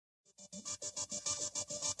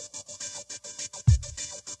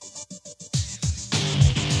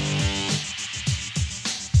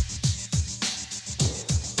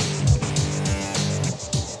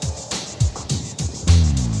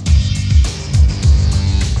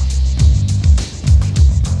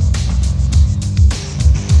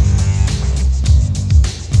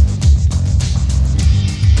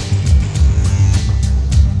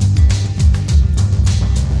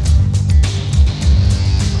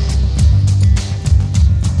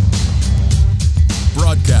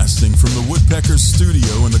Woodpecker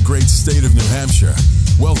Studio in the great state of New Hampshire.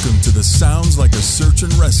 Welcome to the Sounds Like a Search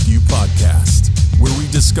and Rescue podcast, where we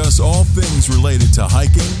discuss all things related to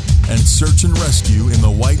hiking and search and rescue in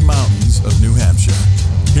the White Mountains of New Hampshire.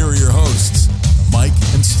 Here are your hosts, Mike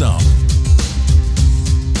and Stump.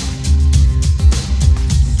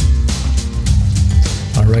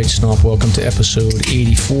 All right, Stomp, welcome to episode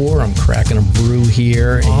 84. I'm cracking a brew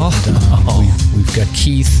here, and we've got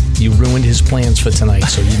Keith. You ruined his plans for tonight,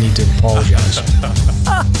 so you need to apologize.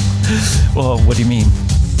 Well, what do you mean?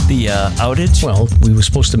 The outage? Well, we were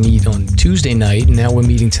supposed to meet on Tuesday night, and now we're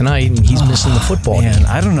meeting tonight, and he's missing the football game.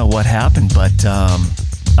 I don't know what happened, but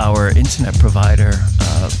our internet provider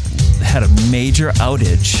had a major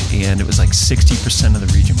outage, and it was like 60% of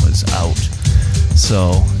the region was out.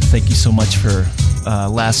 So thank you so much for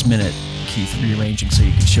last minute, Keith, rearranging so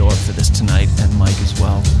you could show up for this tonight, and Mike as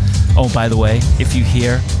well. Oh, by the way, if you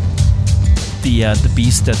hear the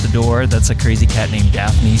beast at the door, that's a crazy cat named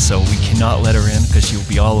Daphne, so we cannot let her in because she'll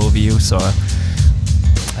be all over you. So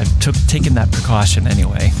I've taken that precaution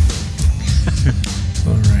anyway.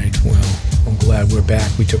 All right, well, I'm glad we're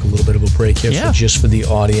back. We took a little bit of a break here, so just for the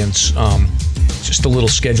audience, just a little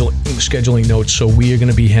scheduling note. So we are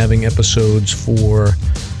going to be having episodes for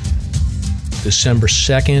December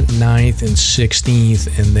 2nd, 9th, and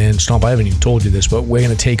 16th, and then, Stomp, I haven't even told you this, but we're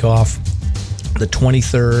going to take off the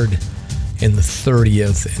 23rd and the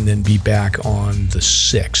 30th, and then be back on the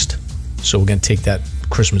 6th. So we're going to take that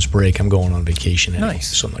Christmas break. I'm going on vacation anyway,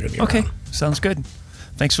 nice. So I'm not going to be around. Okay, sounds good.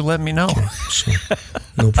 Thanks for letting me know. Okay, so,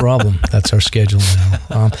 no problem. That's our schedule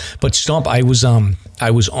now. But Stomp, I was on.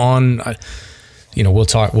 We'll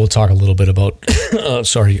talk a little bit about.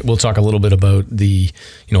 We'll talk a little bit about the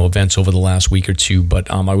events over the last week or two. But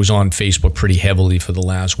I was on Facebook pretty heavily for the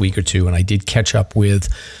last week or two, and I did catch up with.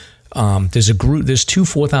 There's a group. There's two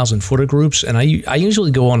 4,000 footer groups, and I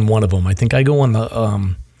usually go on one of them. I think I go on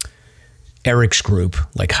the Eric's group,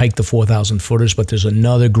 like Hike the 4,000 footers. But there's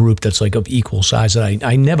another group that's like of equal size that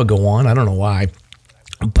I never go on. I don't know why,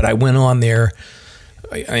 but I went on there.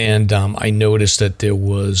 And I noticed that there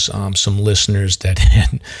was some listeners that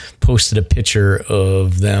had posted a picture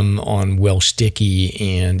of them on Welsh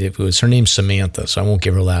Dicky, and her name's Samantha, so I won't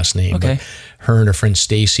give her last name. Okay. But her and her friend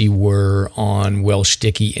Stacy were on Welsh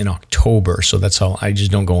Dicky in October, so that's how I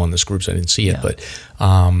just don't go on this group, so I didn't see it. But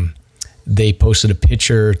they posted a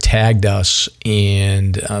picture, tagged us,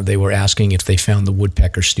 and they were asking if they found the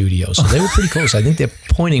Woodpecker Studio. So they were pretty close. I think they're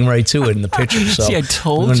pointing right to it in the picture. So see, I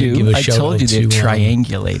told you they're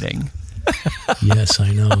triangulating. Yes,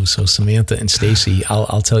 I know. So Samantha and Stacy,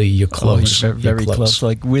 I'll tell you're close. You're very close.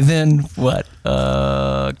 Like within what,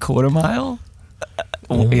 quarter mile?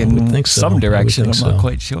 In some direction, I'm not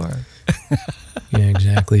quite sure. Yeah,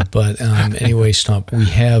 exactly. But anyway, Stump, we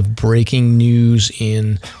have breaking news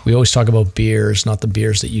we always talk about bears, not the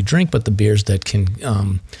bears that you drink, but the bears that can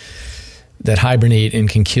that hibernate and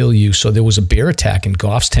can kill you. So there was a bear attack in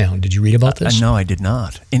Goffstown. Did you read about this? No, I did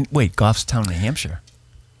not. Goffstown, New Hampshire.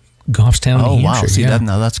 Goffstown, New Hampshire. Oh, wow. See,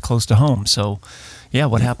 that's close to home. So,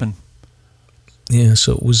 what happened? Yeah,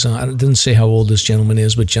 so it was, it didn't say how old this gentleman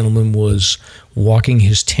is, but gentleman was walking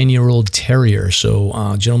his 10-year-old terrier. So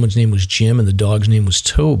gentleman's name was Jim, and the dog's name was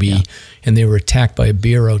Toby, and they were attacked by a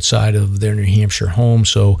bear outside of their New Hampshire home.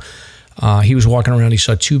 So he was walking around. He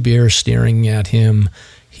saw two bears staring at him.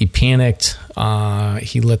 He panicked. I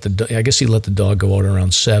guess he let the dog go out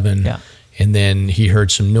around 7. Yeah. And then he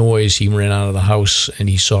heard some noise. He ran out of the house, and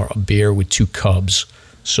he saw a bear with two cubs.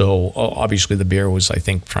 So obviously the bear was, I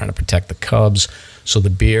think, trying to protect the cubs. So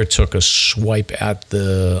the bear took a swipe at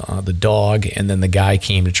the dog, and then the guy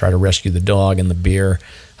came to try to rescue the dog, and the bear,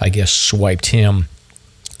 I guess, swiped him.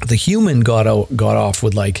 The human got off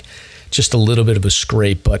with like just a little bit of a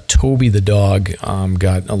scrape, but Toby the dog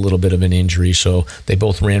got a little bit of an injury. So they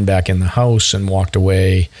both ran back in the house and walked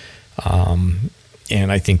away.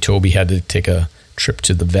 And I think Toby had to take a trip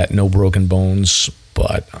to the vet, no broken bones.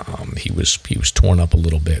 But he was torn up a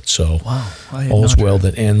little bit. So all's well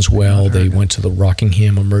that ends well. They went to the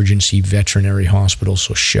Rockingham Emergency Veterinary Hospital.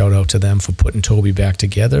 So shout out to them for putting Toby back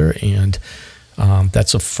together. And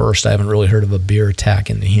that's a first. I haven't really heard of a bear attack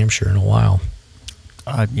in New Hampshire in a while.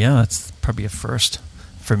 It's probably a first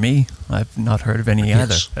for me. I've not heard of any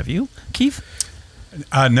either. Have you, Keith?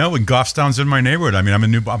 No, and Goffstown's in my neighborhood. I mean,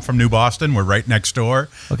 I'm from New Boston. We're right next door.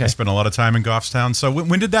 Okay. I spent a lot of time in Goffstown. So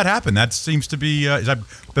when did that happen? That seems to be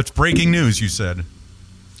that's breaking news, you said.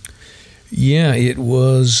 Yeah, it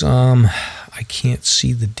was. I can't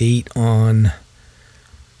see the date on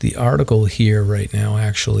the article here right now,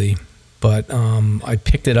 actually. But I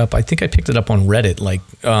picked it up. I think I picked it up on Reddit. Like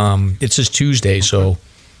it says Tuesday, so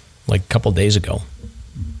like a couple days ago.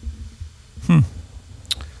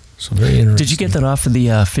 So very interesting. Did you get that off of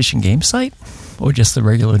the Fish and Game site or just the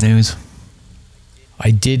regular news?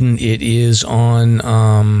 I didn't. It is on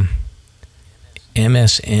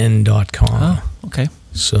MSN.com. Oh, okay.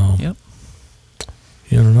 So, Yep.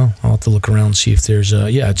 I don't know. I'll have to look around and see if there's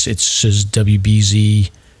it says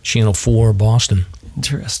WBZ Channel 4 Boston.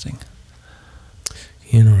 Interesting.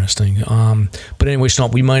 But anyway,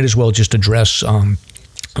 Stomp, we might as well just address,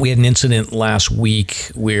 we had an incident last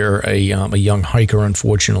week where a young hiker,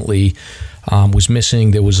 unfortunately, was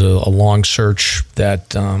missing. There was a long search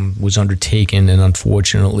that was undertaken, and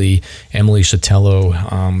unfortunately, Emily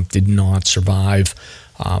Sotelo did not survive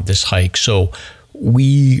this hike. So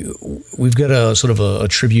we've got a sort of a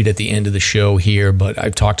tribute at the end of the show here, but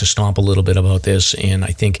I've talked to Stomp a little bit about this, and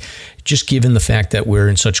I think just given the fact that we're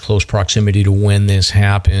in such close proximity to when this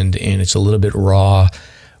happened, and it's a little bit raw,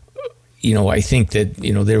 I think that,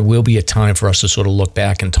 there will be a time for us to sort of look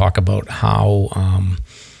back and talk about how,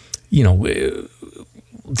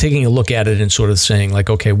 taking a look at it and sort of saying like,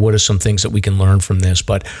 okay, what are some things that we can learn from this?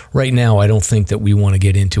 But right now, I don't think that we want to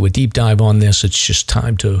get into a deep dive on this. It's just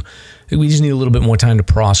we just need a little bit more time to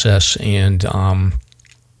process and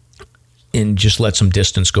just let some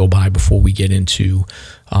distance go by before we get into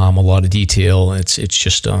a lot of detail. It's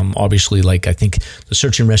just obviously, like, I think the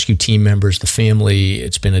search and rescue team members, the family,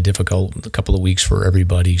 it's been a difficult couple of weeks for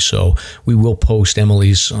everybody. So we will post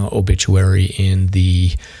Emily's obituary in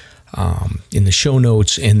the show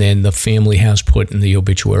notes, and then the family has put in the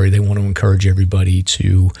obituary they want to encourage everybody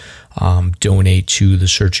to donate to the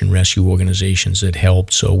search and rescue organizations that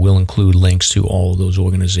helped. So we'll include links to all of those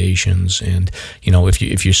organizations, and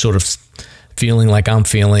if you're sort of feeling like I'm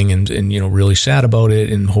feeling and really sad about it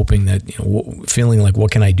and hoping that feeling like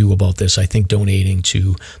what can I do about this, I think donating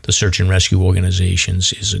to the search and rescue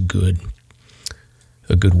organizations is a good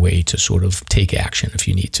way to sort of take action if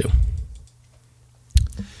you need to.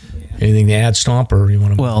 Anything to add, Stomp, or you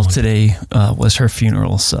want to? Well, today was her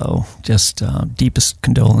funeral, so just deepest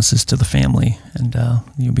condolences to the family, and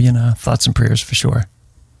you'll be in thoughts and prayers for sure.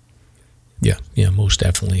 Yeah, most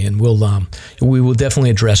definitely, and we will definitely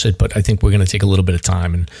address it, but I think we're going to take a little bit of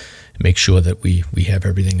time and make sure that we have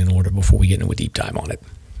everything in order before we get into a deep dive on it.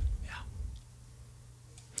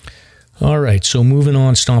 All right, so moving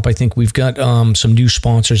on, Stomp, I think we've got some new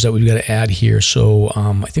sponsors that we've got to add here. So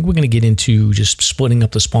I think we're going to get into just splitting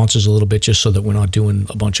up the sponsors a little bit just so that we're not doing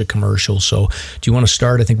a bunch of commercials. So do you want to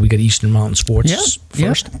start? I think we got Eastern Mountain Sports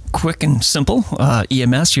first. Yeah. Quick and simple.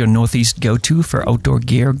 EMS, your Northeast go-to for outdoor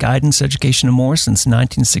gear, guidance, education, and more since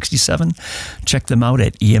 1967. Check them out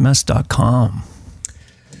at ems.com.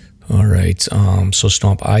 All right. So,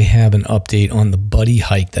 Stomp, I have an update on the buddy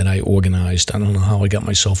hike that I organized. I don't know how I got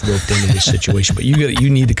myself roped into this situation, but you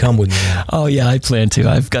need to come with me now. Oh, yeah, I plan to.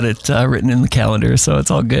 I've got it written in the calendar, so it's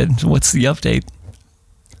all good. What's the update?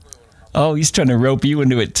 Oh, he's trying to rope you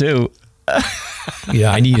into it, too.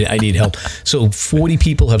 Yeah, I need help. So 40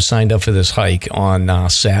 people have signed up for this hike on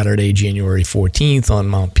Saturday, January 14th on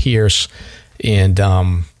Mount Pierce. And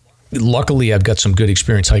luckily, I've got some good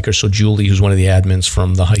experienced hikers. So Julie, who's one of the admins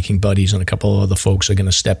from the Hiking Buddies, and a couple of other folks are going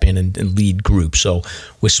to step in and lead groups. So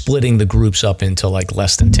we're splitting the groups up into like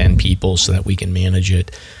less than 10 people so that we can manage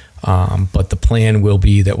it. But the plan will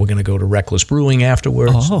be that we're going to go to Reckless Brewing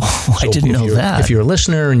afterwards. Oh, I didn't know that. If you're a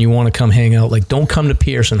listener and you want to come hang out, like, don't come to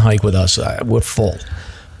Pierce and hike with us. We're full.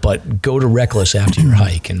 But go to Reckless after your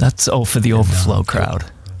hike. And that's for the overflow crowd.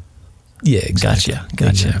 Yeah, exactly.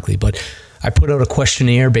 Gotcha. Exactly. But I put out a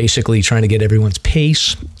questionnaire basically trying to get everyone's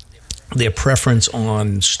pace, their preference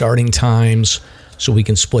on starting times, so we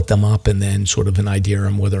can split them up, and then sort of an idea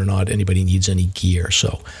on whether or not anybody needs any gear.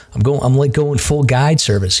 So I'm going full guide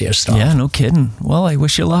service here, Stomp. Yeah, no kidding. Well, I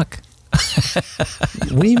wish you luck.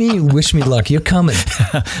 What do you mean you wish me luck? You're coming.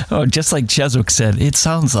 Oh, just like Cheswick said, it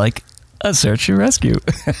sounds like a search and rescue.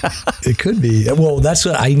 It could be. Well, that's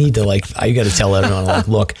what I need to, I got to tell everyone,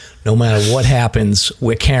 look, no matter what happens,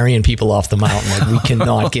 we're carrying people off the mountain. We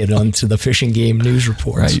cannot get onto the Fish and Game news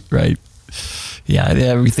reports. Right. Yeah,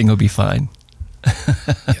 everything will be fine.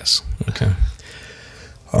 Yes. Okay.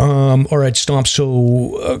 All right, Stomp.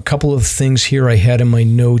 So a couple of things here I had in my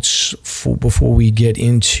notes before we get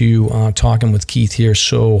into talking with Keith here.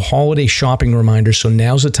 So holiday shopping reminders. So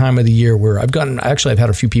now's the time of the year where I've had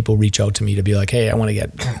a few people reach out to me to be like, hey, I want to get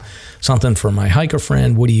something for my hiker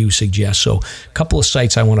friend. What do you suggest? So a couple of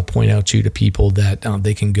sites I want to point out to people that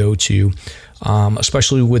they can go to,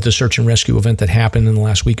 especially with the search and rescue event that happened in the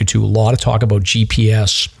last week or two. A lot of talk about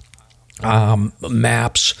GPS,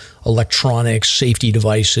 maps, electronics, safety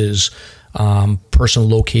devices, personal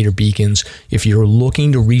locator beacons. If you're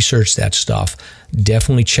looking to research that stuff,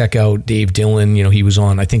 definitely check out Dave Dillon. He was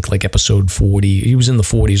on, I think, like episode 40. He was in the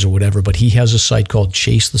 40s or whatever, but he has a site called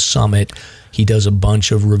Chase the Summit. He does a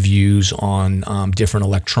bunch of reviews on different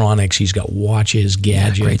electronics. He's got watches,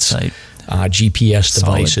 gadgets, great site. GPS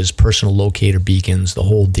devices, personal locator beacons, the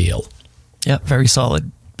whole deal. Yeah, very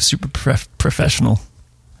solid. Super professional.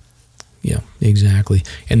 Yeah, exactly.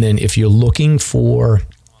 And then if you're looking for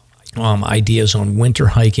ideas on winter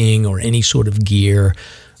hiking or any sort of gear,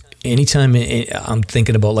 anytime I'm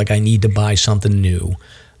thinking about like I need to buy something new,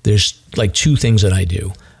 there's like two things that I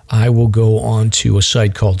do. I will go on to a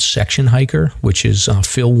site called Section Hiker, which is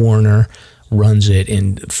Phil Warner runs it.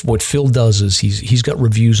 And what Phil does is he's got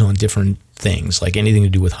reviews on different things, like anything to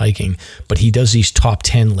do with hiking, but he does these top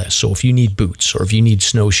 10 lists. So if you need boots, or if you need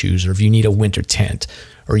snowshoes, or if you need a winter tent,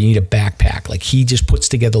 or you need a backpack, like he just puts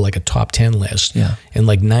together like a top 10 list. Yeah. And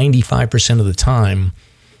like 95% of the time,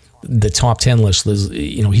 the top 10 list is,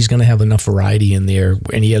 he's going to have enough variety in there,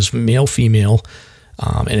 and he has male, female,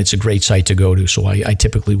 and it's a great site to go to. So I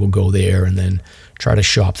typically will go there and then try to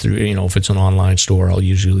shop through, if it's an online store, I'll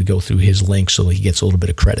usually go through his link so he gets a little bit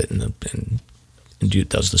of credit and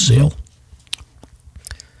does the sale.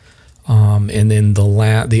 And then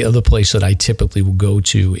the other place that I typically will go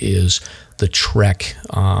to is the Trek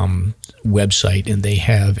website, and they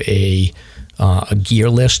have a gear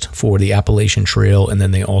list for the Appalachian Trail, and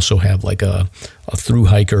then they also have like a thru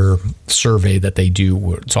hiker survey that they do.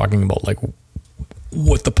 We're talking about like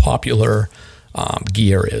what the popular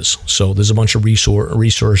gear is. So there's a bunch of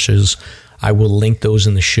resources. I will link those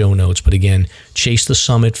in the show notes. But again, Chase the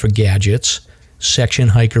Summit for gadgets, Section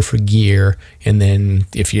Hiker for gear, and then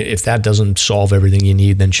if that doesn't solve everything you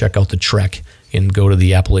need, then check out the Trek and go to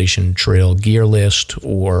the Appalachian Trail gear list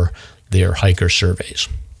or their hiker surveys.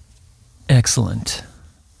 Excellent.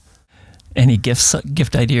 Any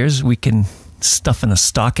gift ideas we can stuff in a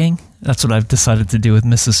stocking? That's what I've decided to do with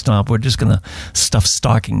Mrs. Stomp. We're just going to stuff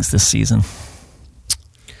stockings this season.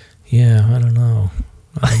 Yeah, I don't know.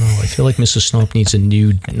 I feel like Mrs. Stomp needs a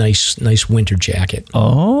new nice winter jacket.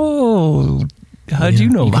 Oh, how'd you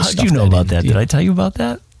know about that? Did I tell you about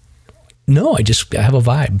that? No, I have a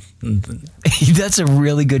vibe. That's a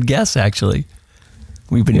really good guess, actually.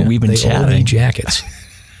 We've been they chatting. all need jackets.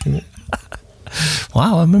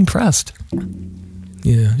 Wow, I'm impressed.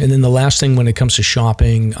 Yeah, and then the last thing when it comes to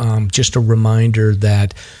shopping, just a reminder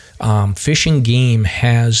that Fish and Game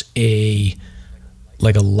has a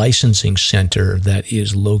licensing center that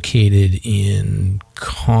is located in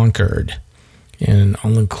Concord, and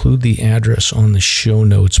I'll include the address on the show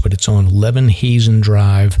notes, but it's on 11 Hazen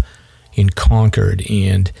Drive in Concord,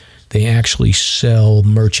 and they actually sell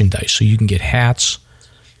merchandise. So you can get hats,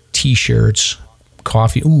 T-shirts,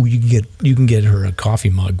 coffee. Ooh, you can get her a coffee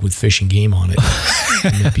mug with Fish and Game on it.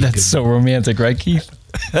 That's good. So romantic, right, Keith?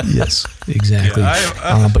 Yes, exactly.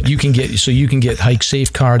 Yeah, but you can get Hike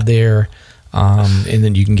Safe card there, and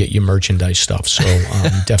then you can get your merchandise stuff. So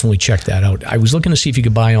definitely check that out. I was looking to see if you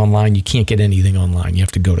could buy online. You can't get anything online. You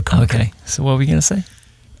have to go to Concord. Okay. So what were we gonna say?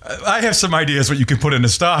 I have some ideas what you can put in a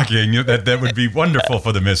stocking that would be wonderful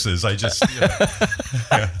for the missus. I just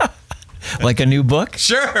Like a new book?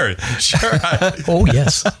 Sure. Oh,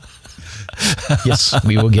 yes. Yes,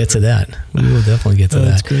 we will get to that. We will definitely get to that.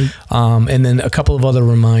 That's great. And then a couple of other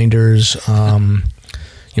reminders.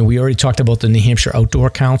 We already talked about the New Hampshire Outdoor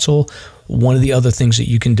Council. One of the other things that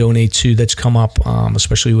you can donate to that's come up,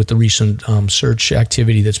 especially with the recent search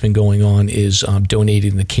activity that's been going on, is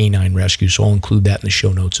donating the canine rescue. So I'll include that in the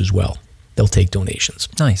show notes as well. They'll take donations.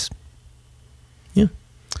 Nice. Yeah.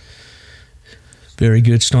 Very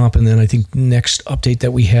good, Stomp. And then I think next update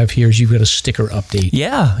that we have here is you've got a sticker update.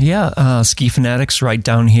 Yeah. Ski Fanatics right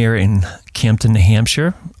down here in Campton, New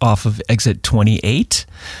Hampshire, off of exit 28.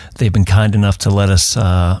 They've been kind enough to let us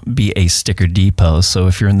be a sticker depot. So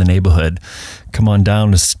if you're in the neighborhood, come on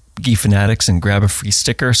down to Ski Fanatics and grab a free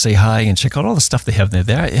sticker, say hi, and check out all the stuff they have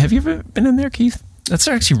there. Have you ever been in there, Keith? That's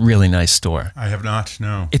actually a really nice store. I have not,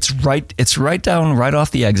 no. It's right down, right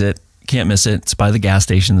off the exit. Can't miss it. It's by the gas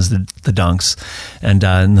stations, the Dunks. And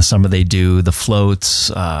in the summer they do the floats,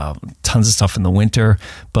 tons of stuff in the winter.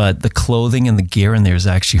 But the clothing and the gear in there is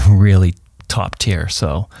actually really top tier.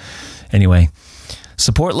 So anyway,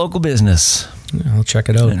 support local business. I'll check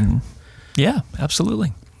it out. And yeah,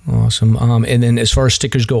 absolutely. Awesome. And then as far as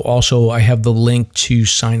stickers go, also I have the link to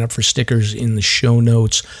sign up for stickers in the show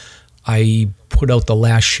notes. I put out the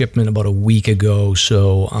last shipment about a week ago,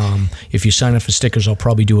 so if you sign up for stickers, I'll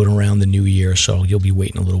probably do it around the new year, so you'll be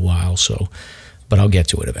waiting a little while. But I'll get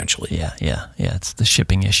to it eventually. Yeah. It's the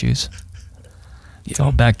shipping issues. It's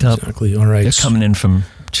all backed up. Exactly. All right. They're coming in from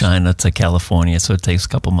China to California, so it takes a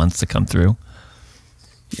couple months to come through.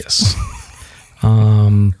 Yes.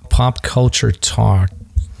 Pop culture talk,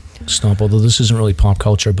 Stomp, although this isn't really pop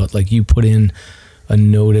culture, but like you put in a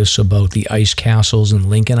notice about the ice castles in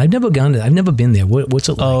Lincoln. I've never been there. What's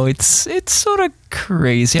it like? Oh, it's sort of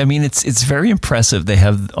crazy. I mean, it's very impressive. They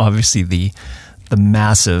have obviously the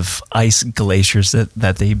massive ice glaciers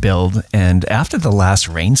that they build, and after the last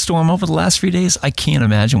rainstorm over the last few days, I can't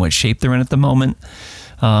imagine what shape they're in at the moment.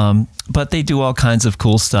 But they do all kinds of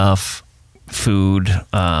cool stuff. Food,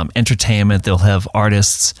 entertainment. They'll have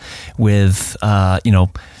artists with,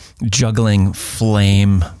 juggling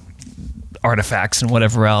flame artifacts and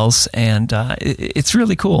whatever else. And it's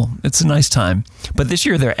really cool. It's a nice time. But this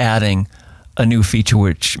year they're adding a new feature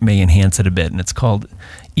which may enhance it a bit. And it's called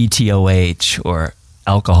ETOH, or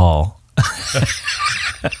alcohol.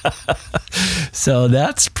 So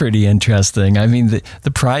that's pretty interesting. I mean,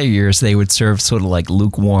 the prior years they would serve sort of like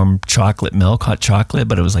lukewarm chocolate milk, hot chocolate,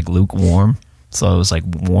 but it was like lukewarm. So it was like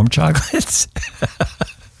warm chocolates.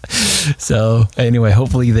 So anyway,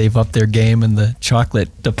 hopefully they've upped their game in the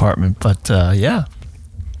chocolate department. But yeah,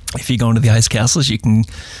 if you go into the ice castles, you can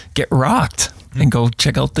get rocked and go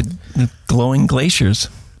check out the glowing glaciers.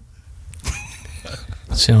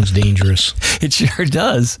 Sounds dangerous. It sure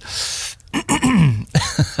does.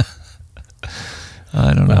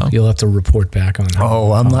 I don't know. You'll have to report back on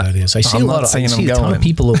how that is. I see a lot of ton of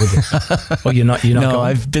people over there. Oh, you're not No, going?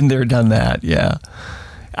 I've been there, done that. Yeah.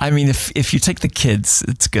 I mean, if you take the kids,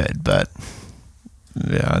 it's good. But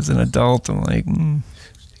yeah, as an adult, I'm like,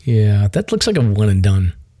 Yeah, that looks like a one and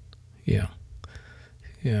done. Yeah.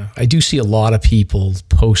 Yeah. I do see a lot of people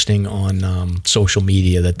posting on social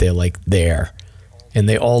media that they're like there. And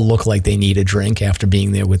they all look like they need a drink after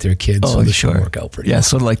being there with their kids. Oh, so this sure. should work out pretty well. well.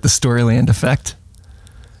 Sort of like the Storyland effect.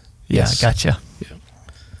 Yes. Yeah, gotcha.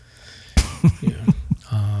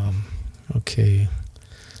 Yeah. Okay.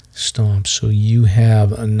 Stomp. So you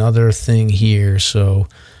have another thing here. So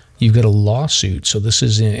you've got a lawsuit. So this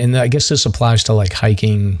is and I guess this applies to like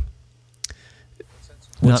hiking.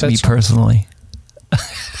 Not me personally.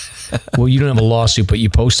 Well, you don't have a lawsuit, but you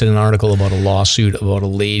posted an article about a lawsuit about a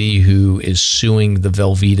lady who is suing the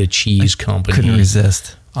Velveeta cheese company. Couldn't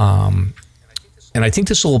resist. And I think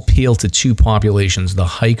this will appeal to two populations: the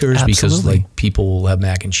hikers, Absolutely. because like people will have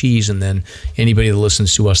mac and cheese, and then anybody that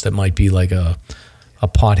listens to us that might be like a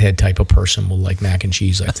pothead type of person will like mac and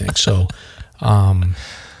cheese, I think. So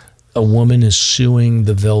a woman is suing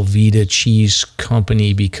the Velveeta cheese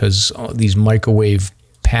company because these microwave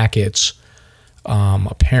packets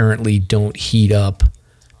apparently don't heat up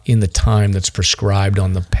in the time that's prescribed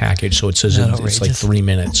on the package. So it says it's like 3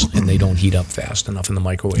 minutes and they don't heat up fast enough in the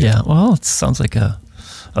microwave. Yeah, well, it sounds like a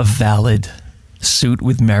valid suit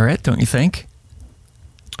with merit, don't you think?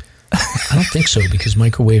 I don't think so, because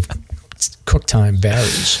microwave cook time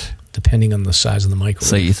varies depending on the size of the microwave.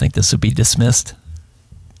 So you think this would be dismissed?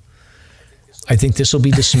 I think this will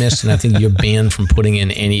be dismissed, and I think you're banned from putting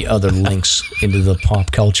in any other links into the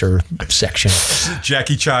pop culture section.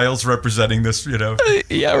 Jackie Childs representing this,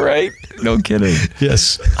 Yeah, right. No kidding.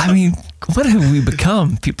 Yes. I mean, what have we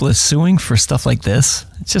become? People are suing for stuff like this.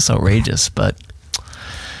 It's just outrageous. But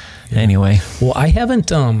anyway, well, I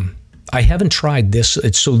haven't tried this.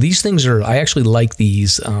 So these things are. I actually like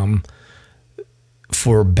these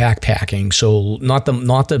for backpacking. So not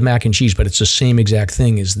the mac and cheese, but it's the same exact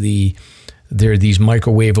thing as they're these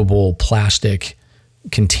microwavable plastic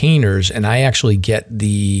containers, and I actually get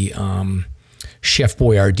the Chef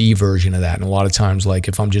Boyardee version of that. And a lot of times, like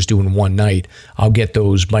if I'm just doing one night, I'll get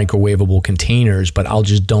those microwavable containers, but I'll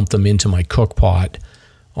just dump them into my cook pot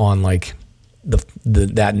on like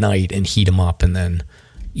that night and heat them up and then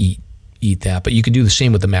eat that. But you could do the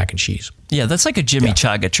same with the mac and cheese. yeah, that's like a Jimmy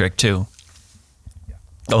Chaga trick too.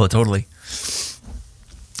 Oh, totally.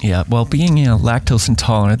 Yeah, well, being lactose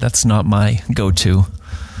intolerant, that's not my go-to.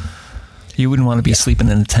 You wouldn't want to be sleeping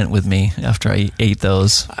in a tent with me after I ate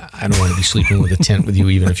those. I don't want to be sleeping with a tent with you,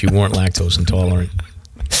 even if you weren't lactose intolerant.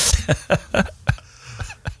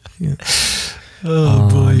 Yeah. Oh,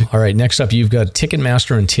 boy. All right, next up, you've got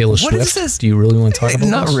Ticketmaster and Taylor Swift. What is this? Do you really want to talk about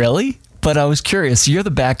Not this? really, but I was curious. You're the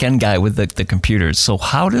back-end guy with the computers, so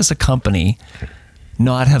how does a company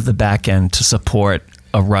not have the back-end to support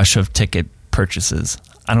a rush of ticket purchases?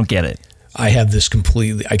 I don't get it. I have this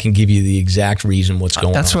completely. I can give you the exact reason what's going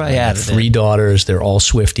on. That's why I have added 3 daughters. They're all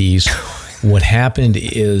Swifties. What happened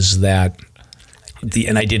is that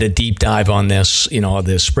and I did a deep dive on this. The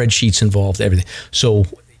spreadsheets involved, everything. So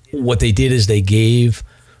what they did is they gave,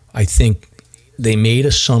 I think, they made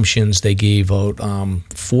assumptions. They gave out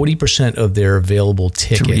 40% of their available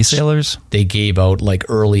tickets. To resellers? They gave out like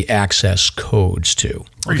early access codes to.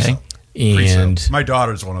 Okay. And my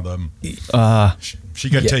daughter's one of them. She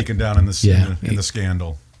got taken down in the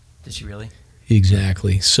scandal. Did she really?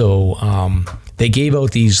 Exactly. So they gave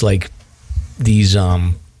out these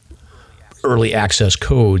early access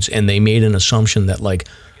codes, and they made an assumption that, like,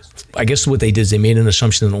 I guess what they did is they made an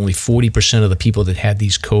assumption that only 40% of the people that had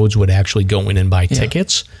these codes would actually go in and buy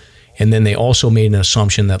tickets. And then they also made an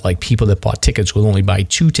assumption that, like, people that bought tickets would only buy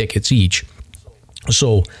 2 tickets each.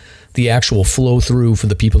 So the actual flow through for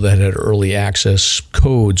the people that had early access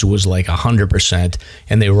codes was like 100%,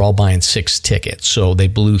 and they were all buying 6 tickets. So they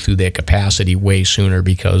blew through their capacity way sooner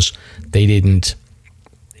because they didn't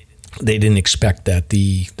expect that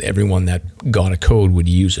everyone that got a code would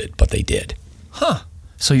use it, but they did. Huh.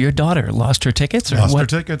 So your daughter lost her tickets? Or lost what?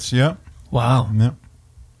 her tickets, yeah. Wow. Yeah.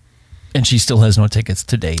 And she still has no tickets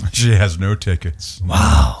to date. She has no tickets.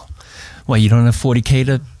 Wow. Well, you don't have $40K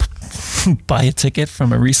to buy a ticket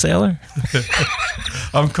from a reseller?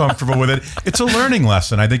 I'm comfortable with it. It's a learning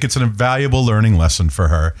lesson. I think it's an invaluable learning lesson for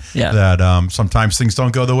her. Yeah. That sometimes things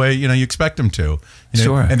don't go the way you expect them to.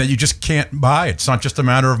 Sure. And that you just can't buy it. It's not just a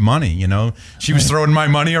matter of money. She was throwing my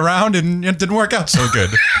money around, and it didn't work out so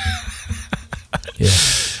good. Yeah.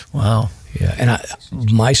 Wow. Yeah.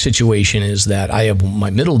 And my situation is that my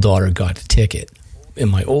middle daughter got a ticket, and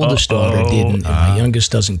my oldest daughter didn't, and my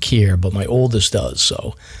youngest doesn't care, but my oldest does.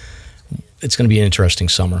 So it's going to be an interesting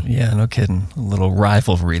summer. Yeah, no kidding. A little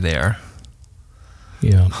rivalry there.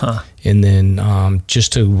 Yeah. Huh. And then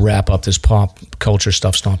just to wrap up this pop culture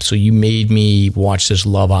stuff, Stomp. So you made me watch this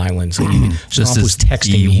Love Island. So Stomp was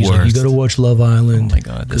texting me. He's like, you got to watch Love Island. Oh my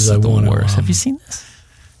God, this is the worst. Have you seen this?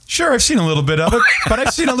 Sure, I've seen a little bit of it, but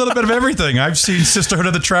I've seen a little bit of everything. I've seen Sisterhood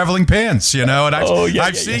of the Traveling Pants, and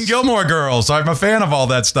I've seen Gilmore Girls. I'm a fan of all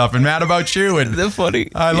that stuff, and Mad About You. And they're funny.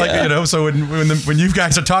 I like, so when you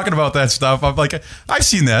guys are talking about that stuff, I'm like, I've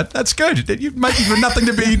seen that. That's good. You might be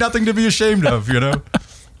nothing to be ashamed of,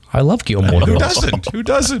 I love Gilmore Girls. Who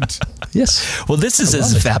doesn't? Yes. Well, this is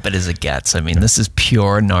as vapid as it gets. I mean, this is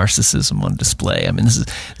pure narcissism on display. I mean,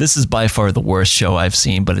 this is by far the worst show I've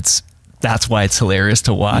seen, but that's why it's hilarious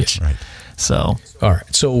to watch. Yeah, right. So, all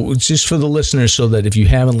right. So just for the listeners, so that if you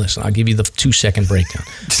haven't listened, I'll give you the 2-second breakdown.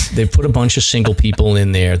 They put a bunch of single people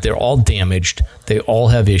in there. They're all damaged. They all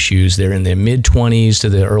have issues. They're in their mid-20s to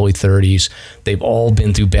their early 30s. They've all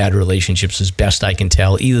been through bad relationships, as best I can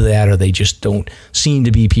tell. Either that, or they just don't seem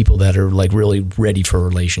to be people that are like really ready for a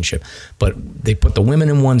relationship. But they put the women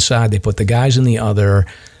in one side. They put the guys in the other.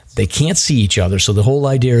 They can't see each other, so the whole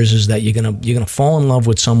idea is that you're gonna fall in love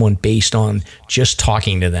with someone based on just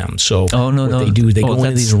talking to them. So they do is they go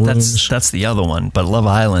into these rooms. That's the other one, but Love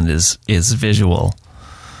Island is visual.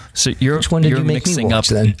 So which one did you make me watch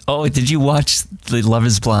then? Oh, did you watch the Love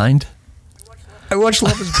Is Blind? I watched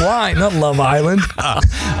Love Is Blind, not Love Island.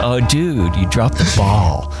 Oh, dude, you dropped the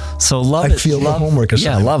ball. So the homework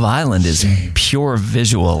assignment. Yeah, Love Island is pure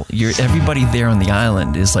visual. Everybody there on the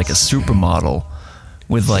island is like a supermodel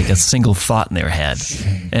with like a single thought in their head,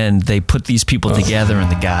 and they put these people together,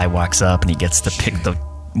 and the guy walks up and he gets to pick the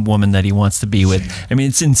woman that he wants to be with. I mean,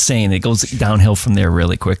 it's insane. It goes downhill from there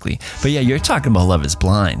really quickly. But yeah, you're talking about Love Is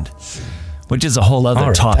Blind, which is a whole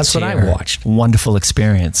other top That's what I watched. Wonderful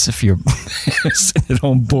experience if you're sitting at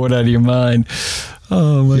home bored out of your mind.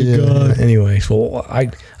 Oh my God. Anyway, well,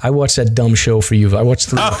 I watched that dumb show for you. I watched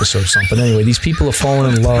 3 episodes or something. Anyway, these people are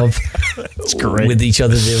falling in love with each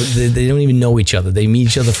other. They don't even know each other. They meet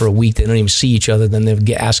each other for a week. They don't even see each other. Then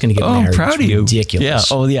they're asking to get married. I'm proud of you. Ridiculous.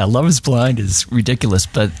 Yeah. Oh yeah. Love Is Blind is ridiculous,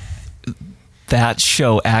 but that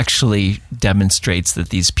show actually demonstrates that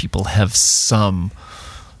these people have some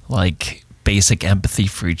like basic empathy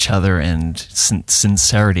for each other and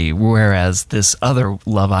sincerity, whereas this other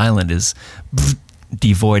Love Island is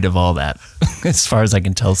devoid of all that, as far as I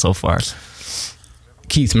can tell so far.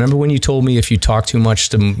 Keith, remember when you told me if you talk too much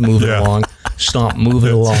to move it along? Stop, move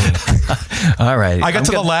it along. All right. I got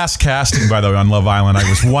the last casting, by the way, on Love Island. I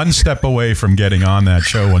was one step away from getting on that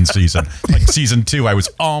show one season. Like season 2, I was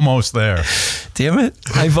almost there. Damn it.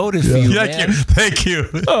 I voted for you, man. Thank you.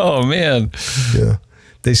 Oh, man. Yeah.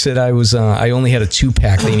 They said I was. I only had a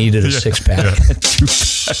 2-pack. They needed a 6-pack. Yeah.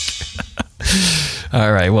 2-pack.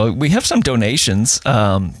 All right. Well, we have some donations.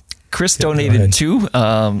 Chris donated 2.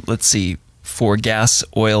 Let's see, for gas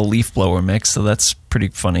oil leaf blower mix. So that's pretty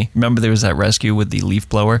funny. Remember there was that rescue with the leaf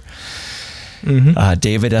blower. Mm-hmm.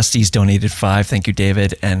 David Estes donated 5. Thank you,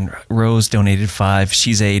 David. And Rose donated 5.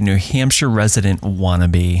 She's a New Hampshire resident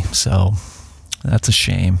wannabe. So that's a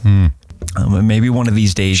shame. Maybe one of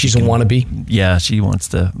these days. She's a wannabe? Yeah, she wants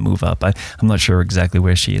to move up. I'm not sure exactly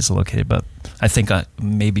where she is located, but I think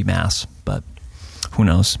maybe Mass, but who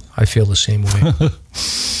knows? I feel the same way.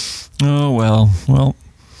 Oh, well,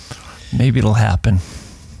 maybe it'll happen.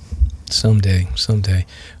 Someday.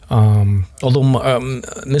 Although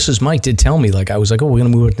Mrs. Mike did tell me, like, I was like, oh, we're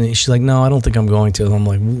going to move it. She's like, no, I don't think I'm going to. I'm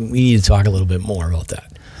like, we need to talk a little bit more about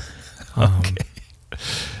that. Okay.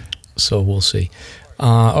 So we'll see.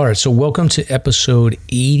 All right, so welcome to episode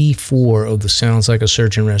 84 of the Sounds Like a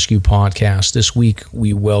Search and Rescue podcast. This week,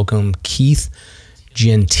 we welcome Keith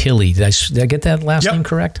Gentili. Did I get that last name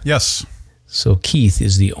correct? Yes. So Keith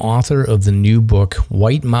is the author of the new book,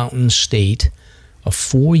 White Mountain State, a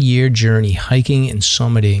 4-year journey hiking and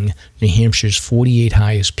summiting New Hampshire's 48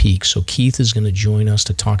 highest peaks. So Keith is going to join us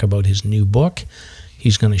to talk about his new book.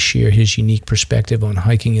 He's going to share his unique perspective on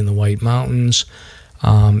hiking in the White Mountains.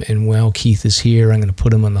 And while Keith is here, I'm going to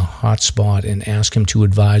put him on the hot spot and ask him to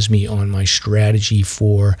advise me on my strategy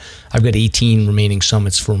for, I've got 18 remaining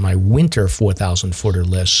summits for my winter 4,000 footer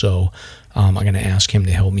list. So I'm going to ask him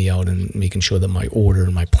to help me out in making sure that my order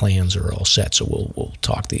and my plans are all set. So we'll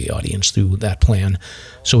talk the audience through that plan.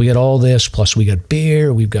 So we got all this, plus we got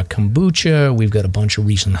beer, we've got kombucha, we've got a bunch of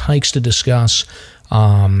recent hikes to discuss.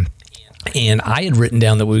 And I had written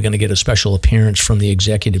down that we were going to get a special appearance from the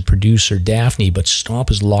executive producer, Daphne, but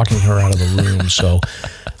Stomp is locking her out of the room. So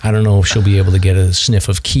I don't know if she'll be able to get a sniff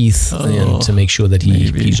of Keith and to make sure that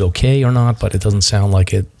he's okay or not, but it doesn't sound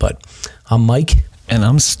like it. But I'm Mike. And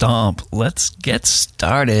I'm Stomp. Let's get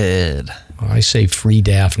started. I say free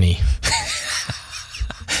Daphne.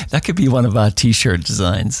 That could be one of our t-shirt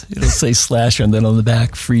designs. It'll say Slasher and then on the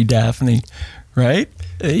back, free Daphne. Right?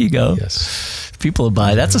 There you go. Yes. People will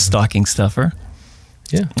buy. That's a stocking stuffer.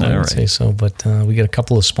 Yeah, I would say so. But we got a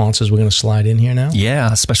couple of sponsors we're going to slide in here now.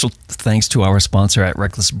 Yeah, special thanks to our sponsor at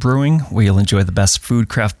Reckless Brewing, where you'll enjoy the best food,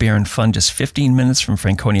 craft beer, and fun just 15 minutes from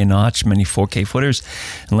Franconia Notch, many 4K footers,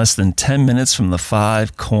 and less than 10 minutes from the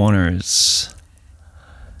Five Corners.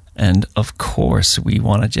 And, of course, we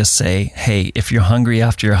want to just say, hey, if you're hungry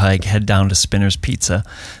after your hike, head down to Spinner's Pizza.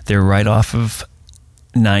 They're right off of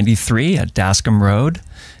 93 at Dascombe Road.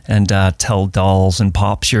 And tell Dolls and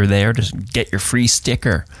Pops you're there to get your free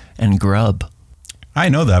sticker and grub. I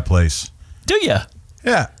know that place. Do you?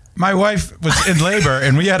 Yeah. My wife was in labor,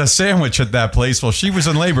 and we had a sandwich at that place while she was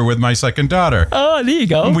in labor with my second daughter. Oh, there you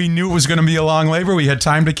go. We knew it was going to be a long labor. We had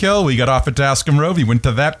time to kill. We got off at Dascombe Road. We went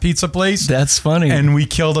to that pizza place. That's funny. And we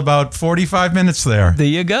killed about 45 minutes there. There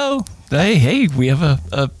you go. Hey, we have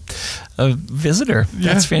a visitor.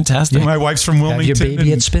 Yeah. That's fantastic. My wife's from Wilmington. Have your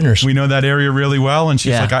baby at Spinners. We know that area really well, and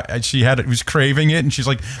she's Yeah. like, she was craving it, and she's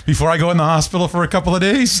like, before I go in the hospital for a couple of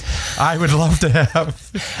days, I would love to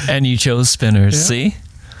have. And you chose Spinners. Yeah. See,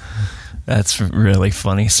 that's really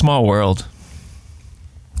funny. Small world.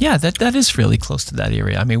 Yeah, that is really close to that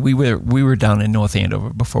area. I mean, we were down in North Andover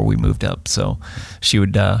before we moved up, so she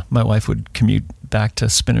would, my wife would commute back to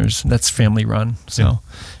Spinners. That's family run, so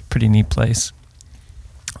pretty neat place.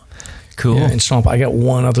 Cool. Yeah, and Stomp, I got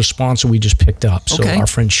one other sponsor we just picked up. So Okay. our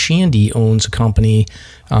friend Shandy owns a company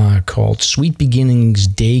called Sweet Beginnings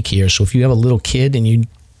Daycare. So if you have a little kid and you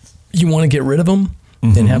want to get rid of them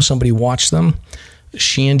and have somebody watch them,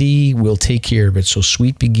 Shandy will take care of it. So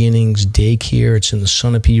Sweet Beginnings Daycare, it's in the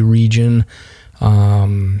Sunapee region.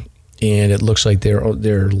 And it looks like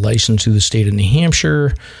they're licensed through the state of New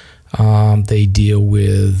Hampshire. They deal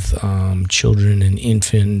with children and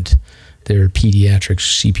infant. They're pediatric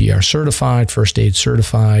CPR certified, first aid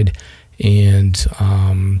certified, and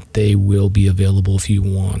they will be available if you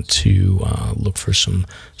want to look for some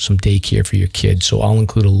daycare for your kid. So I'll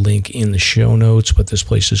include a link in the show notes, but this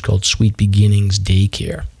place is called Sweet Beginnings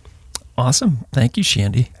Daycare. Awesome. Thank you,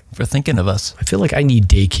 Shandy, for thinking of us. I feel like I need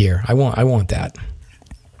daycare. I want that.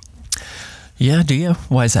 Yeah, do you?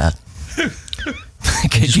 Why is that?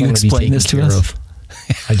 Could you explain this to us?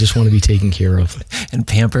 I just want to be taken care of. And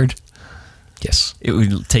pampered? Yes. It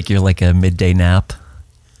would take you like a midday nap.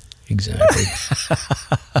 Exactly.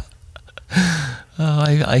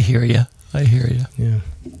 I hear you. I hear you. Yeah.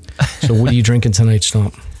 So what are you drinking tonight,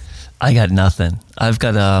 Stomp? I got nothing. I've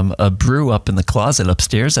got a brew up in the closet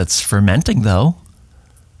upstairs that's fermenting, though.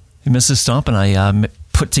 Mrs. Stomp and I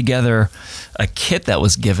put together a kit that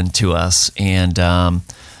was given to us, and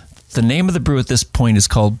the name of the brew at this point is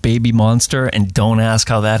called Baby Monster, and don't ask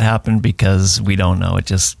how that happened because we don't know.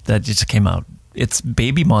 That just came out. It's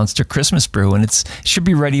Baby Monster Christmas Brew, and it should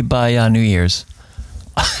be ready by New Year's.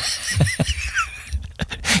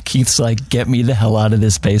 Keith's like, get me the hell out of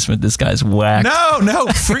this basement. This guy's whacked. No,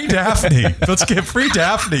 free Daphne. Let's get free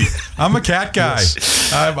Daphne. I'm a cat guy.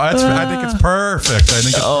 I think it's perfect. I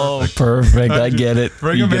think it's perfect. I get it.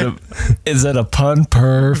 Bring him in. Is that a pun?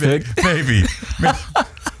 Perfect. Maybe.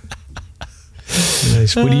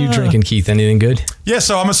 Nice. What are you drinking, Keith? Anything good? Yeah,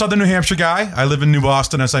 so I'm a Southern New Hampshire guy. I live in New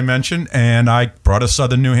Boston, as I mentioned, and I brought a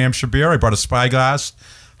Southern New Hampshire beer. I brought a Spyglass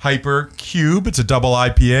Hyper Cube. It's a double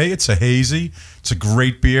IPA. It's a hazy. It's a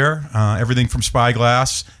great beer. Everything from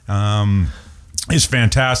Spyglass is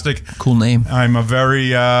fantastic. Cool name. I'm a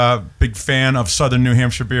very big fan of Southern New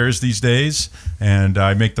Hampshire beers these days, and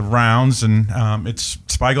I make the rounds. And it's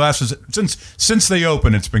Spyglass is since they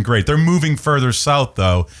opened, it's been great. They're moving further south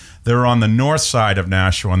though. They're on the north side of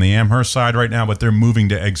Nashua, on the Amherst side right now, but they're moving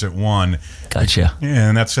to Exit 1. Gotcha. Yeah,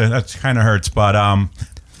 and that's kind of hurts, but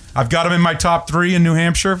I've got them in my top 3 in New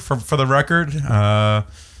Hampshire for the record.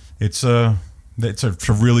 It's a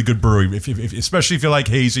really good brewery, especially if you like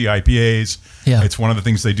hazy IPAs. Yeah. It's one of the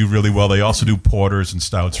things they do really well. They also do porters and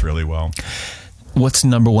stouts really well. What's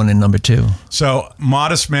number 1 and number 2? So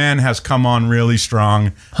Modest Man has come on really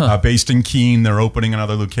strong. Based in Keene, they're opening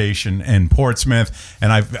another location in Portsmouth,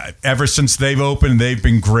 and ever since they've opened, they've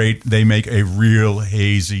been great. They make a real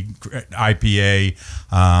hazy IPA,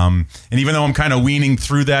 and even though I'm kind of weaning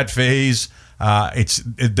through that phase,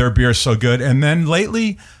 their beer is so good. And then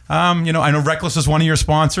lately, I know Reckless is one of your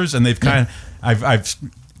sponsors, and they've kind of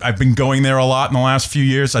I've been going there a lot in the last few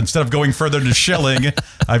years. Instead of going further to Schilling,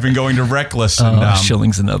 I've been going to Reckless. And,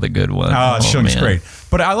 Schilling's another good one. Schilling's great.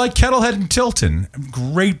 But I like Kettlehead and Tilton.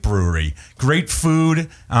 Great brewery, great food.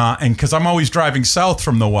 And because I'm always driving south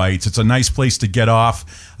from the Whites, it's a nice place to get off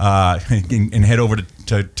and head over to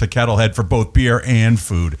Kettlehead for both beer and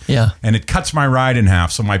food. Yeah. And it cuts my ride in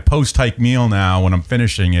half. So my post-hike meal now, when I'm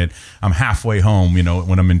finishing it, I'm halfway home,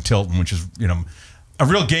 when I'm in Tilton, which is, a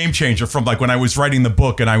real game changer from like when I was writing the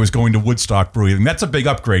book and I was going to Woodstock Brewery. And that's a big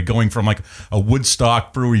upgrade, going from like a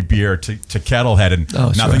Woodstock Brewery beer to Kettlehead.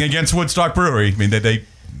 And nothing against Woodstock Brewery. I mean,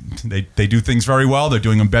 they do things very well. They're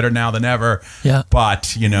doing them better now than ever. Yeah.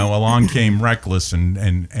 But, along came Reckless and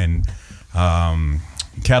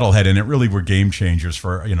Kettlehead, and it really were game changers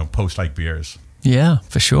for, post-hike beers. Yeah,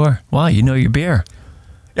 for sure. Wow, you know your beer.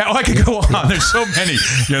 Yeah, I could go on. There's so many.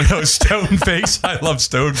 Stoneface. I love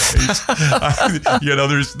Stoneface.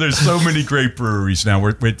 There's so many great breweries now.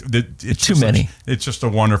 It's too many. It's just a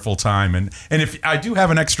wonderful time. And if I do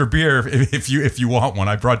have an extra beer, if you want one,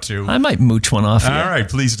 I brought 2. I might mooch one off. All right,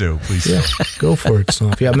 please do. Yeah, go for it,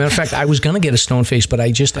 Stomp. Yeah, matter of fact, I was gonna get a Stoneface, but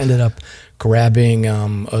I just ended up grabbing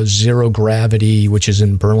a Zero Gravity, which is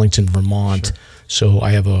in Burlington, Vermont. Sure. So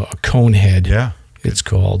I have a Conehead. Yeah. It's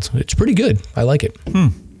called. It's pretty good. I like it.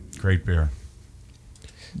 Great beer.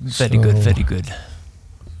 Very good. Very good.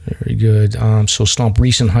 Very good. So Stomp,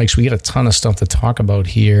 recent hikes. We got a ton of stuff to talk about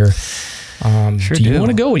here. Sure do you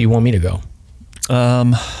want to go or do you want me to go?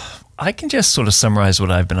 I can just sort of summarize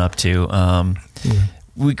what I've been up to.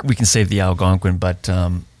 We can save the Algonquin, but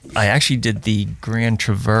I actually did the Grand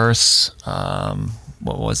Traverse.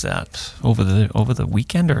 What was that, over the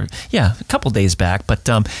weekend, or a couple days back? But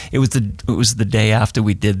it was the day after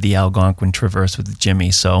we did the Algonquin Traverse with Jimmy.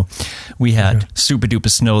 So we had super duper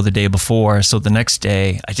snow the day before. So the next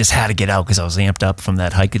day I just had to get out because I was amped up from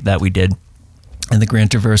that hike that we did. And the Grand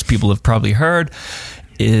Traverse, people have probably heard,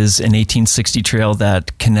 is an 1860 trail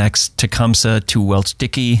that connects Tecumseh to Welch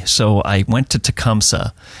Dickey. So I went to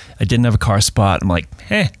Tecumseh. I didn't have a car spot. I'm like,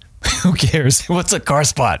 who cares? What's a car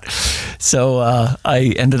spot? So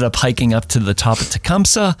I ended up hiking up to the top of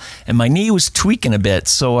Tecumseh, and my knee was tweaking a bit.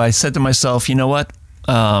 So I said to myself, you know what?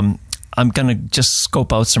 I'm going to just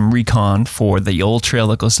scope out some recon for the old trail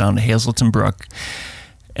that goes down to Hazelton Brook,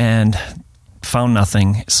 and found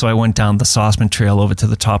nothing. So I went down the Sauceman Trail over to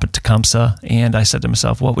the top of Tecumseh, and I said to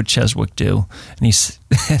myself, what would Cheswick do? And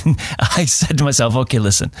I said to myself, okay,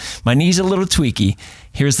 listen, my knee's a little tweaky.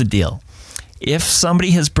 Here's the deal. If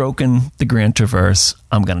somebody has broken the Grand Traverse,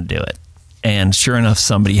 I'm going to do it. And sure enough,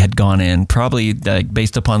 somebody had gone in, probably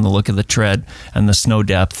based upon the look of the tread and the snow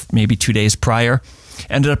depth, maybe 2 days prior.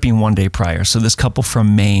 Ended up being 1 day prior. So this couple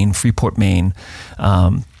from Maine, Freeport, Maine,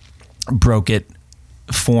 broke it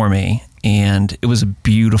for me. And it was a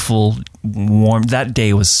beautiful, warm, that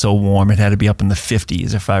day was so warm, it had to be up in the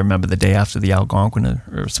 50s, if I remember, the day after the Algonquin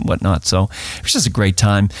or whatnot. So it was just a great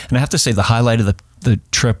time. And I have to say, the highlight of the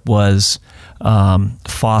trip was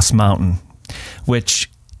Foss Mountain,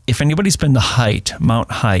 which, if anybody's been to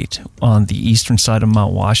Mount Height on the eastern side of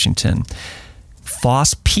Mount Washington,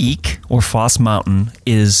 Foss Peak or Foss Mountain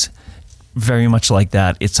is very much like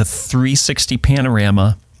that. It's a 360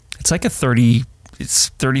 panorama. It's like it's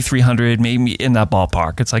 3,300, maybe in that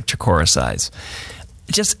ballpark. It's like Chicora size.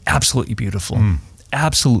 Just absolutely beautiful.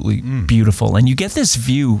 absolutely beautiful. And you get this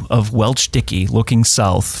view of Welch Dickey looking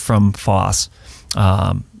south from Foss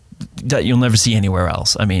that you'll never see anywhere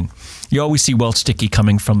else. I mean, you always see Welch Dickey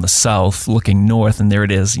coming from the south, looking north, and there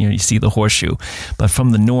it is. You see the horseshoe. But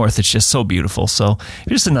from the north, it's just so beautiful. So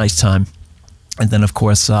it was a nice time. And then, of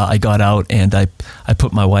course, I got out and I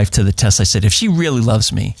put my wife to the test. I said, if she really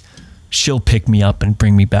loves me, she'll pick me up and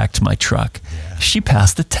bring me back to my truck. Yeah. She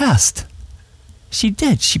passed the test. She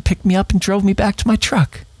did. She picked me up and drove me back to my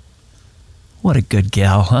truck. What a good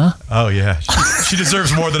gal, huh? Oh, yeah. She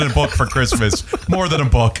deserves more than a book for Christmas. More than a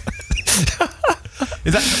book.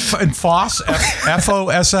 Is that in Foss?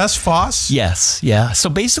 F-O-S-S, Foss? Yes, yeah. So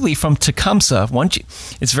basically from Tecumseh,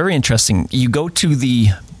 it's very interesting. You go to the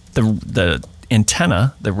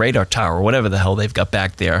antenna, the radar tower, whatever the hell they've got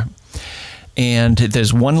back there, and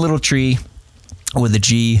there's one little tree with a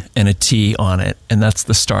G and a T on it, and that's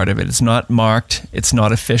the start of it. It's not marked. It's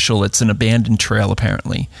not official. It's an abandoned trail,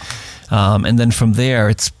 apparently. And then from there,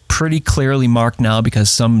 it's pretty clearly marked now because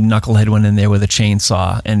some knucklehead went in there with a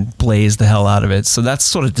chainsaw and blazed the hell out of it. So that's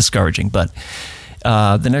sort of discouraging. But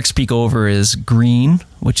the next peak over is Green,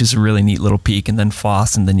 which is a really neat little peak, and then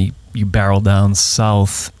Foss, and then you barrel down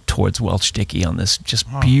south towards Welch Dickey on this just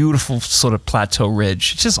beautiful sort of plateau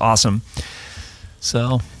ridge. It's just awesome.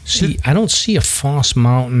 So see, I don't see a Foss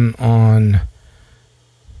Mountain on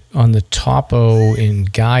the topo in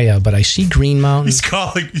Gaia, but I see Green Mountain. He's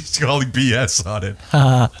calling BS on it.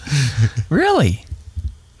 Really?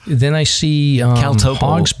 Then I see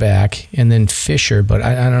Hogsback and then Fisher, but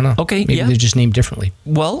I don't know. Okay, maybe they're just named differently.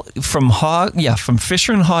 Well, from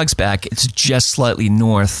Fisher and Hogsback, it's just slightly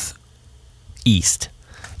northeast.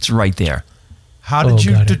 It's right there. How did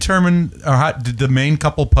you determine? Or how did the main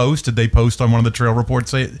couple post? Did they post on one of the trail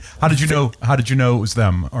reports? How did you know? How did you know it was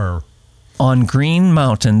them? Or on Green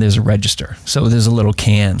Mountain, there's a register, so there's a little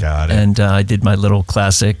can. Got it. And I did my little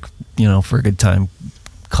classic, for a good time,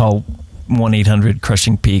 call 1-800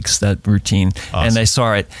 Crushing Peaks, that routine. Awesome. And I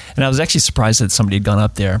saw it, and I was actually surprised that somebody had gone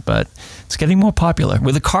up there, but it's getting more popular.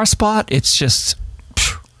 With a car spot, it's just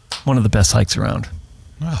one of the best hikes around.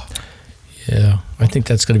 Wow. Yeah, I think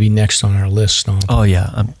that's going to be next on our list, Stomp. Oh, yeah.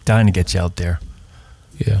 I'm dying to get you out there.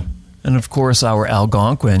 Yeah. And, of course, our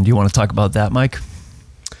Algonquin. Do you want to talk about that, Mike?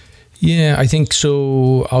 Yeah, I think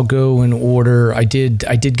so. I'll go in order. I did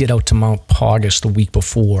get out to Mount Paugus the week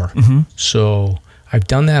before. Mm-hmm. So I've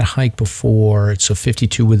done that hike before. It's a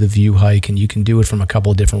 52 with a view hike, and you can do it from a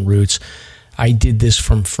couple of different routes. I did this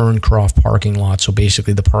from Ferncroft parking lot. So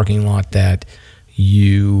basically the parking lot that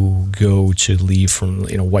you go to leave from,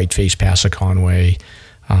 Whiteface, Passaconaway,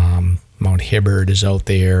 Mount Hibbard is out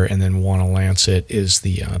there, and then Wanalancet is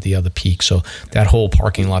the other peak. So that whole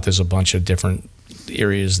parking lot, there's a bunch of different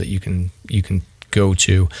areas that you can go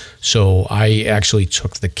to. So I actually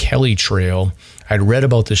took the Kelly Trail. I'd read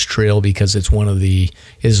about this trail because it's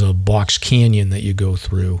is a box canyon that you go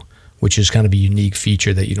through, which is kind of a unique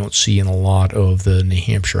feature that you don't see in a lot of the New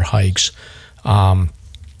Hampshire hikes.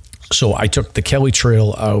 So I took the Kelly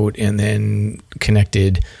Trail out and then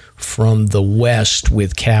connected from the west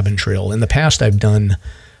with Cabin Trail. In the past, I've done,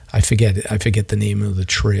 I forget the name of the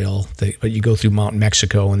trail, but you go through Mount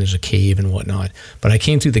Mexico and there's a cave and whatnot. But I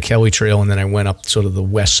came through the Kelly Trail and then I went up sort of the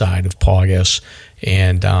west side of Paugus,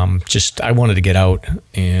 and I wanted to get out,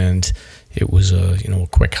 and it was a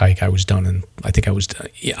quick hike. I was done, and I think I was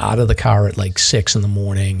out of the car at like 6 a.m,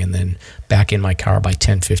 and then back in my car by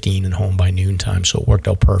 10:15 and home by noontime. So it worked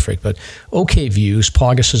out perfect. But okay views.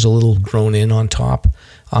 Paugus is a little grown in on top.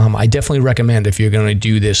 I definitely recommend, if you're going to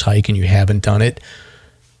do this hike and you haven't done it,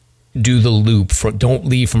 do the loop. Don't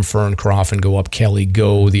leave from Ferncroft and go up Kelly.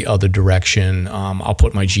 Go the other direction. I'll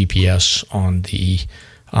put my GPS on the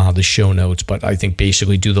show notes, but I think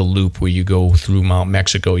basically do the loop where you go through Mount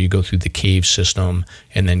Mexico, you go through the cave system,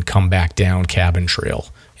 and then come back down Cabin Trail,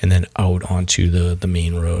 and then out onto the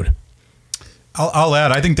main road. I'll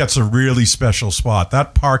add, I think that's a really special spot.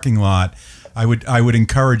 That parking lot, I would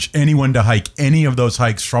encourage anyone to hike any of those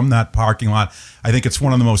hikes from that parking lot. I think it's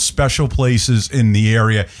one of the most special places in the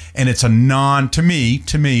area, and it's to me,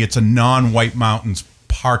 it's a non-White Mountains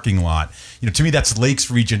parking lot. To me, that's Lakes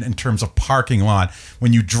region in terms of parking lot.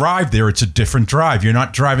 When you drive there, it's a different drive. You're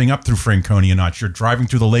not driving up through Franconia Notch. You're driving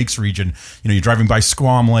through the Lakes region. You're driving by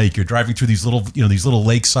Squam Lake. You're driving through these little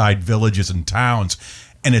lakeside villages and towns.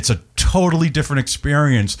 And it's a totally different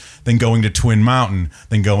experience than going to Twin Mountain,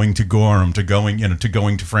 than going to Gorham, to going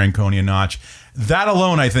to Franconia Notch. That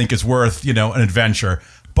alone, I think, is worth, an adventure.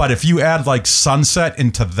 But if you add like Sunset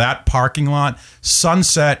into that parking lot,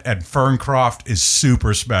 Sunset at Ferncroft is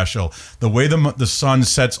super special. The way the sun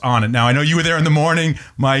sets on it. Now, I know you were there in the morning,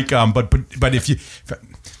 Mike, but if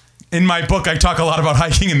in my book, I talk a lot about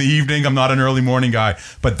hiking in the evening. I'm not an early morning guy,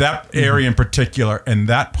 but that area in particular, and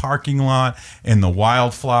that parking lot, and the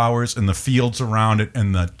wildflowers, and the fields around it,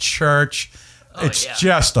 and the church, it's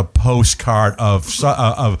just a postcard of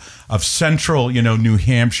central, New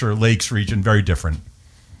Hampshire Lakes region. Very different.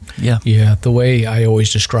 Yeah. Yeah. The way I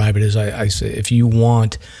always describe it is, I say, if you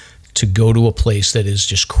want to go to a place that is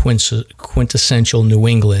just quintessential New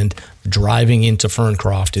England, driving into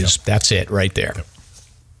Ferncroft that's it right there. Yep.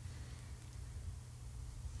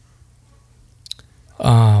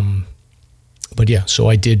 But yeah, so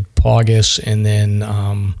I did Paugus, and then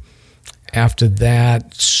after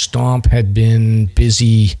that, Stomp had been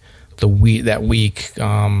busy that week.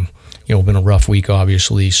 Been a rough week,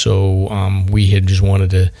 obviously. So we had just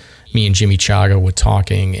me and Jimmy Chaga were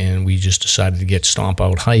talking, and we just decided to get Stomp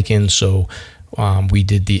out hiking. So we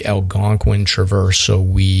did the Algonquin Traverse. So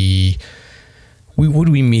we would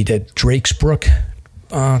we meet at Drake's Brook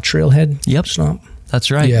trailhead? Yep. Stomp. That's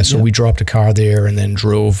right. Yeah, so we dropped a car there and then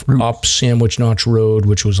drove up Sandwich Notch Road,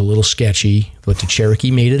 which was a little sketchy, but the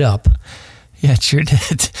Cherokee made it up. Yeah, it sure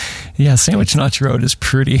did. Yeah, Sandwich Notch Road is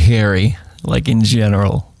pretty hairy, like in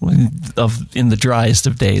general. In the driest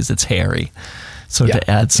of days, it's hairy. So to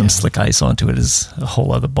add some slick ice onto it is a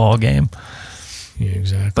whole other ball game. Yeah,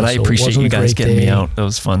 exactly. But I appreciate you guys getting me out. That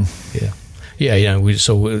was fun. Yeah. Yeah.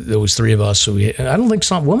 So there was three of us. So I don't think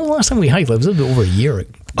when was the last time we hiked? It was over a year.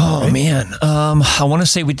 Oh, right? Man. I want to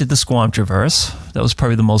say we did the Squam Traverse. That was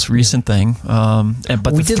probably the most recent thing.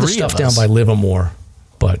 But we did the stuff down by Livermore,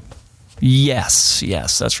 but. Yes,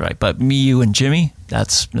 that's right. But me, you, and Jimmy,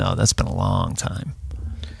 that's been a long time.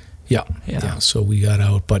 Yeah. So we got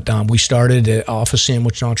out, but we started off of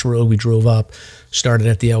Sandwich Notch Road. We drove up, started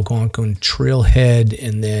at the Algonquin Trailhead,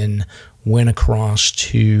 and then went across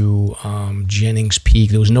to Jennings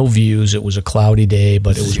Peak. There was no views. It was a cloudy day,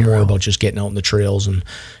 but it was more about just getting out in the trails and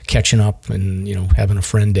catching up and, having a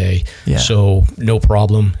friend day. Yeah. So no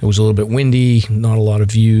problem. It was a little bit windy, not a lot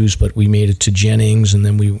of views, but we made it to Jennings, and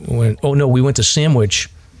then we went to Sandwich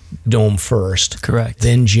Dome first. Correct.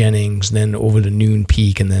 Then Jennings, then over to Noon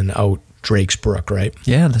Peak, and then out Drake's Brook, right?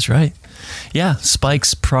 Yeah, that's right. Yeah,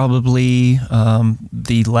 Spike's probably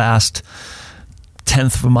the last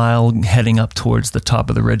 10th of a mile heading up towards the top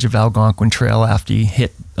of the ridge of Algonquin Trail after you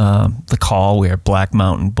hit the call where Black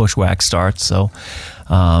Mountain Bushwhack starts. So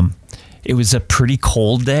it was a pretty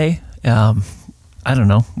cold day. I don't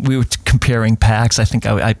know. We were comparing packs. I think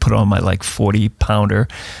I put on my 40-pounder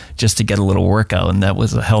just to get a little workout, and that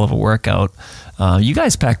was a hell of a workout. You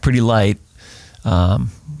guys packed pretty light,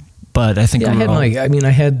 but I think I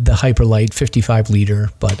had the Hyperlight 55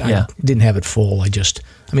 liter, but I didn't have it full. I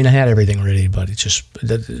had everything ready, but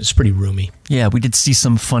it's pretty roomy. Yeah, we did see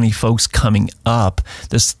some funny folks coming up.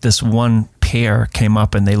 This one pair came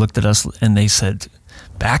up and they looked at us and they said,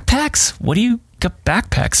 "Backpacks? What do you got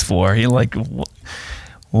backpacks for?" You're like,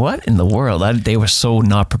 what in the world? They were so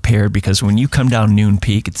not prepared, because when you come down Noon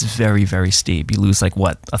Peak, it's very, very steep. You lose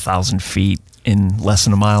 1,000 feet in less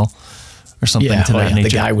than a mile or something to that nature.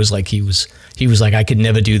 The guy was like, he was like, I could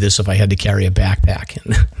never do this if I had to carry a backpack.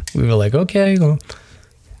 And we were like, okay. Well.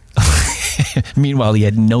 Meanwhile, he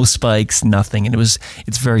had no spikes, nothing, and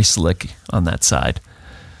it's very slick on that side.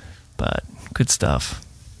 But good stuff.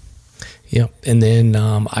 Yeah, and then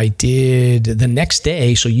I did the next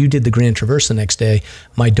day. So you did the Grand Traverse the next day.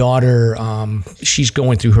 My daughter, she's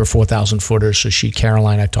going through her 4,000 footers. So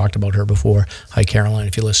Caroline, I've talked about her before. Hi, Caroline,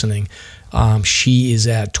 if you're listening. She is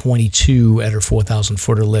at 22 at her 4,000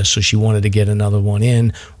 footer list. So she wanted to get another one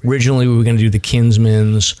in. Originally, we were going to do the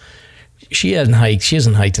Kinsman's. She hasn't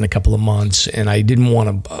hiked in a couple of months, and I didn't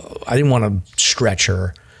want to stretch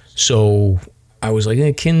her. So I was like,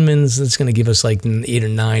 Kinman's, it's going to give us 8 or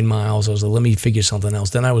 9 miles. I was like, let me figure something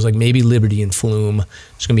else. Then I was like, maybe Liberty and Flume.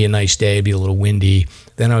 It's going to be a nice day. It'd be a little windy.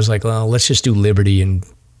 Then I was like, well, let's just do Liberty and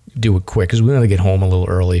do it quick, because we're going to get home a little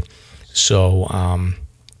early. So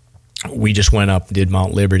we just went up, did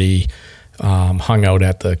Mount Liberty, hung out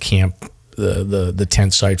at the camp, the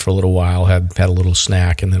tent site for a little while, had a little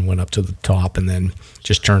snack, and then went up to the top, and then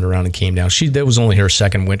just turned around and came down. That was only her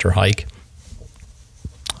second winter hike.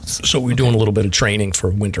 So we were doing a little bit of training for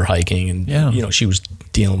winter hiking, and she was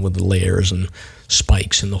dealing with the layers and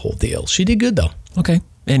spikes and the whole deal. She did good though. Okay.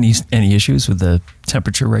 Any issues with the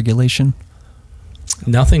temperature regulation?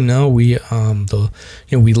 Nothing. No. We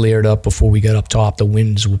we layered up before we got up top. The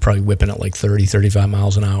winds were probably whipping at 30, 35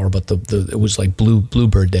 miles an hour, but it was like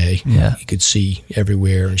bluebird day. Yeah. You could see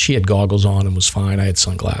everywhere, and she had goggles on and was fine. I had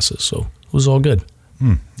sunglasses, so it was all good.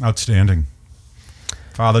 Outstanding.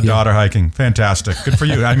 Father-daughter hiking. Fantastic. Good for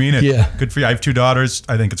you. I mean it. Yeah. Good for you. I have 2 daughters.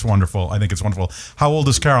 I think it's wonderful. How old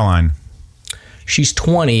is Caroline? she's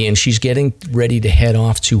 20 and she's getting ready to head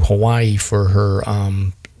off to Hawaii for her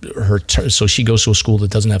so she goes to a school that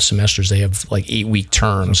doesn't have semesters. They have like 8-week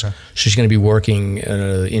terms. Okay. She's going to be working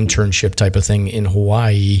an internship type of thing in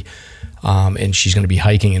Hawaii, and she's going to be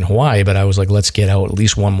hiking in Hawaii. But I was like, let's get out at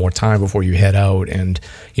least one more time before you head out. And,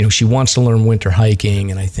 she wants to learn winter hiking.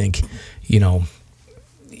 And I think,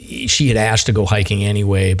 she had asked to go hiking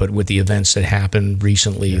anyway, but with the events that happened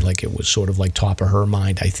recently, like it was sort of like top of her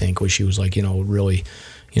mind, I think, where she was like, really,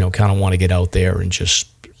 kind of want to get out there and just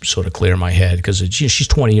sort of clear my head, because she's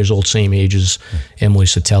 20 years old, same age as Emily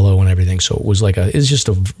Sotelo and everything. So it was like it's just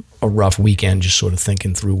a rough weekend, just sort of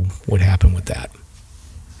thinking through what happened with that.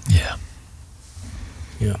 Yeah,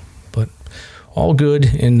 but all good.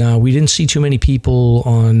 And we didn't see too many people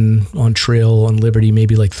on trail on Liberty,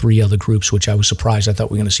 maybe like 3 other groups, which I was surprised. I thought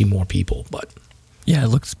we were going to see more people, but yeah, it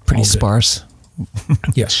looks pretty sparse.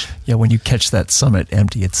 Yes. Yeah, when you catch that summit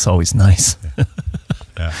empty, it's always nice.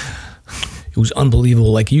 Yeah. It was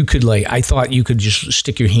unbelievable. Like I thought you could just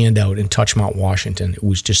stick your hand out and touch Mount Washington. It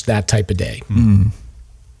was just that type of day.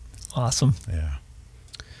 Awesome. Yeah.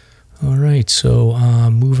 All right. So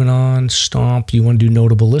moving on, Stomp, you want to do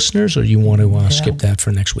notable listeners, or you want to skip that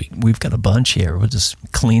for next week? We've got a bunch here. We'll just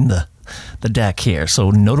clean the deck here. So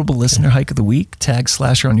notable listener hike of the week, tag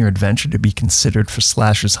Slasher on your adventure to be considered for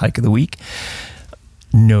Slasher's hike of the week.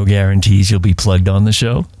 No guarantees you'll be plugged on the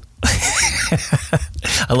show.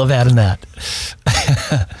 I love adding that.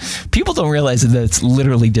 People don't realize that it's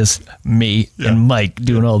literally just me and Mike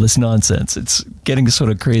doing all this nonsense. It's getting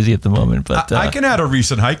sort of crazy at the moment. But I can add a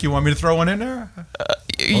recent hike. You want me to throw one in there?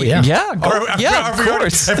 Yeah, of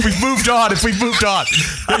course. If we've moved on.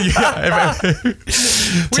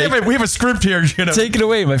 We have a script here. Take it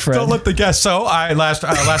away, my friend. Don't let the guests. So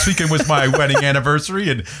last weekend was my wedding anniversary,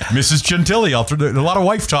 and Mrs. Gentili. I'll throw a lot of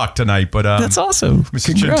wife talk tonight, but that's awesome.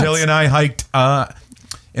 Mrs. Gentili and I hiked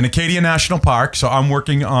in Acadia National Park. So I'm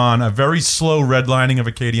working on a very slow redlining of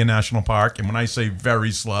Acadia National Park, and when I say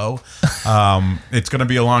very slow, it's going to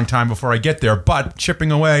be a long time before I get there. But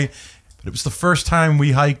chipping away. It was the first time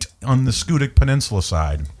we hiked on the Schoodic Peninsula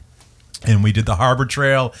side. And we did the Harbor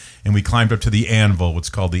Trail, and we climbed up to the Anvil,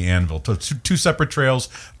 what's called the Anvil. So two separate trails,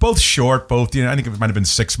 both short, both, I think it might have been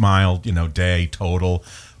 6 mile, day total.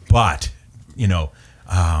 But,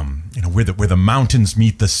 where the mountains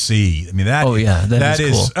meet the sea. I mean, that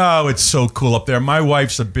is cool. Oh, it's so cool up there. My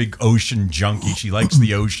wife's a big ocean junkie. She likes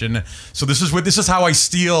the ocean. So this is how I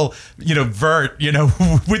steal, vert,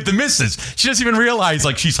 with the missus. She doesn't even realize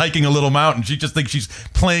like she's hiking a little mountain. She just thinks she's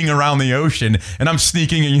playing around the ocean, and I'm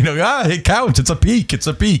sneaking and it counts. It's a peak.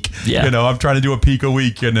 Yeah. I'm trying to do a peak a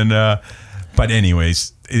week, and then but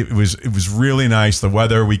anyways, it was really nice. The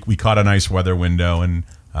weather, we caught a nice weather window, and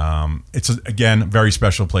it's again a very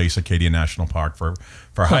special place, Acadia National Park, for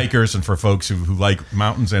hikers and for folks who like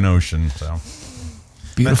mountains and ocean. So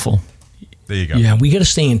beautiful. There you go. Yeah, we got to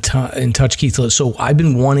stay in touch, Keith. So I've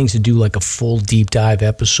been wanting to do like a full deep dive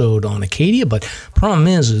episode on Acadia, but problem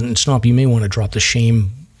is, and Stomp, you may want to drop the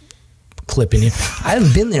shame clip in here. I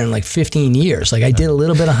haven't been there in like 15 years. Like I did a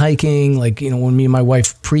little bit of hiking, like when me and my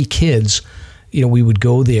wife pre-kids. We would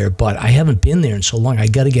go there, but I haven't been there in so long. I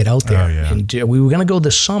got to get out there. Oh, yeah. And we were going to go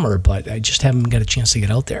this summer, but I just haven't got a chance to get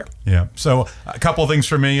out there. Yeah. So a couple of things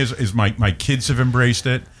for me is my kids have embraced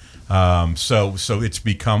it. So it's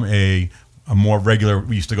become a more regular.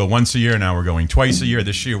 We used to go once a year. Now we're going twice a year.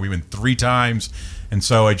 This year we went 3 times. And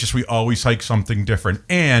so we always hike something different.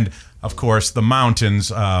 And of course, the mountains,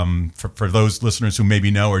 for those listeners who maybe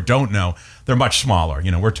know or don't know, they're much smaller.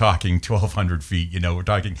 We're talking 1,200 feet. We're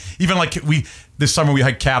talking even like this summer we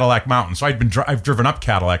hiked Cadillac Mountain. So I've driven up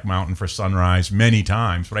Cadillac Mountain for sunrise many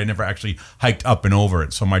times, but I never actually hiked up and over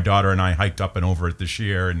it. So my daughter and I hiked up and over it this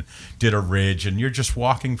year and did a ridge. And you're just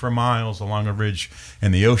walking for miles along a ridge,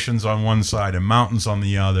 and the ocean's on one side and mountains on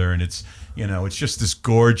the other, and it's just this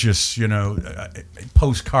gorgeous,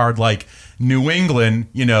 postcard-like New England,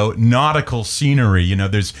 nautical scenery.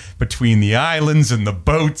 There's between the islands and the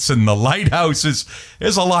boats and the lighthouses.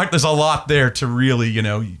 There's a lot there to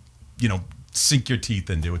really, sink your teeth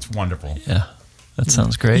into. It's wonderful. Yeah. That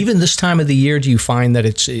sounds great. Even this time of the year, do you find that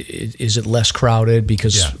is it less crowded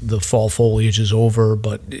because the fall foliage is over,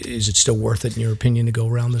 but is it still worth it in your opinion to go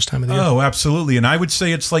around this time of the year? Oh, absolutely. And I would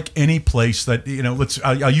say it's like any place that,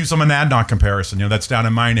 I'll use a Monadnock comparison, that's down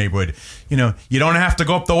in my neighborhood. You don't have to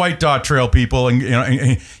go up the White Dot Trail, people, and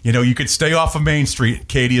you could stay off of Main Street.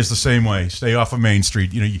 Katie is the same way. Stay off of Main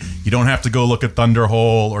Street. You don't have to go look at Thunder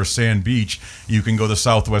Hole or Sand Beach. You can go to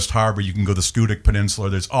Southwest Harbor, you can go to Schoodic Peninsula.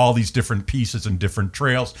 There's all these different pieces and different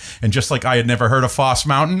trails. And just like I had never heard of Foss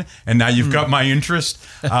Mountain, and now you've got my interest.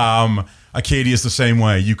 Acadia is the same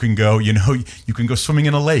way. You can go, you can go swimming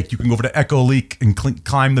in a lake. You can go over to Echo Lake and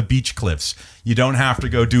climb the beach cliffs. You don't have to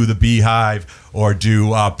go do the Beehive or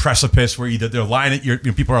do Precipice, where either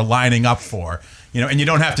people are lining up for. And you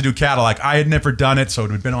don't have to do Cadillac. I had never done it, so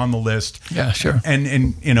it had been on the list. Yeah, sure.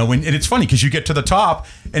 And it's funny because you get to the top,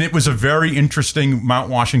 and it was a very interesting Mount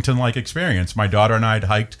Washington-like experience. My daughter and I had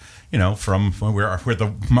hiked, from where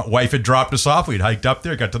the wife had dropped us off. We'd hiked up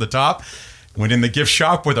there, got to the top. Went in the gift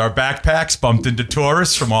shop with our backpacks, bumped into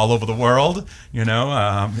tourists from all over the world,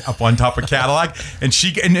 up on top of Cadillac. And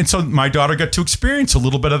so my daughter got to experience a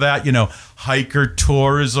little bit of that, hiker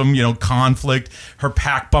tourism, conflict. Her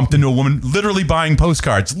pack bumped into a woman literally buying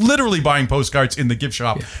postcards in the gift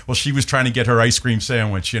shop while she was trying to get her ice cream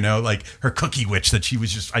sandwich, like her cookie witch that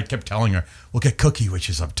I kept telling her, we'll get cookie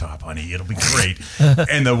witches up top, honey. It'll be great.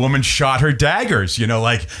 And the woman shot her daggers,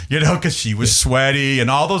 because she was sweaty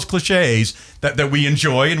and all those cliches that we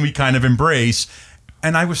enjoy and we kind of embrace.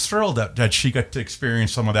 And I was thrilled that she got to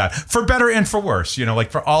experience some of that, for better and for worse,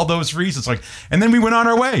 for all those reasons. And then we went on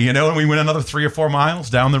our way, and we went another 3 or 4 miles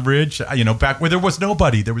down the ridge, back where there was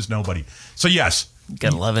nobody. So yes.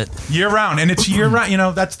 Gotta love it. Year round. And it's year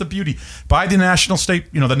round, that's the beauty. Buy the national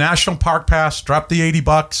park pass, drop the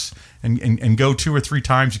 $80 and go 2 or 3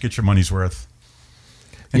 times, you get your money's worth.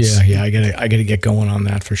 I gotta get going on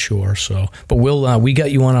that for sure. So, but we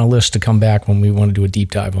got you on our list to come back when we want to do a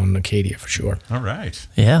deep dive on Acadia for sure. All right.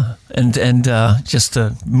 Yeah, and just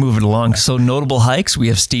to move it along, so notable hikes. We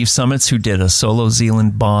have Steve Summits, who did a solo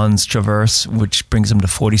Zealand Bonds Traverse, which brings him to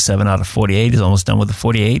 47 out of 48. He's almost done with the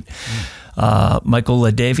 48. Michael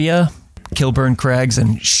LaDavia, Kilburn Crags,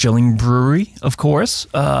 and Schilling Brewery, of course.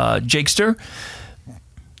 Jakester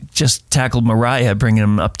just tackled Mariah, bringing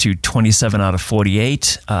him up to 27 out of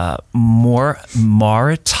 48. Marita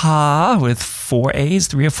with 4 A's,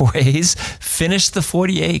 3 or 4 A's, finished the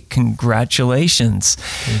 48. Congratulations.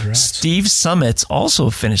 Congrats. Steve Summits also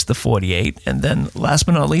finished the 48. And then last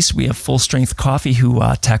but not least, we have Full Strength Coffee, who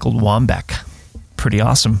tackled Wambeck. Pretty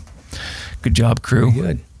awesome. Good job, crew. Pretty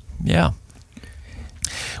good. Yeah.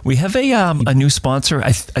 We have a new sponsor.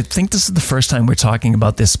 I think this is the first time we're talking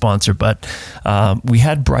about this sponsor, but we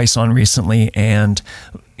had Bryce on recently, and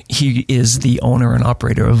he is the owner and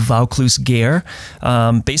operator of Vaucluse Gear.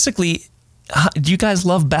 Basically, do you guys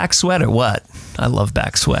love back sweat or what? I love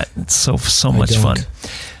back sweat. It's so much fun.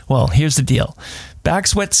 Well, here's the deal. Back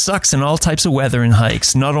sweat sucks in all types of weather and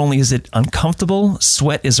hikes. Not only is it uncomfortable,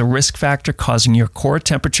 sweat is a risk factor, causing your core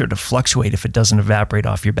temperature to fluctuate if it doesn't evaporate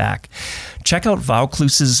off your back. Check out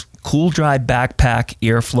Vaucluse's Cool Dry Backpack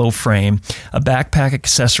Airflow Frame, a backpack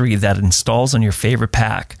accessory that installs on your favorite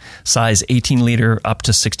pack, size 18 liter up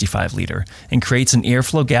to 65 liter, and creates an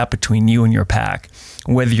airflow gap between you and your pack.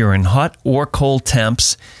 Whether you're in hot or cold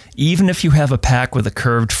temps, even if you have a pack with a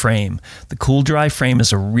curved frame, the Cool Dry frame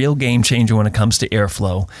is a real game changer when it comes to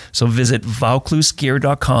airflow. So visit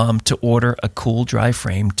VaucluseGear.com to order a Cool Dry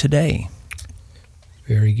frame today.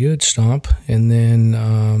 Very good, Stomp. And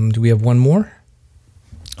then do we have one more?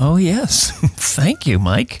 Oh, yes. Thank you,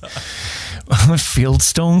 Mike.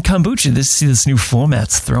 Fieldstone Kombucha. This new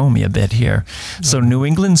format's throwing me a bit here. So New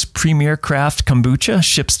England's premier craft kombucha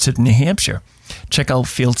ships to New Hampshire. Check out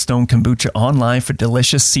Fieldstone Kombucha online for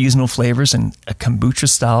delicious seasonal flavors and a kombucha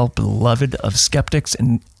style beloved of skeptics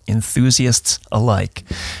and enthusiasts alike.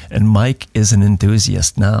 And Mike is an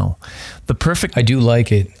enthusiast now. I do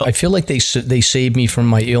like it. I feel like they saved me from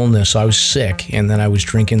my illness. I was sick, and then I was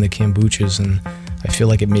drinking the kombuchas, and I feel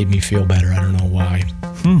like it made me feel better. I don't know why.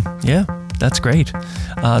 Yeah, that's great.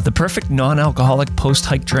 The perfect non-alcoholic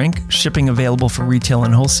post-hike drink, shipping available for retail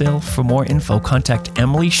and wholesale. For more info, contact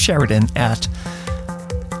Emily Sheridan at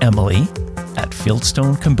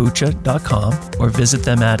emily@fieldstonekombucha.com or visit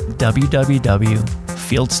them at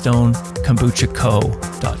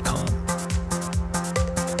www.fieldstonekombuchaco.com.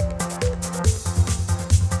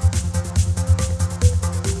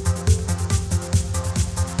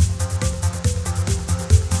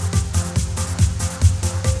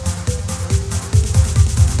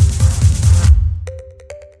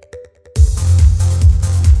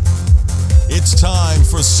 It's time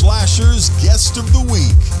for Slasher's Guest of the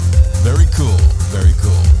Week. Very cool. Very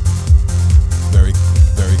cool. Very,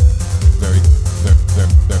 very, very, very,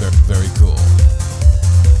 very, very, very cool.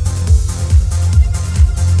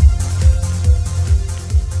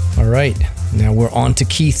 All right. Now we're on to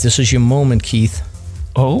Keith. This is your moment, Keith.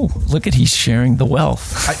 Oh, look at he's sharing the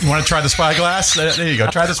wealth. You want to try the spyglass? There you go.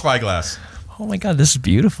 Try the spyglass. Oh my God, this is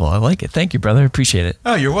beautiful. I like it. Thank you, brother. I appreciate it.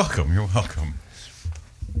 Oh, you're welcome. You're welcome.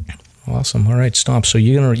 Awesome. All right, Stomp. So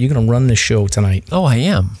you're gonna run the show tonight. Oh, I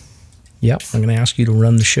am. Yep. I'm gonna ask you to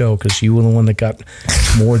run the show because you were the one that got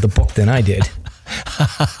more of the book than I did.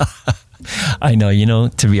 I know. You know,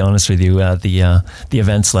 to be honest with you, the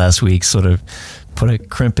events last week sort of put a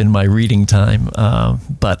crimp in my reading time,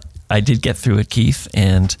 but I did get through it, Keith.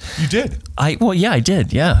 And You did? I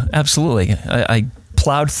did. Yeah, absolutely. I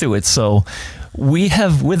plowed through it. So we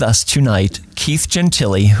have with us tonight Keith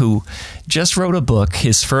Gentili, who just wrote a book,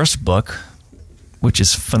 his first book, which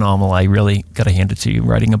is phenomenal. I really got to hand it to you.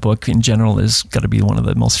 Writing a book in general is got to be one of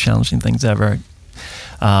the most challenging things ever.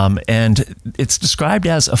 And it's described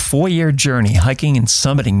as a 4-year journey hiking and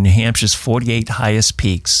summiting New Hampshire's 48 highest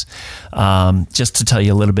peaks. Just to tell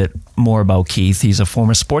you a little bit more about Keith, he's a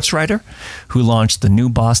former sports writer who launched the New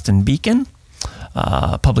Boston Beacon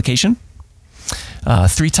publication.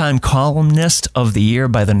 3-time columnist of the year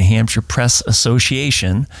by the New Hampshire Press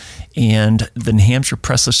Association, and the New Hampshire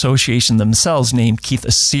Press Association themselves named Keith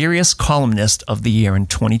a serious columnist of the year in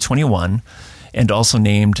 2021, and also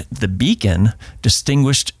named the Beacon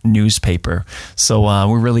distinguished newspaper. So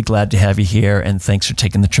we're really glad to have you here, and thanks for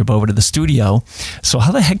taking the trip over to the studio. So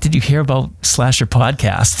how the heck did you hear about Slasher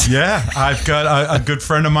Podcast? Yeah, I've got a good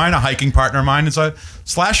friend of mine, a hiking partner of mine, is a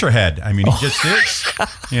slasher head. I mean, he just is,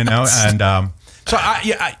 you know, and so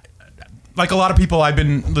I like a lot of people, I've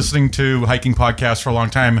been listening to hiking podcasts for a long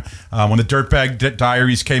time. When the Dirtbag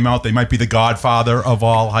Diaries came out, they might be the godfather of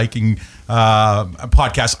all hiking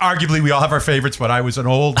podcasts. Arguably, we all have our favorites, but I was an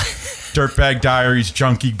old Dirtbag Diaries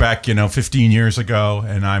junkie back, 15 years ago,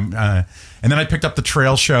 and and then I picked up the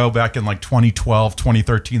Trail Show back in like 2012,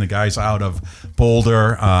 2013. The guys out of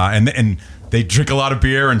Boulder, and they drink a lot of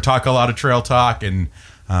beer and talk a lot of trail talk, and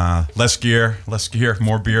less gear,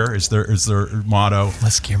 more beer is their motto.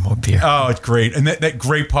 Less gear, more beer. Oh, it's great. And that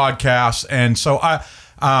great podcast. And so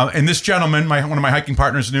and this gentleman, one of my hiking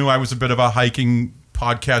partners, knew I was a bit of a hiking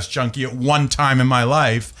podcast junkie at one time in my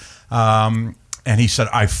life. And he said,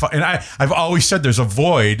 I've always said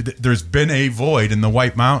there's been a void in the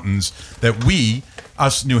White Mountains that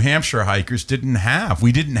us New Hampshire hikers didn't have.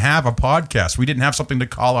 We didn't have a podcast. We didn't have something to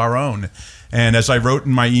call our own. And as I wrote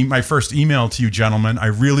in my first email to you, gentlemen, I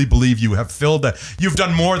really believe you have filled that. You've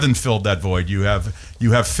done more than filled that void. You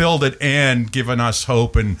have filled it and given us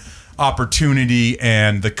hope and opportunity,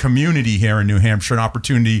 and the community here in New Hampshire an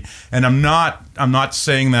opportunity. And I'm not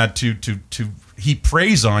saying that to heap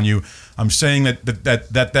praise on you. I'm saying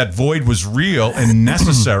that void was real and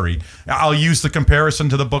necessary. I'll use the comparison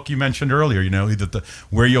to the book you mentioned earlier. Either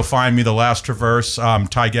Where You'll Find Me, The Last Traverse, Ty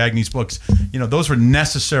Gagney's books. Those were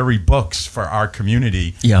necessary books for our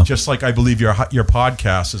community. Yeah. Just like I believe your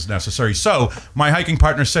podcast is necessary. So my hiking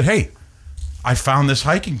partner said, "Hey, I found this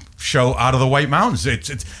hiking show out of the White Mountains.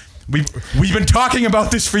 We've been talking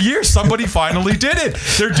about this for years. Somebody finally did it.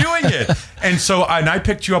 They're doing it." And so I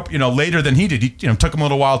picked you up, later than he did. He, took him a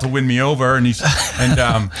little while to win me over, and he's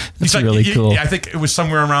That's like, really cool. I think it was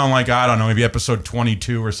somewhere around like, I don't know, maybe episode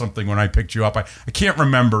 22 or something when I picked you up. I can't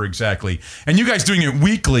remember exactly. And you guys doing it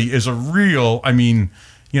weekly is a real,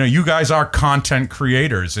 you guys are content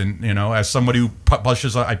creators, and as somebody who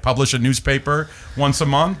I publish a newspaper once a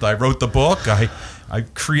month. I wrote the book. I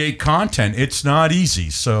create content. It's not easy.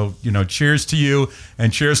 So, cheers to you,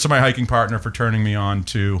 and cheers to my hiking partner for turning me on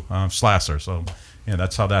to Slasher. So, yeah,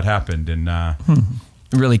 that's how that happened. And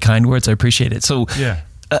really kind words. I appreciate it. So, yeah.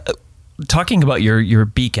 Talking about your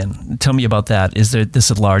Beacon, tell me about that. Is this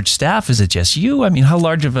a large staff? Is it just you? How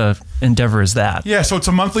large of a endeavor is that? Yeah, so it's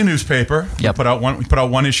a monthly newspaper. Yep. We put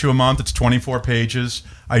out one issue a month. It's 24 pages.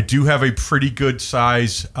 I do have a pretty good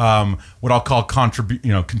size, what I'll call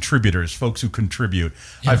contributors, folks who contribute.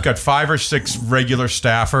 Yeah. I've got 5 or 6 regular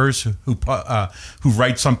staffers who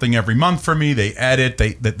write something every month for me. They edit.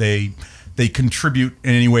 They contribute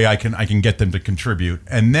in any way I can get them to contribute,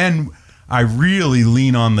 and then I really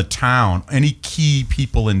lean on the town, any key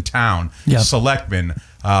people in town, Yep. Selectmen,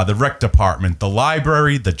 the rec department, the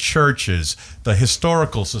library, the churches, the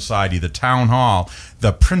historical society, the town hall,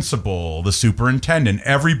 the principal, the superintendent.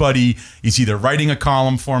 Everybody is either writing a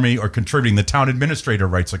column for me or contributing. The town administrator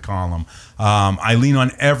writes a column. I lean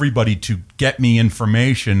on everybody to get me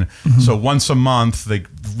information. Mm-hmm. So once a month, the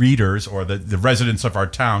readers or the residents of our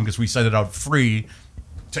town, because we send it out free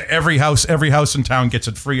to every house in town, gets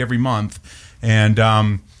it free every month.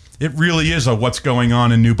 And it really is a what's going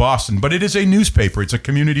on in New Boston. But it is a newspaper. It's a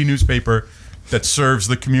community newspaper that serves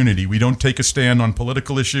the community. We don't take a stand on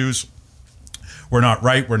political issues. we're not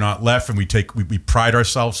right, we're not left, and we pride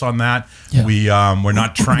ourselves on that. Yeah. We're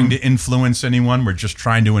not trying to influence anyone. We're just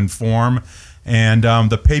trying to inform. And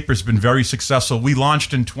the paper's been very successful. We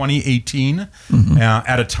launched in 2018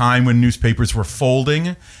 at a time when newspapers were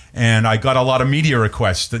folding. And I got a lot of media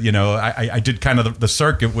requests that, I did kind of the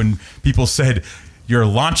circuit when people said, you're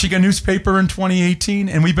launching a newspaper in 2018,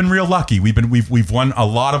 and we've been real lucky. We've won a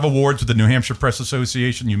lot of awards with the New Hampshire Press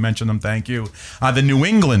Association. You mentioned them, thank you. The New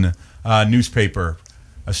England Newspaper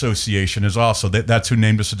Association is also that's who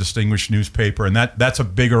named us a distinguished newspaper, and that's a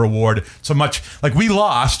bigger award. So much like we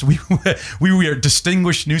lost, we were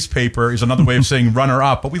distinguished newspaper is another way of saying runner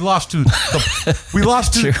up, but we lost to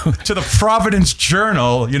the Providence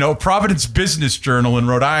Journal, Providence Business Journal in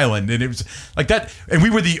Rhode Island, and it was like that. And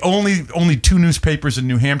we were the only two newspapers in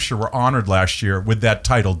New Hampshire were honored last year with that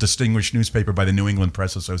title, distinguished newspaper by the New England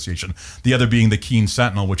Press Association. The other being the Keene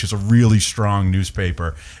Sentinel, which is a really strong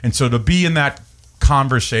newspaper, and so to be in that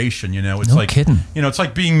conversation, it's no like kidding. It's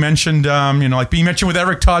like being mentioned, like being mentioned with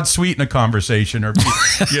Eric Todd Sweet in a conversation, or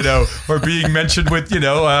or being mentioned with, and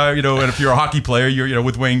if you're a hockey player, you're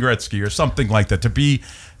with Wayne Gretzky or something like that. To be,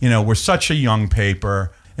 we're such a young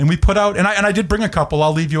paper. And we put out, and I did bring a couple.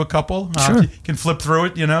 I'll leave you a couple. Sure. You can flip through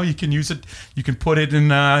it. You can use it. You can put it in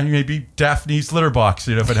maybe Daphne's litter box,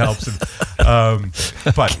 if it helps.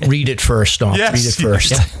 But read it first. Don't read it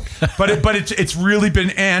first. But it's really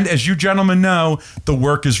been, and as you gentlemen know, the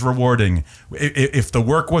work is rewarding. If the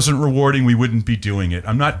work wasn't rewarding, we wouldn't be doing it.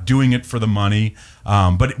 I'm not doing it for the money,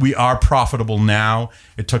 but we are profitable now.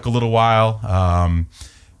 It took a little while.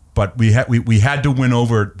 But we had to win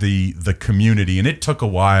over the community, and it took a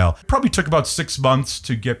while. It probably took about 6 months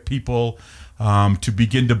to get people to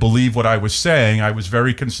begin to believe what I was saying. I was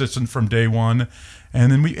very consistent from day one,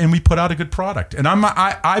 and then we put out a good product. And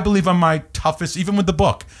I believe I'm my toughest, even with the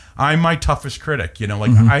book. I'm my toughest critic.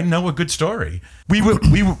 I know a good story. We were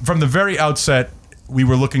from the very outset. We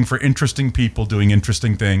were looking for interesting people doing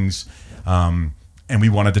interesting things, and we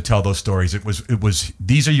wanted to tell those stories. It was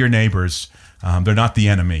these are your neighbors. They're not the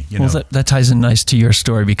enemy. That ties in nice to your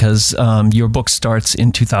story because your book starts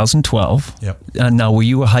in 2012. Yep. Now, were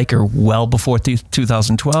you a hiker well before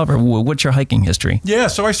 2012, or what's your hiking history? Yeah,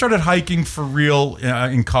 so I started hiking for real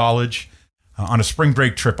in college. On a spring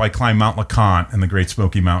break trip, I climbed Mount LeConte in the Great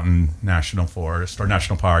Smoky Mountain National Forest or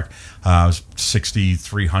National Park. It was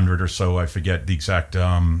 6,300 or so. I forget the exact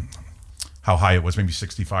how high it was, maybe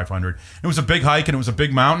 6,500. It was a big hike and it was a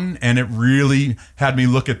big mountain, and it really had me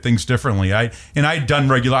look at things differently. I'd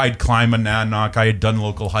climb Monadnock, I had done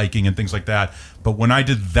local hiking and things like that. But when I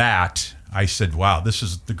did that, I said, wow, this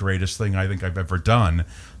is the greatest thing I think I've ever done.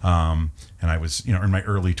 And I was, in my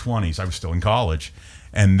early 20s. I was still in college.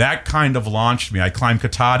 And that kind of launched me. I climbed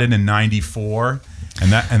Katahdin in 94,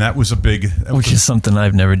 and that was a big... Which is something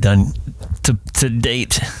I've never done to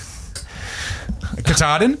date.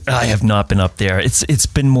 Katahdin? I have not been up there. It's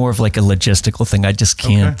been more of like a logistical thing. I just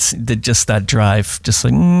can't. Okay. Just that drive, just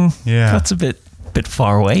like, that's a bit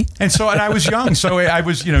far away. And I was young. So I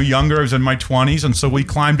was, younger. I was in my 20s, and so we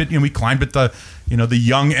climbed it. We climbed it the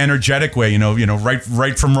young, energetic way.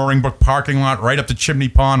 Right from Roaring Brook parking lot, right up to Chimney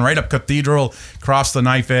Pond, right up Cathedral, across the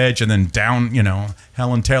Knife Edge, and then down,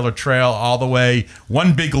 Helen Taylor Trail all the way.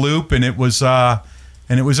 One big loop, and it was.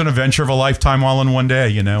 And it was an adventure of a lifetime all in one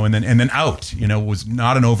day, and then out, it was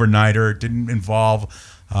not an overnighter. It didn't involve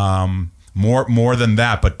more than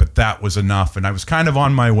that, but that was enough. And I was kind of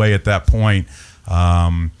on my way at that point.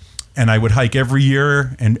 And I would hike every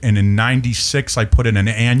year. And in 96, I put in an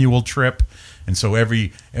annual trip. And so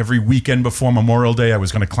every weekend before Memorial Day, I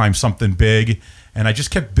was going to climb something big. And I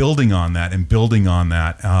just kept building on that and building on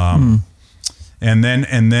that. And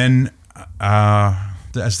then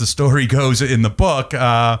as the story goes in the book,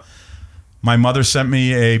 my mother sent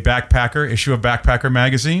me a issue of Backpacker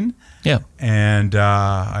magazine. Yeah. And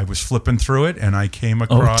I was flipping through it, and I came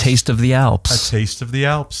across... Taste of the Alps. A Taste of the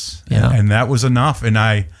Alps. Yeah. And that was enough. And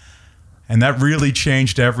that really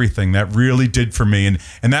changed everything. That really did for me.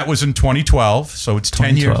 And that was in 2012. So it's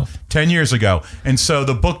 10 years ago. And so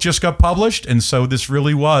the book just got published. And so this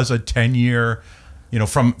really was a 10-year...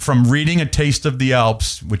 from reading A Taste of the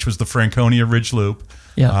Alps, which was the Franconia Ridge Loop,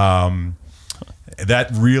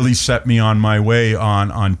 that really set me on my way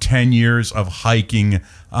on 10 years of hiking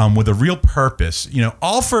with a real purpose.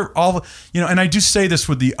 And I do say this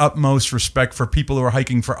with the utmost respect for people who are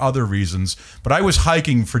hiking for other reasons, but I was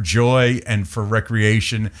hiking for joy and for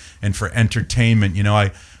recreation and for entertainment.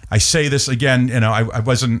 I say this again, I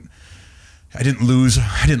wasn't... I didn't lose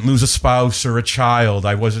a spouse or a child.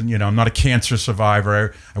 I wasn't, I'm not a cancer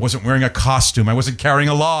survivor. I wasn't wearing a costume. I wasn't carrying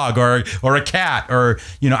a log or a cat, or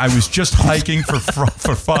I was just hiking for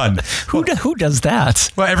fun. Who does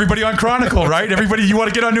that? Well, everybody on Chronicle, right? Everybody, you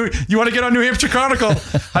want to get on New Hampshire Chronicle,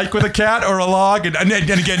 hike with a cat or a log, and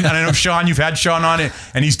again, and I know Sean, you've had Sean on it,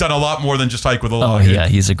 and he's done a lot more than just hike with a log. Oh yeah,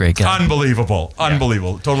 he's a great guy. Unbelievable,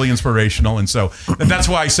 totally inspirational, and that's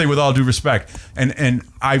why I say, with all due respect, and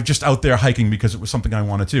I'm just out there hiking because it was something I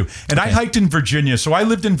wanted to. And I hiked in Virginia. So I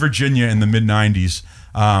lived in Virginia in the mid 90s.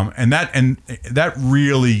 And that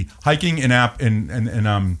really, hiking in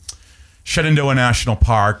Shenandoah National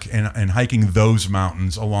Park and hiking those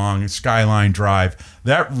mountains along Skyline Drive,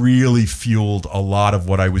 that really fueled a lot of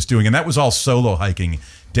what I was doing. And that was all solo hiking,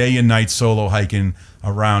 day and night solo hiking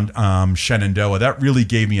around Shenandoah. That really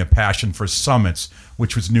gave me a passion for summits,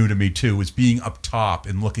 which was new to me too, was being up top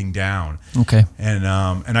and looking down. Okay. And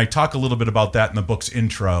I talk a little bit about that in the book's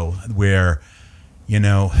intro, where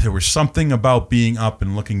there was something about being up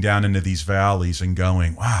and looking down into these valleys and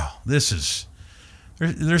going, wow, there's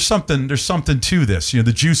something to this.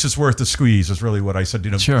 The juice is worth the squeeze is really what I said,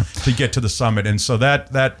 Sure. to get to the summit. And so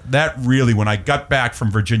that really, when I got back from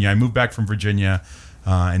Virginia, I moved back from Virginia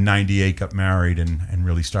in 98, got married, and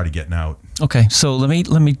really started getting out. Okay, so let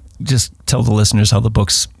me just tell the listeners how the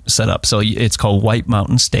book's set up. So it's called White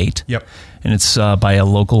Mountain State. Yep. And it's by a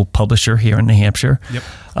local publisher here in New Hampshire. Yep.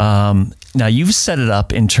 Now, you've set it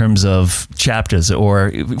up in terms of chapters,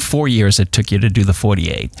 or 4 years it took you to do the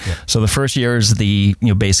 48. Yep. So the first year is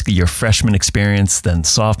basically your freshman experience, then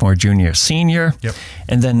sophomore, junior, senior. Yep.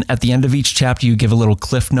 And then at the end of each chapter, you give a little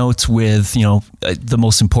cliff notes with, the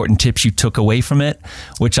most important tips you took away from it,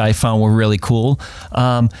 which I found were really cool.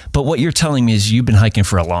 But what you're telling me is you've been hiking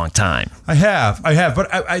for a long time. I have,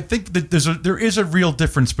 but I think that there is a real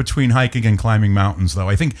difference between hiking and climbing mountains, though.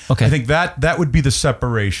 I think that would be the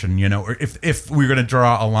separation, or if we're going to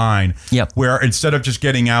draw a line, yep, where instead of just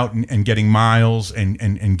getting out and getting miles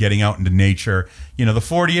and getting out into nature, the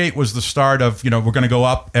 48 was the start of, we're going to go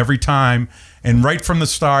up every time, and right from the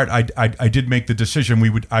start, I did make the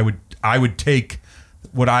decision I would take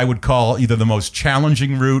what I would call either the most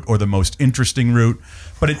challenging route or the most interesting route,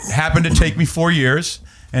 but it happened to take me 4 years.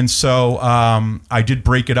 And so I did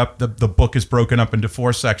break it up. The book is broken up into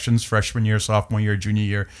 4 sections: freshman year, sophomore year, junior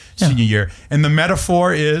year, senior year. And the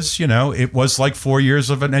metaphor is, it was like 4 years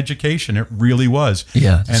of an education. It really was.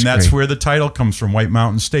 Yeah, and that's where the title comes from, White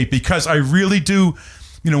Mountain State, because I really do.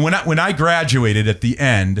 When I graduated at the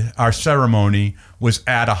end, our ceremony was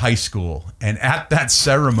at a high school. And at that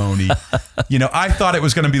ceremony, I thought it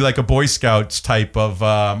was going to be like a Boy Scouts type of,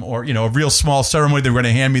 or a real small ceremony. They were going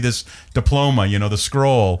to hand me this diploma, the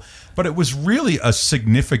scroll. But it was really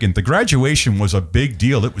the graduation was a big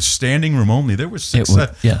deal. It was standing room only. There was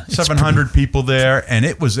 700 people there. And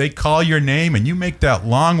they call your name and you make that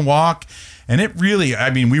long walk. And it really,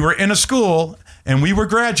 we were in a school and we were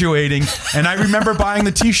graduating, and I remember buying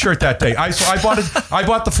the T-shirt that day. I bought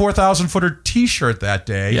the 4,000-footer T-shirt that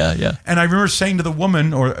day. Yeah. And I remember saying to the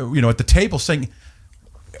woman, or at the table, saying,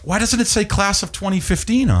 "Why doesn't it say class of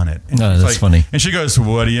 2015 on it?" And no, that's funny. And she goes,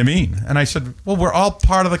 "What do you mean?" And I said, "Well, we're all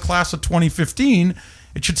part of the class of 2015.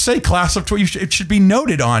 It should say class of 20. It should be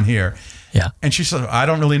noted on here." Yeah. And she said, "I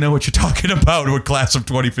don't really know what you're talking about with class of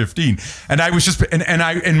 2015. And I was just, and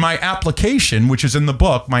I, in my application, which is in the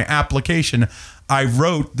book, I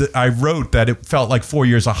wrote that it felt like 4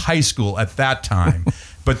 years of high school at that time.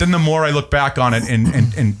 But then the more I look back on it,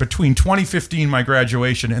 and between 2015, my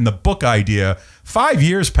graduation, and the book idea, 5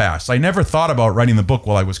 years passed. I never thought about writing the book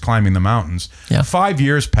while I was climbing the mountains. Yeah. 5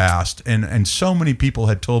 years passed, and so many people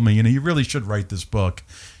had told me, you really should write this book.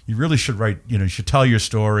 You really should write, you should tell your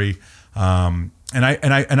story. And I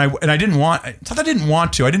didn't want. It's not that I didn't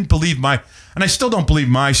want to. I didn't believe and I still don't believe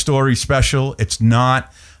my story special. It's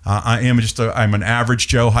not. I'm an average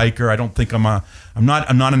Joe hiker. I don't think I'm not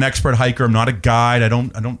an expert hiker. I'm not a guide.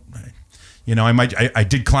 I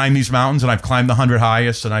did climb these mountains, and I've climbed the 100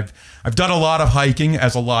 highest, and I've done a lot of hiking,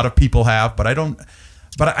 as a lot of people have, but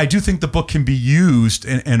I do think the book can be used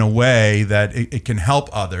in a way that it can help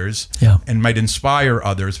others, and might inspire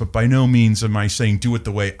others, but by no means am I saying do it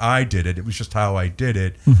the way I did it. It was just how I did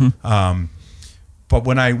it. Mm-hmm. But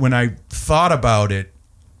when I thought about it,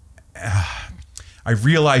 I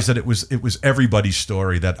realized that it was everybody's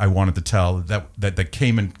story that I wanted to tell, that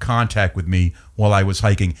came in contact with me while I was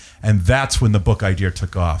hiking, and that's when the book idea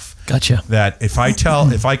took off. Gotcha. That if I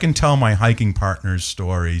can tell my hiking partners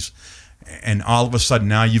stories, and all of a sudden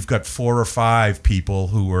now you've got 4 or 5 people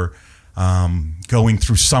who were going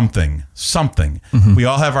through something. We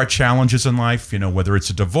all have our challenges in life, whether it's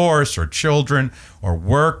a divorce or children or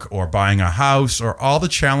work or buying a house or all the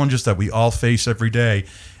challenges that we all face every day.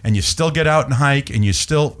 And you still get out and hike and you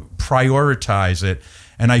still prioritize it.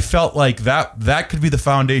 And I felt like that could be the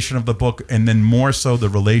foundation of the book, and then more so the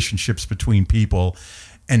relationships between people.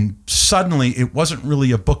 And suddenly it wasn't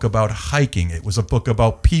really a book about hiking. It was a book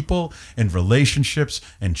about people and relationships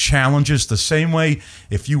and challenges. The same way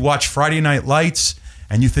if you watch Friday Night Lights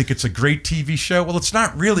and you think it's a great TV show, well, it's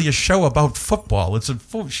not really a show about football. It's a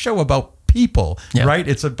show about people, right?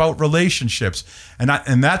 It's about relationships.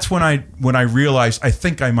 And that's when I realized I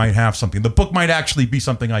think I might have something. The book might actually be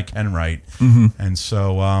something I can write. And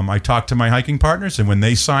so I talked to my hiking partners, and when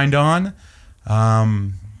they signed on,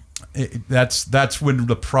 that's when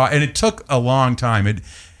and it took a long time.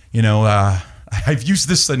 I've used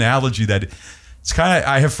this analogy that it's kind of,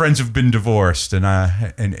 I have friends who've been divorced,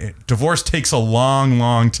 and divorce takes a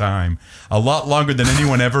long time, a lot longer than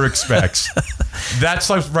anyone ever expects. That's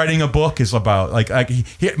like writing a book is about.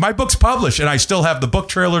 My book's published, and I still have the book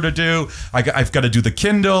trailer to do. I've got to do the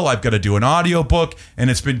Kindle. I've got to do an audio book, and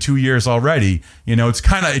it's been 2 years already. It's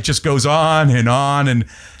kind of, it just goes on and on. And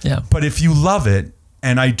but if you love it,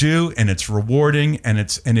 and I do, and it's rewarding, and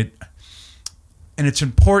it's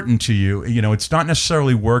important to you. It's not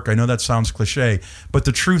necessarily work. I know that sounds cliche, but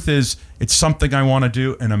the truth is it's something I want to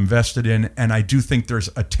do and I'm invested in. And I do think there's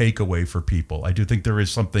a takeaway for people. I do think there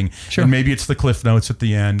is something, and maybe it's the Cliff Notes at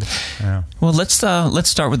the end. Yeah. Well, let's start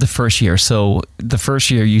with the first year. So the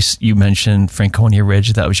first year you mentioned Franconia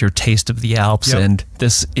Ridge. That was your taste of the Alps. And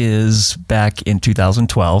this is back in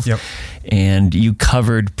 2012. And you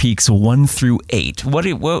covered peaks 1 through 8. What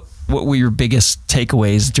were your biggest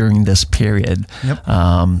takeaways during this period?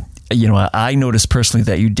 I noticed personally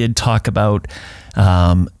that you did talk about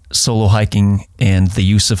solo hiking and the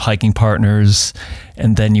use of hiking partners,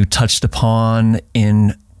 and then you touched upon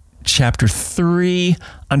in chapter 3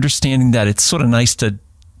 understanding that it's sort of nice to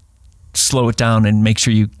slow it down and make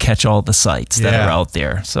sure you catch all the sights that are out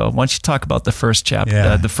there. So why don't you talk about the first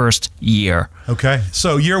chapter, the first year? Okay.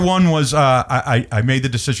 So year 1 was, I made the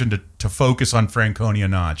decision to focus on Franconia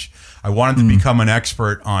Notch. I wanted to become an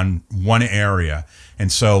expert on one area.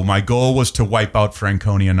 And so my goal was to wipe out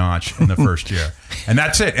Franconia Notch in the first year. And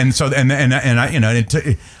that's it. And so, and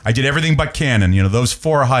I did everything but Cannon, those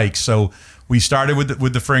 4 hikes. So we started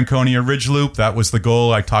with the Franconia Ridge Loop. That was the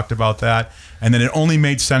goal. I talked about that. And then it only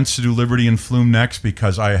made sense to do Liberty and Flume next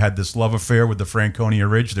because I had this love affair with the Franconia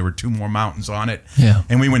Ridge. There were 2 more mountains on it.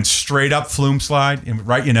 And we went straight up Flume Slide,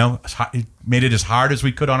 right? It made it as hard as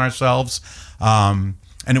we could on ourselves. And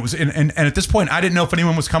it was, and at this point, I didn't know if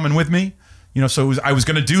anyone was coming with me. So I was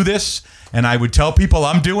going to do this, and I would tell people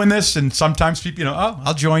I'm doing this, and sometimes people,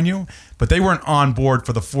 I'll join you. But they weren't on board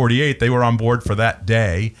for the 48. They were on board for that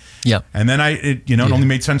day. And then it only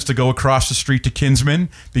made sense to go across the street to Kinsman,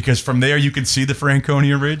 because from there you can see the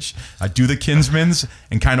Franconia Ridge. I do the Kinsmans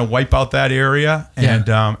and kind of wipe out that area. And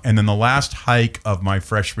then the last hike of my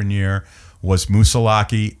freshman year was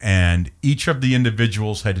Moosilauke, and each of the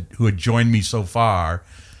individuals who had joined me so far,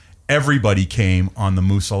 everybody came on the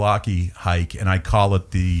Moosilauke hike, and I call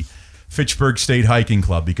it the Fitchburg State Hiking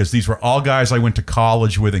Club because these were all guys I went to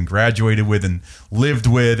college with and graduated with and lived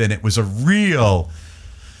with, and it was a real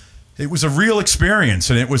experience,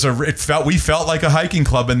 and we felt like a hiking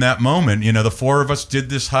club in that moment. The 4 of us did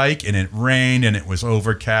this hike, and it rained, and it was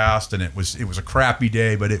overcast, and it was a crappy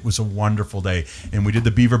day, but it was a wonderful day. And we did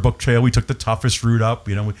the Beaver Brook Trail. We took the toughest route up,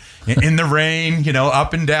 in the rain,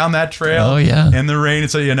 up and down that trail. In the rain.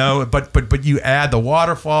 So but you add the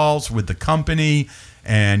waterfalls with the company.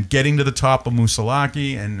 And getting to the top of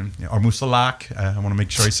Moosilauke or Moosilauke, I want to make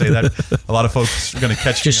sure I say that. A lot of folks are going to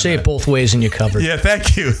catch. Just say it both ways, and you're covered. Yeah,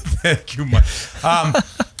 thank you, Mike.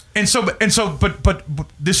 But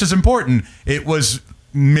this is important. It was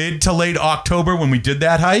mid to late October when we did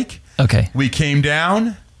that hike. Okay, we came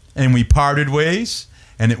down and we parted ways.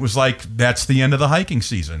 And it was like, that's the end of the hiking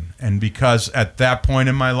season. And because at that point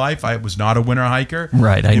in my life, I was not a winter hiker.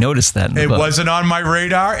 Right, I noticed that in the book. It wasn't on my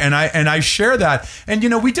radar, and I share that. And,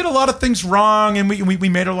 we did a lot of things wrong, and we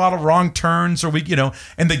made a lot of wrong turns, and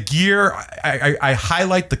the gear, I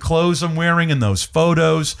highlight the clothes I'm wearing in those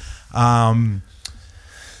photos. And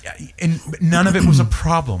none of it was a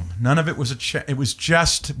problem. None of it was it was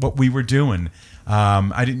just what we were doing.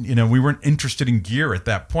 We weren't interested in gear at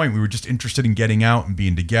that point. We were just interested in getting out and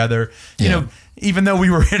being together. Even though we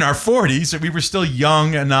were in our 40s, we were still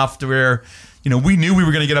young enough to where, we knew we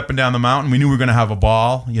were going to get up and down the mountain. We knew we were going to have a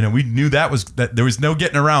ball. We knew that there was no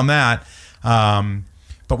getting around that.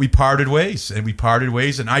 but we parted ways,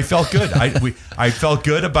 and I felt good. I felt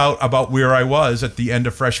good about where I was at the end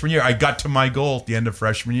of freshman year. I got to my goal at the end of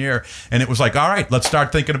freshman year, and it was like, all right, let's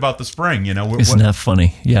start thinking about the spring. Isn't that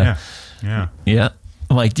funny? Yeah.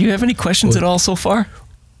 Mike, do you have any questions at all so far?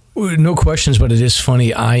 No questions, but it is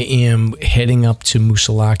funny. I am heading up to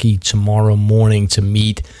Moosilauke tomorrow morning to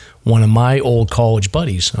meet one of my old college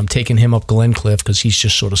buddies. I'm taking him up Glencliff because he's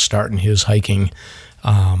just sort of starting his hiking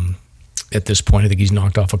at this point. I think he's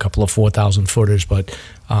knocked off a couple of 4,000 footers, but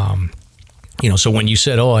so when you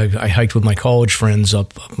said, I hiked with my college friends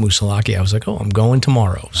up Moosilauke, I was like, I'm going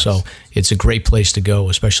tomorrow. Nice. So it's a great place to go,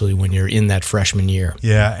 especially when you're in that freshman year.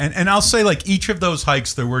 Yeah, and I'll say, like, each of those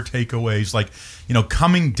hikes, there were takeaways, like,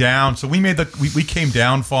 coming down. So we came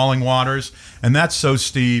down Falling Waters, and that's so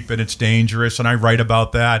steep and it's dangerous, and I write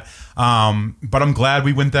about that. But I'm glad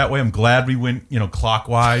we went that way. I'm glad we went,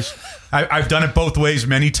 clockwise. I've done it both ways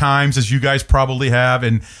many times, as you guys probably have,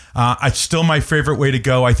 and it's still my favorite way to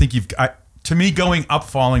go. I think to me, going up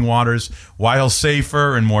Falling Waters, while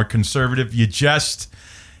safer and more conservative, you just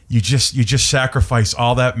sacrifice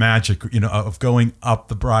all that magic, of going up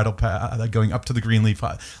the bridle path, going up to the Greenleaf,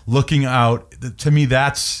 looking out. To me,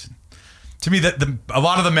 that a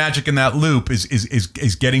lot of the magic in that loop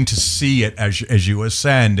is getting to see it as you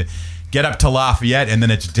ascend, get up to Lafayette, and then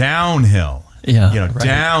it's downhill. Yeah,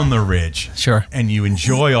 down the ridge. Sure. And you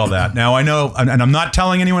enjoy all that. Now, I know, and I'm not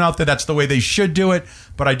telling anyone out there that's the way they should do it,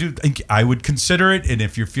 but I do think I would consider it, and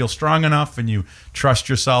if you feel strong enough and you trust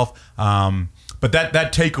yourself. But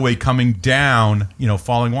that takeaway coming down,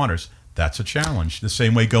 Falling Waters, that's a challenge. The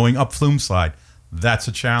same way going up Flume Slide, that's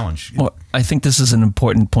a challenge. Well, I think this is an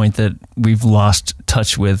important point that we've lost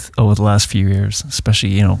touch with over the last few years,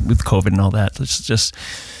 especially, with COVID and all that. It's just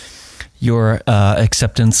your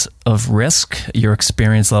acceptance of risk, your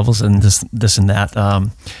experience levels, and this and that.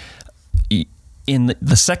 In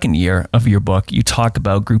the second year of your book, you talk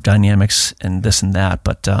about group dynamics and this and that,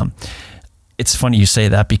 but it's funny you say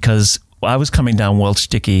that because I was coming down Welch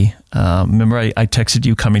Dickey. Remember I texted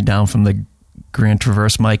you coming down from the Grand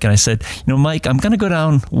Traverse, Mike, and I said, Mike, I'm going to go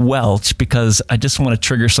down Welch because I just want to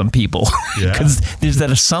trigger some people. Because there's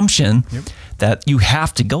that assumption that you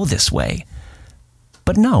have to go this way.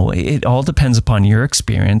 But no, it all depends upon your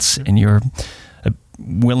experience and your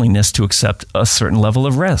willingness to accept a certain level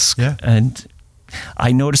of risk. Yeah. And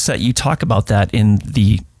I noticed that you talk about that in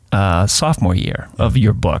the sophomore year of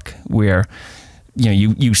your book, where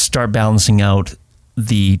you start balancing out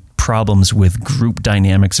the problems with group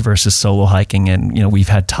dynamics versus solo hiking. And, we've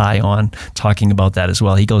had Ty on talking about that as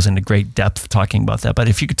well. He goes into great depth talking about that. But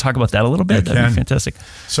if you could talk about that a little bit, that'd be fantastic.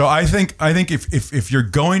 So I think if you're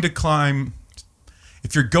going to climb,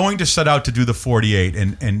 if you're going to set out to do the 48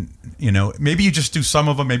 and maybe you just do some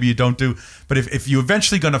of them, maybe you don't do, but if you're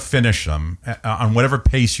eventually going to finish them on whatever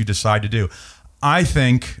pace you decide to do, I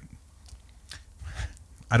think,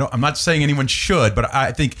 I'm not saying anyone should, but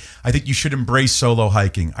I think you should embrace solo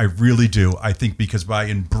hiking. I really do. I think because by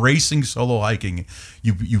embracing solo hiking,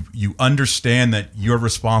 you understand that you're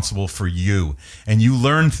responsible for you, and you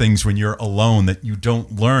learn things when you're alone that you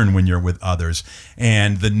don't learn when you're with others.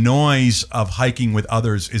 And the noise of hiking with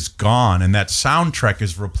others is gone, and that soundtrack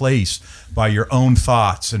is replaced by your own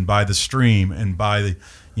thoughts and by the stream and by the,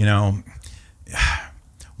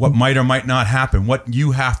 what might or might not happen, what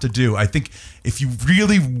you have to do. I think if you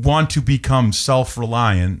really want to become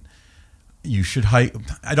self-reliant, you should hike.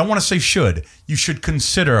 I don't want to say should. You should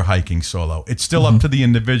consider hiking solo. It's still up to the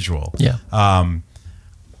individual. Yeah.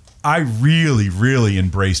 I really, really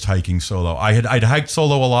embraced hiking solo. I'd hiked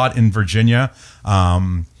solo a lot in Virginia,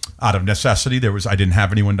 out of necessity. I didn't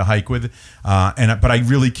have anyone to hike with, but I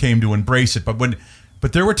really came to embrace it.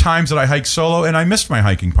 But there were times that I hiked solo and I missed my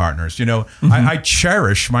hiking partners. I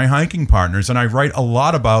cherish my hiking partners, and I write a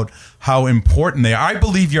lot about how important they are. I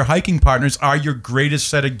believe your hiking partners are your greatest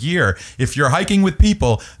set of gear. If you're hiking with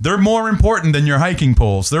people, they're more important than your hiking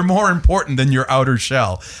poles. They're more important than your outer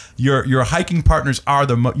shell. Your hiking partners are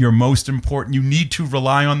your most important. You need to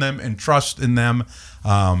rely on them and trust in them.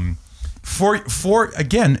 For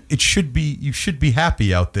again, you should be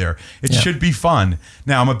happy out there. It should be fun.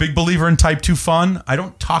 Now, I'm a big believer in type 2 fun. I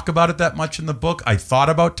don't talk about it that much in the book. I thought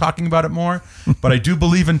about talking about it more, but I do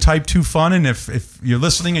believe in type 2 fun. And if you're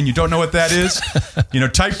listening and you don't know what that is,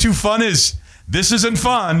 type 2 fun is, this isn't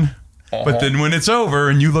fun. But then when it's over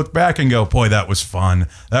and you look back and go, boy, that was fun.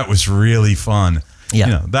 That was really fun.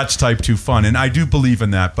 Yeah. That's type 2 fun. And I do believe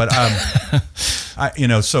in that. But,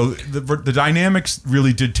 so the dynamics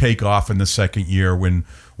really did take off in the second year when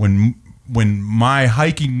when my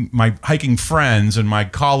hiking friends and my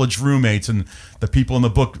college roommates and the people in the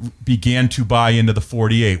book began to buy into the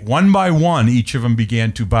 48, one by one, each of them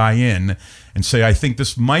began to buy in and say, I think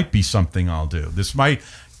this might be something I'll do. This might,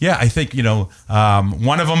 I think,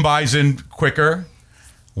 one of them buys in quicker,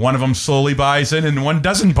 one of them slowly buys in, and one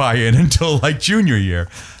doesn't buy in until like junior year.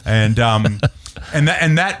 And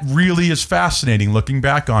that really is fascinating looking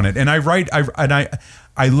back on it. And I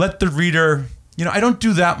let the reader, I don't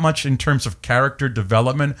do that much in terms of character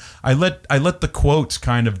development. I let the quotes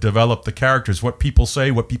kind of develop the characters, what people say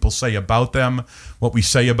about them, what we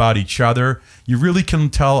say about each other. You really can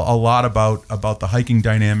tell a lot about the hiking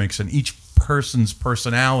dynamics and each person's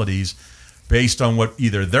personalities based on what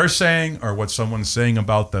either they're saying or what someone's saying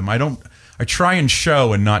about them. I try and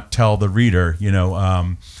show and not tell the reader,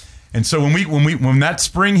 and so when that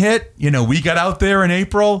spring hit, we got out there in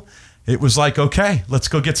April. It was like, okay, let's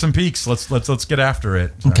go get some peaks. Let's get after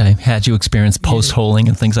it. So. Okay. Had you experienced post-holing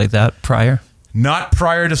and things like that prior? Not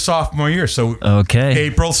prior to sophomore year. So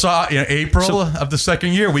April of the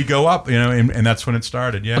second year, we go up, and that's when it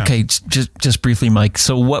started. Yeah. Okay. Just briefly, Mike.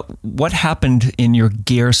 So what happened in your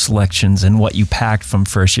gear selections and what you packed from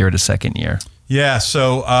first year to second year? Yeah.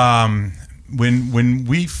 So when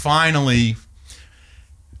we finally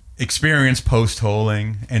experienced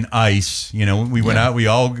post-holing and ice, we went out, we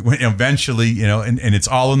all went eventually, and it's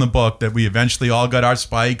all in the book that we eventually all got our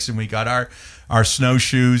spikes and we got our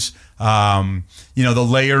snowshoes. The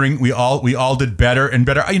layering, we all did better and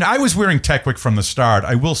better. I was wearing Techwick from the start.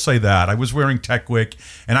 I will say that. I was wearing Techwick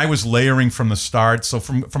and I was layering from the start. So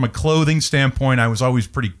from a clothing standpoint, I was always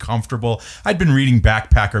pretty comfortable. I'd been reading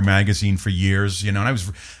Backpacker magazine for years, and I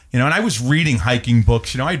was reading hiking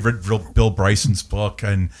books. I'd read Bill Bryson's book,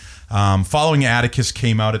 and Following Atticus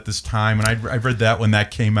came out at this time, and I read that when that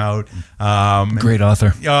came out. Great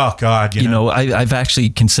author. Oh God, I've actually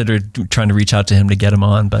considered trying to reach out to him to get him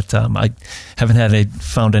on, but I haven't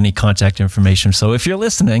found any contact information. So if you're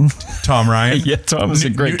listening, Tom Ryan, yeah, Tom is a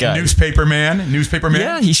great guy. Newspaper man.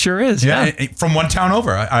 Yeah, he sure is. Yeah, from one town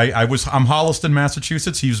over. I'm Holliston,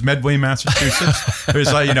 Massachusetts. He was Medway, Massachusetts.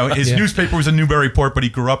 His newspaper was in Newburyport, but he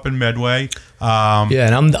grew up in Medway.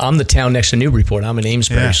 And I'm the town next to Newburyport. I'm in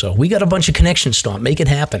Amesbury, so we got a bunch of connections, Storm. Make it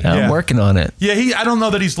happen. I'm working on it. Yeah, I don't know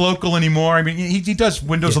that he's local anymore. I mean, he does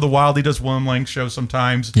Windows of the Wild. He does William Lang shows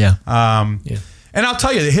sometimes. Yeah. And I'll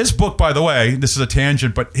tell you, his book, by the way, this is a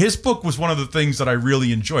tangent, but his book was one of the things that I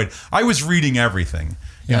really enjoyed. I was reading everything.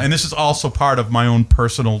 Yeah. And this is also part of my own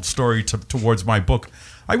personal story towards my book.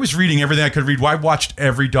 I was reading everything I could read. I watched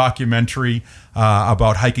every documentary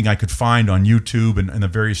about hiking I could find on YouTube and the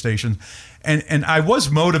various stations. And I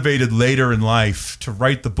was motivated later in life to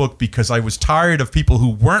write the book because I was tired of people who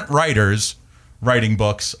weren't writers writing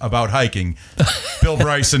books about hiking. Bill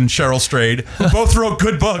Bryson, Cheryl Strayed, who both wrote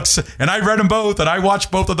good books, and I read them both, and I watched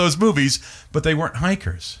both of those movies, but they weren't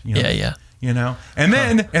hikers. Yeah. And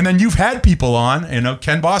then you've had people on,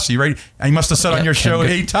 Ken Bossy, right? He must have said on your show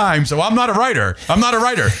 8 times, "Well, I'm not a writer.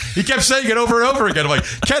 He kept saying it over and over again. I'm like,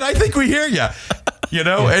 Ken, I think we hear you.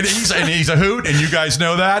 And he's a hoot, and you guys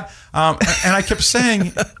know that. And I kept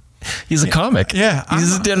saying, he's a comic. Yeah,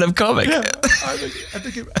 he's a stand-up comic. Yeah, I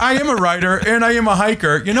think I am a writer and I am a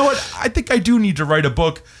hiker. You know what? I think I do need to write a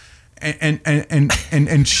book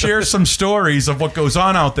and share some stories of what goes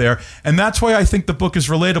on out there. And that's why I think the book is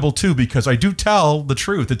relatable too, because I do tell the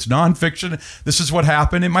truth. It's nonfiction. This is what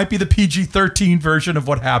happened. It might be the PG-13 version of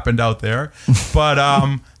what happened out there, but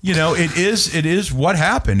it is what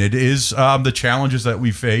happened. It is the challenges that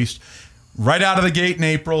we faced. Right out of the gate in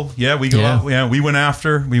April, we go out. Yeah, we went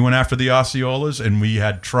after the Osceolas, and we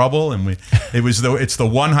had trouble. And it's the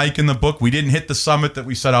one hike in the book. We didn't hit the summit that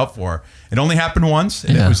we set out for. It only happened once,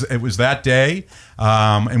 and it was that day.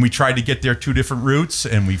 And we tried to get there 2 different routes,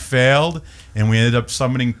 and we failed. And we ended up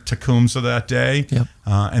summiting Tecumseh that day. Yep.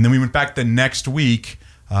 And then we went back the next week.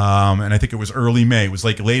 And I think it was early May. It was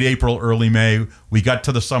like late April, early May. We got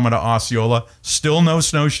to the summit of Osceola. Still no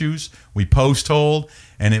snowshoes. We post-holed,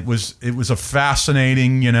 and it was a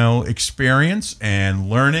fascinating, experience and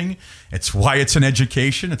learning. It's why it's an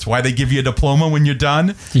education. It's why they give you a diploma when you're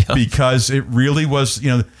done, because it really was,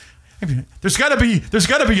 there's got to be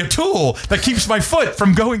a tool that keeps my foot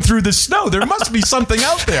from going through the snow. There must be something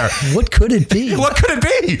out there. What could it be? What could it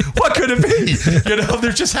be?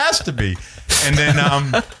 There just has to be. And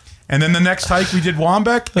then the next hike we did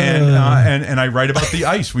Wambeck, and I write about the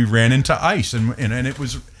ice. We ran into ice, and it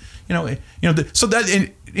was, so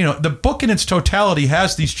that the book in its totality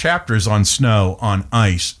has these chapters on snow, on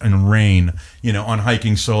ice and rain, on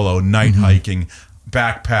hiking solo, night hiking,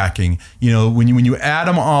 backpacking, when you add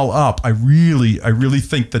them all up, I really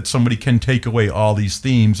think that somebody can take away all these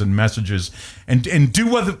themes and messages and do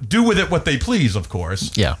with it what they please, of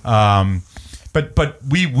course. Yeah. But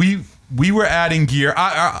we were adding gear.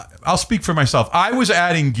 I'll speak for myself. I was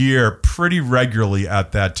adding gear pretty regularly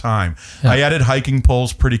at that time. Yeah. I added hiking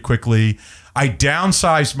poles pretty quickly. I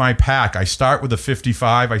downsized my pack. I start with a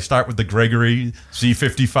 55. I start with the Gregory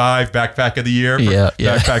Z55 Backpack of the Year for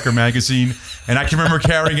Backpacker Magazine. And I can remember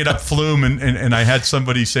carrying it up Flume, and I had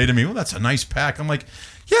somebody say to me, "Well, that's a nice pack." I'm like,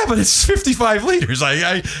 "Yeah, but it's 55 liters. I'll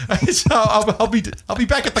be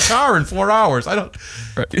back at the car in 4 hours. I don't,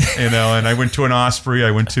 And I went to an Osprey.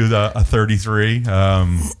 I went to a 33.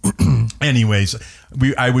 Anyways,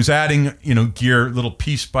 I was adding gear little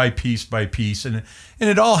piece by piece by piece, and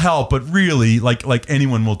it all helped. But really, like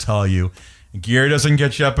anyone will tell you, gear doesn't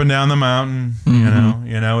get you up and down the mountain.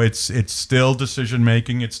 It's still decision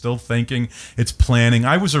making. It's still thinking. It's planning.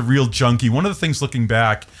 I was a real junkie. One of the things looking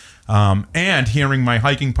back. And hearing my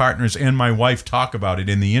hiking partners and my wife talk about it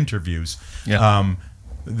in the interviews,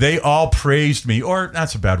 they all praised me, or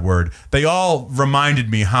that's a bad word. They all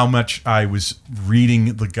reminded me how much I was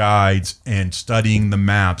reading the guides and studying the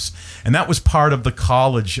maps. And that was part of the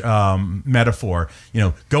college metaphor,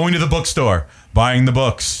 going to the bookstore, buying the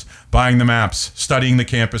books, buying the maps, studying the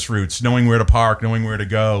campus routes, knowing where to park, knowing where to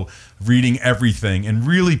go, reading everything, and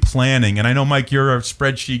really planning. And I know, Mike, you're a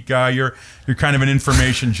spreadsheet guy. You're kind of an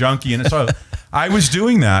information junkie. And so I was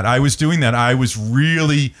doing that. I was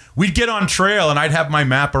really, we'd get on trail and I'd have my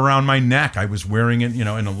map around my neck. I was wearing it, in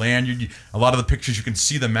a lanyard. A lot of the pictures, you can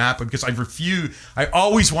see the map because I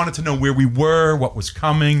always wanted to know where we were, what was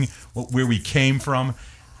coming, where we came from.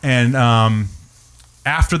 And,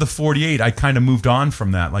 after the 48, I kind of moved on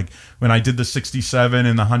from that. Like when I did the 67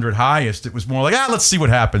 and the 100 highest, it was more like, let's see what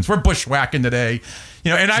happens. We're bushwhacking today.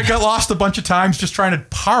 And I got lost a bunch of times just trying to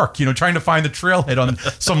park, trying to find the trailhead on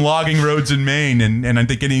some logging roads in Maine. And I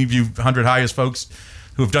think any of you 100 highest folks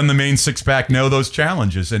who have done the Maine six-pack know those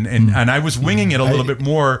challenges. And I was winging it a little bit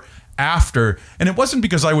more after. And it wasn't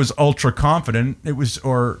because I was ultra confident. It was,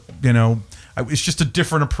 it's just a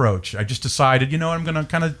different approach. I just decided, I'm going to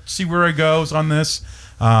kind of see where it goes on this.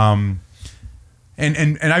 And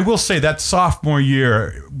I will say that sophomore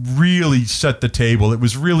year really set the table. It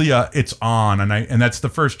was really It's On. And that's the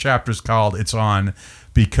first chapter's called It's On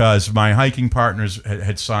because my hiking partners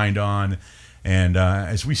had signed on. And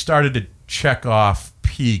as we started to check off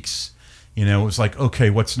peaks, it was like, okay,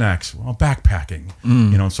 what's next? Well, backpacking.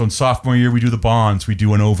 So in sophomore year, we do the bonds, we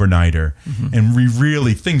do an overnighter, and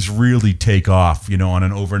things really take off, on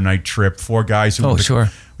an overnight trip. 4 guys who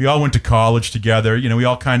we all went to college together. We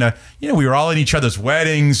all kind of, we were all in each other's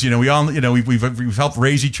weddings. We all, we've helped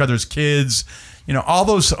raise each other's kids. All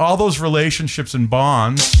those relationships and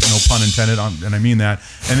bonds, no pun intended, and I mean that.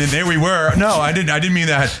 And then there we were. No, I didn't mean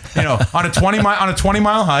that. On a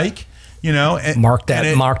 20-mile hike. Mark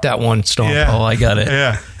that one, Storm. Yeah, I got it.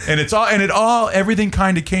 Yeah, and everything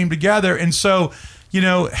kind of came together, and so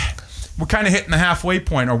we're kind of hitting the halfway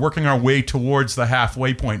point, or working our way towards the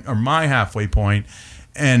halfway point, or my halfway point,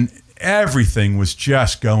 and everything was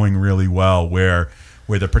just going really well. Where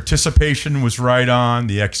the participation was right on,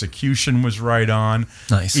 the execution was right on.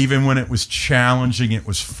 Nice. Even when it was challenging, it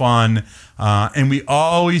was fun, and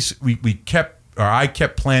I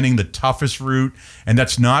kept planning the toughest route, and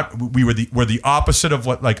that's not. We're the opposite of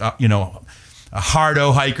what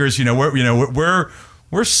hardo hikers.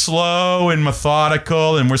 We're slow and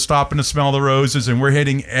methodical, and we're stopping to smell the roses, and we're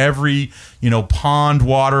hitting every pond,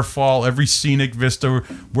 waterfall, every scenic vista.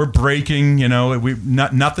 We're breaking.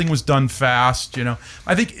 Nothing was done fast.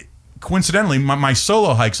 I think. Coincidentally, my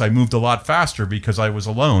solo hikes, I moved a lot faster because I was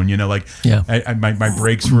alone. My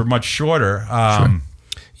breaks were much shorter. Sure.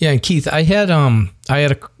 Yeah, and Keith, I had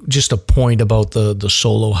just a point about the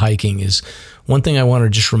solo hiking. Is one thing I want to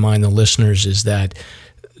just remind the listeners is that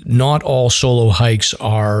not all solo hikes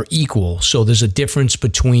are equal. So there's a difference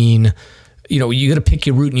between, you got to pick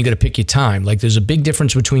your route and you got to pick your time. Like there's a big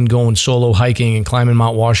difference between going solo hiking and climbing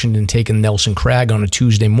Mount Washington and taking Nelson Crag on a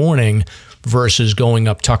Tuesday morning versus going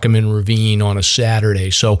up Tuckerman Ravine on a Saturday.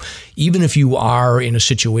 So even if you are in a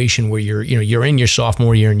situation where you're in your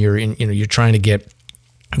sophomore year and you're trying to get,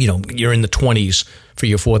 you're in the 20s for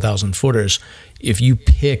your 4,000 footers. If you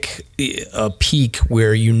pick a peak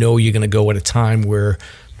where you're going to go at a time where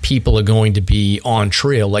people are going to be on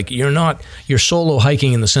trail. Like you're solo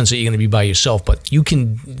hiking in the sense that you're going to be by yourself, but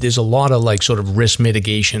there's a lot of like sort of risk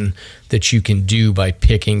mitigation that you can do by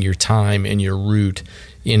picking your time and your route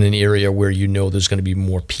in an area where you know there's going to be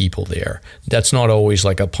more people there. That's not always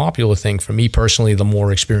like a popular thing. For me personally, the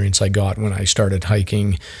more experience I got when I started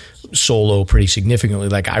hiking solo pretty significantly,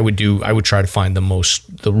 like I would try to find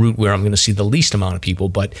the route where I'm going to see the least amount of people.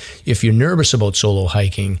 But if you're nervous about solo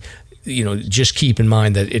hiking, just keep in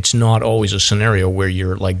mind that it's not always a scenario where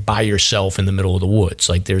you're like by yourself in the middle of the woods.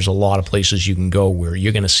 Like there's a lot of places you can go where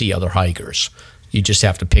you're going to see other hikers. You just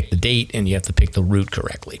have to pick the date and you have to pick the route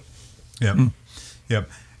correctly. Yep. Yep.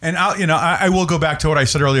 And I will go back to what I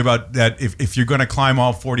said earlier about that. If you're going to climb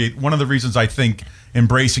all 48, one of the reasons I think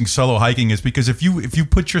embracing solo hiking is because if you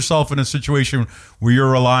put yourself in a situation where you're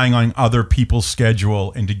relying on other people's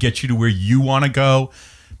schedule and to get you to where you want to go,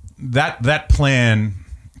 that plan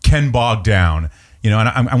can bog down. And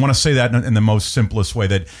I want to say that in the most simplest way,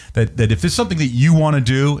 that if it's something that you want to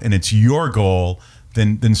do and it's your goal,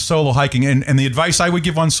 then solo hiking and the advice I would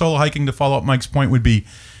give on solo hiking, to follow up Mike's point, would be,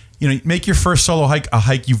 make your first solo hike a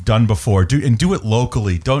hike you've done before. Do it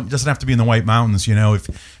locally. It doesn't have to be in the White Mountains.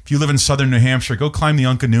 If you live in southern New Hampshire, go climb the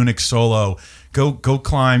Uncanunic solo. Go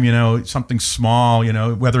climb, something small,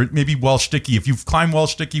 whether it may be Welsh Sticky. If you've climbed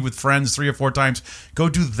Welsh Sticky with friends 3 or 4 times, go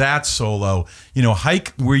do that solo.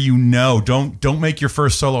 Hike where don't make your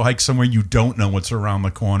first solo hike somewhere you don't know what's around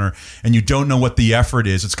the corner and you don't know what the effort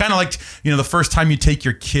is. It's kind of like, the first time you take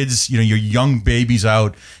your kids, your young babies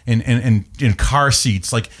out in car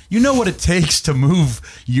seats, like, what it takes to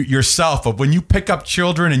move yourself. But when you pick up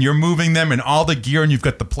children and you're moving them in all the gear and you've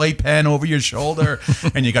got the playpen over your shoulder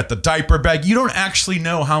and you got the diaper bag, you don't actually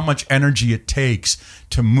know how much energy it takes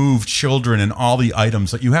to move children and all the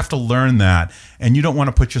items. That you have to learn that, and you don't want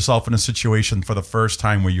to put yourself in a situation for the first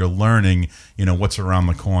time where you're learning, what's around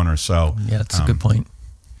the corner. So yeah, that's a good point.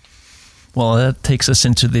 Well, that takes us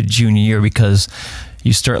into the junior year because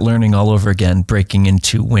you start learning all over again, breaking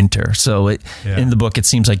into winter. So in the book, it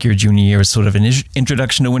seems like your junior year is sort of an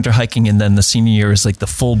introduction to winter hiking, and then the senior year is like the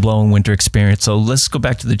full-blown winter experience. So let's go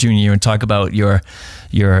back to the junior year and talk about your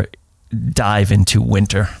dive into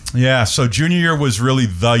winter. Yeah, so junior year was really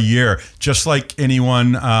the year. Just like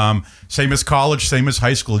anyone, same as college, same as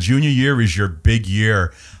high school. Junior year is your big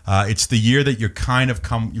year. It's the year that you're kind of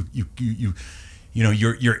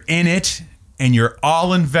you're in it and you're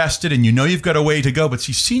all invested and you've got a way to go. But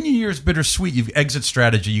see, senior year is bittersweet. You've exit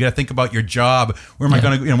strategy. You got to think about your job. Where am I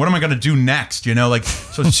going to, what am I going to do next?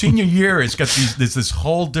 So senior year has got there's this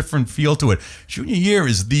whole different feel to it. Junior year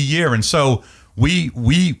is the year. And so we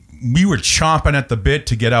were chomping at the bit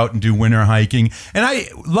to get out and do winter hiking. And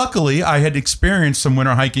luckily I had experienced some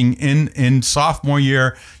winter hiking in sophomore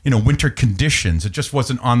year, winter conditions. It just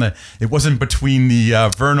wasn't it wasn't between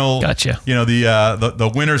the vernal, gotcha.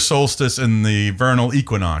 The winter solstice and the vernal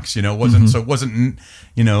equinox, it wasn't, so it wasn't,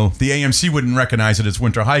 the AMC wouldn't recognize it as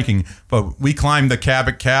winter hiking, but we climbed the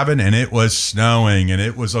Cabot Cabin and it was snowing and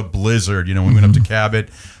it was a blizzard. We went up to Cabot.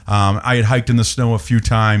 I had hiked in the snow a few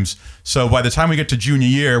times. So by the time we get to junior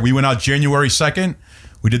year, we went out January 2nd.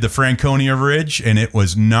 We did the Franconia Ridge, and it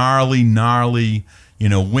was gnarly,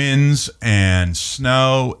 winds and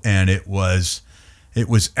snow, and it was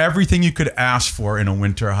everything you could ask for in a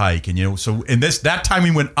winter hike. And so that time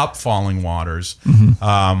we went up Falling Waters.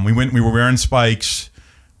 Mm-hmm. We were wearing spikes.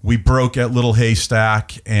 We broke at Little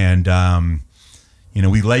Haystack, and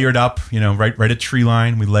we layered up. Right at tree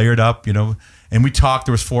line. We layered up. And we talked.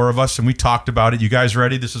 There was 4 of us, and we talked about it. You guys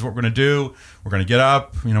ready? This is what we're going to do. We're going to get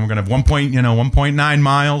up. We're going to have 1.9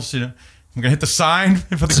 miles. We're going to hit the sign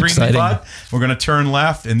for the green butt. We're going to turn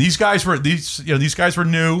left. And these guys were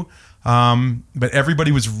new, but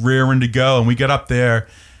everybody was raring to go. And we got up there,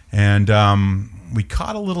 and we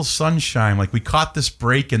caught a little sunshine. Like we caught this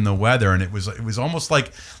break in the weather, and it was almost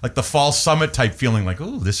like the fall summit type feeling. Like,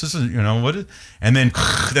 oh, this isn't and then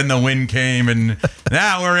the wind came, and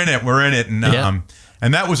now we're in it. And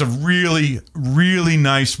and that was a really, really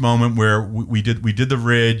nice moment where we did the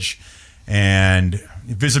ridge, and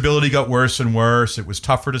visibility got worse and worse. It was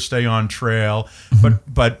tougher to stay on trail,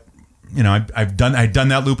 but. I'd done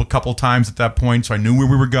that loop a couple times at that point, so I knew where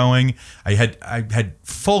we were going. I had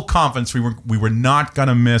full confidence we were not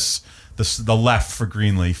gonna miss the left for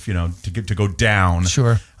Greenleaf, to go down.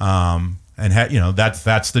 Sure. And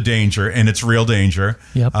that's the danger, and it's real danger.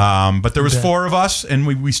 Yep. But there was 4 of us, and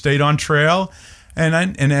we stayed on trail. And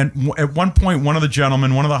at one point, one of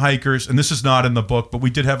the hikers, and this is not in the book, but we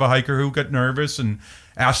did have a hiker who got nervous and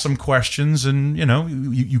asked some questions, and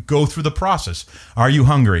you go through the process. Are you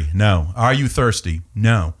hungry? No. Are you thirsty?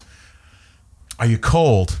 No. Are you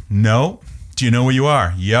cold? No. Do you know where you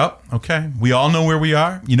are? Yep. Okay. We all know where we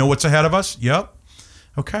are. You know what's ahead of us? Yep.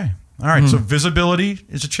 Okay. All right. So visibility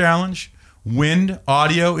is a challenge. Wind,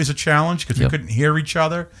 audio is a challenge because we couldn't hear each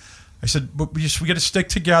other. I said, but we got to stick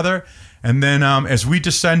together. And then as we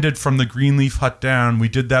descended from the Greenleaf Hut down, we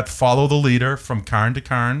did that follow the leader from cairn to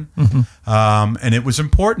cairn. And it was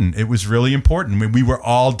important. It was really important. I mean, we were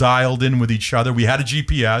all dialed in with each other. We had a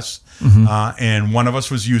GPS, and one of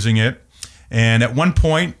us was using it. And at one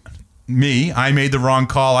point, I made the wrong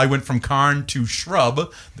call. I went from cairn to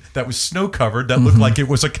shrub that was snow covered that looked like it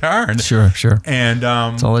was a cairn. Sure. And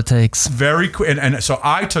that's all it takes. Very quick. And so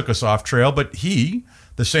I took us off trail, but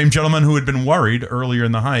the same gentleman who had been worried earlier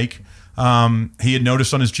in the hike, he had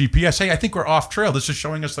noticed on his GPS, hey, I think we're off trail. This is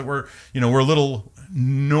showing us that we're a little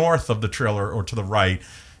north of the trail or to the right.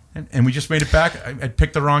 And we just made it back. I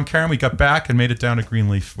picked the wrong cairn. We got back and made it down to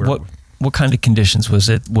Greenleaf. What kind of conditions was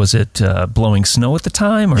it? Was it blowing snow at the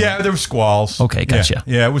time? Or? Yeah, there were squalls. Okay, gotcha.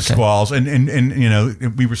 Yeah, it was squalls,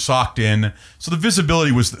 and we were socked in. So the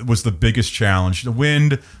visibility was the biggest challenge. The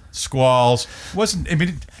wind, squalls wasn't. I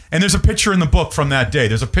mean, and there's a picture in the book from that day.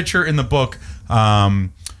 There's a picture in the book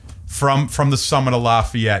from the summit of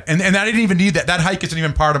Lafayette, and I didn't even need that. That hike isn't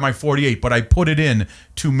even part of my 48, but I put it in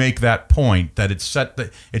to make that point that it set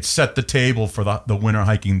the table for the winter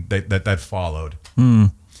hiking that followed.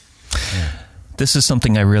 Yeah. This is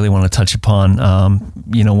something I really want to touch upon,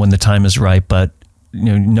 when the time is right, but,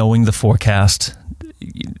 knowing the forecast,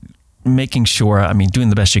 making sure, doing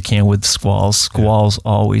the best you can with squalls. Squalls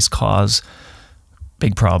always cause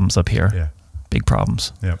big problems up here. Yeah. Big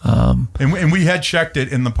problems. Yeah. And we had checked it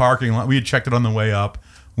in the parking lot. We had checked it on the way up.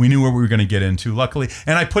 We knew what we were going to get into, luckily.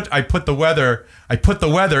 And I put the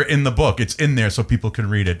weather in the book. It's in there so people can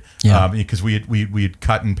read it. Yeah. Because we had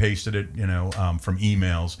cut and pasted it, from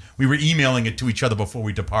emails. We were emailing it to each other before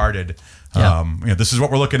we departed. Yeah. This is what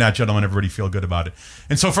we're looking at, gentlemen. Everybody feel good about it.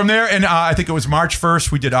 And so from there, and I think it was March 1st,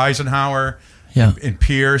 we did Eisenhower and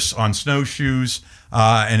Pierce on snowshoes.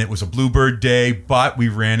 And it was a bluebird day, but we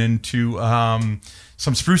ran into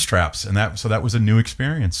some spruce traps, and that was a new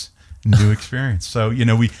experience. So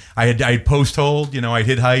I had post holed, I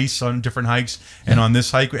hit heights on different hikes, and on this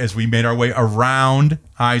hike, as we made our way around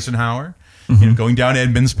Eisenhower, going down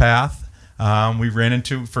Edmonds Path, we ran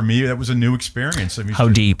into, for me, that was a new experience. How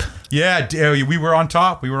deep? Yeah, we were on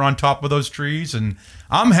top. We were on top of those trees, and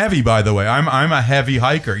I'm heavy, by the way. I'm a heavy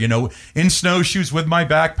hiker. In snowshoes with my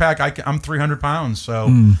backpack, I'm 300 pounds. So,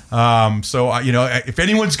 if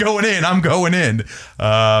anyone's going in, I'm going in.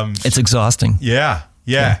 It's exhausting. Yeah.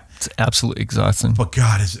 It's absolutely exhausting. But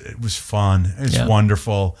God, it was fun. It's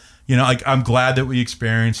wonderful. I'm glad that we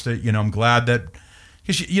experienced it. I'm glad that,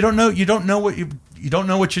 because you don't know what you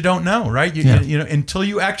don't know, right? Until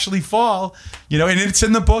you actually fall. And it's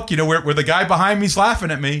in the book. Where the guy behind me's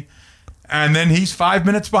laughing at me, and then he's 5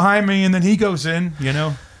 minutes behind me, and then he goes in.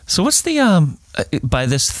 So what's the by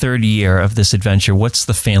this third year of this adventure, what's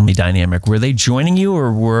the family dynamic? Were they joining you,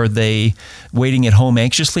 or were they waiting at home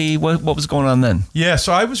anxiously? What was going on then? Yeah,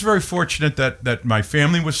 so I was very fortunate that my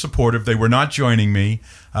family was supportive. They were not joining me.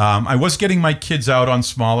 I was getting my kids out on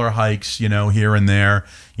smaller hikes, here and there.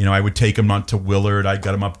 I would take them up to Willard. I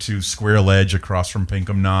got them up to Square Ledge across from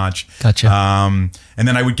Pinkham Notch. Gotcha. And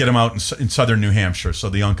then I would get them out in southern New Hampshire. So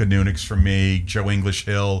the Unkanoonics for me, Joe English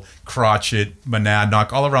Hill, Crotchet,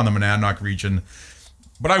 Monadnock, all around the Monadnock region.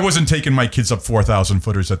 But I wasn't taking my kids up 4,000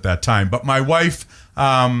 footers at that time. But my wife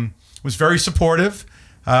was very supportive.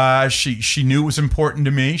 She knew it was important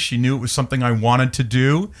to me. She knew it was something I wanted to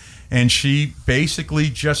do. And she basically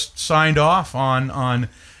just signed off on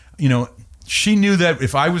she knew that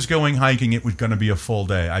if I was going hiking, it was going to be a full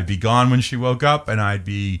day. I'd be gone when she woke up, and I'd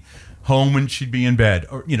be home when she'd be in bed,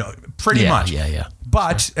 or pretty much. Yeah.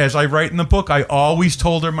 But as I write in the book, I always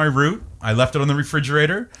told her my route. I left it on the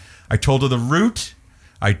refrigerator. I told her the route.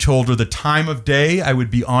 I told her the time of day I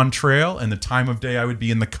would be on trail and the time of day I would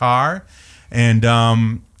be in the car, and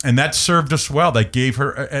that served us well. That gave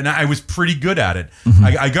her, and I was pretty good at it. Mm-hmm.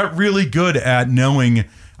 I got really good at knowing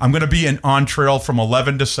I'm going to be on trail from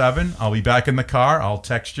 11 to 7. I'll be back in the car. I'll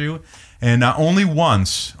text you. And only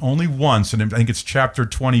once, and I think it's chapter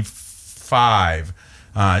 25,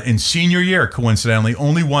 in senior year, coincidentally,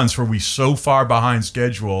 only once were we so far behind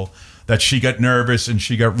schedule that she got nervous and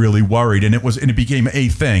she got really worried. And it became a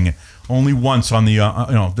thing. Only once on the,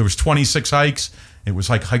 there was 26 hikes. It was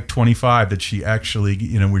like hike 25 that she actually,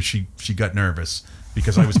 where she got nervous.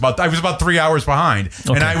 Because I was about 3 hours behind,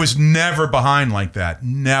 okay. And I was never behind like that,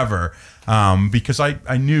 never, because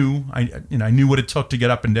I knew what it took to get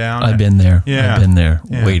up and down. I've been there,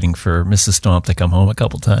 waiting for Mrs. Stomp to come home a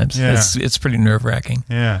couple times. Yeah. It's pretty nerve wracking.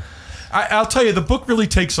 Yeah, I'll tell you, the book really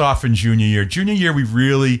takes off in junior year. Junior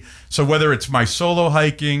year, so whether it's my solo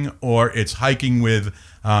hiking or it's hiking with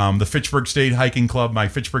the Fitchburg State Hiking Club, my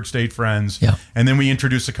Fitchburg State friends, and then we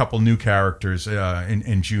introduce a couple new characters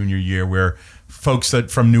in junior year, where folks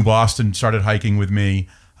that from New Boston started hiking with me,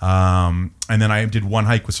 and then I did one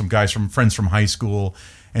hike with some guys friends from high school,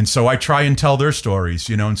 and so I try and tell their stories,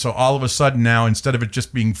 and so all of a sudden now, instead of it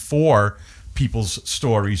just being 4 people's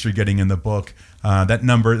stories you're getting in the book, that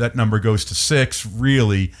number goes to 6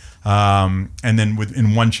 really, and then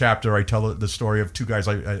in one chapter I tell the story of 2 guys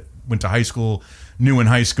I went to high school, knew in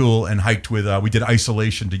high school, and hiked with. We did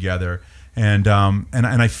isolation together, and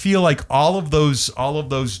I feel like all of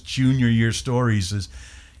those junior year stories is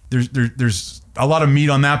there's a lot of meat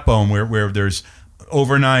on that bone where there's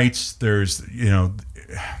overnights. There's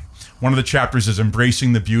one of the chapters is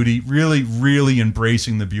embracing the beauty, really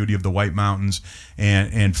embracing the beauty of the White Mountains,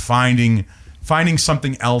 and finding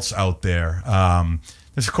something else out there.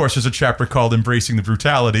 Of course, there's a chapter called "Embracing the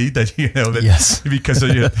Brutality" yes, because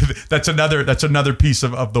that's another piece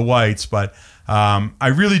of the Whites. But I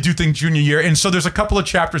really do think junior year, and so there's a couple of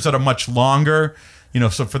chapters that are much longer.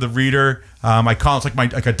 So for the reader, I call it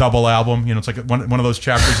like a double album. It's like one of those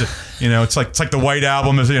chapters that, it's like the White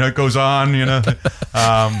Album, as it goes on.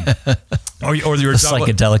 Or your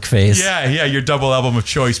psychedelic phase. Yeah, your double album of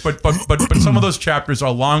choice. But some of those chapters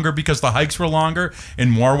are longer because the hikes were longer and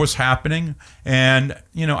more was happening. And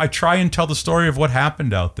I try and tell the story of what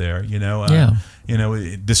happened out there.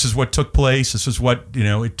 This is what took place. This is what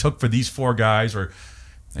it took for these 4 guys,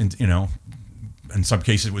 in some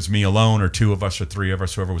cases it was me alone, or 2 of us, or 3 of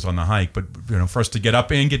us, whoever was on the hike. But for us to get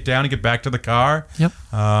up and get down and get back to the car. Yep.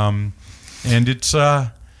 And it's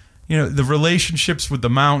the relationships with the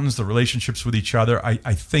mountains, the relationships with each other. I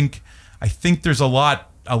think there's a lot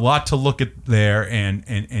to look at there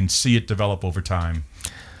and see it develop over time.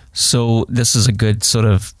 So this is a good sort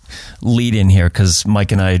of lead in here, because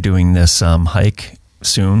Mike and I are doing this hike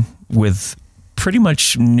soon with pretty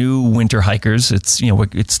much new winter hikers. It's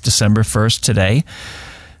December 1st today.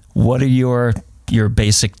 What are your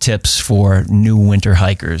basic tips for new winter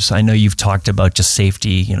hikers? I know you've talked about just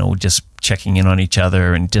safety, just checking in on each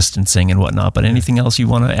other and distancing and whatnot, but anything else you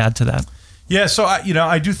want to add to that? Yeah, so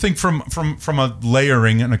I do think from a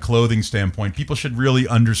layering and a clothing standpoint, people should really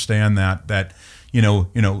understand that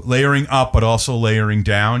layering up but also layering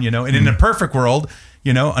down, and in a perfect world,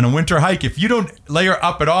 on a winter hike, if you don't layer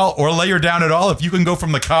up at all or layer down at all, if you can go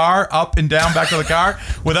from the car up and down back to the car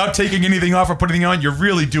without taking anything off or putting anything on, you're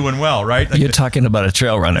really doing well, right? You're talking about a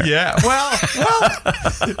trail runner. Yeah, well.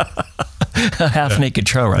 A half-naked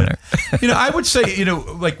trail runner. I would say,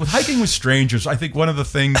 like with hiking with strangers, I think one of the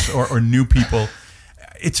things, or new people,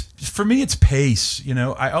 for me, it's pace.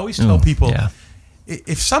 I always tell people,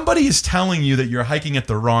 if somebody is telling you that you're hiking at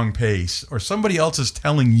the wrong pace, or somebody else is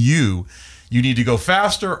telling you need to go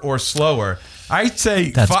faster or slower, I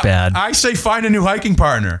say that's bad. I say find a new hiking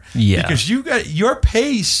partner. Yeah, because you got your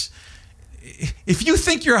pace. If you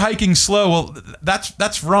think you're hiking slow, well,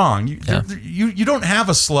 that's wrong. You don't have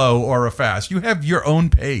a slow or a fast. You have your own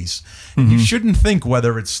pace. And you shouldn't think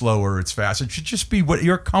whether it's slow or it's fast. It should just be what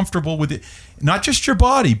you're comfortable with. It, not just your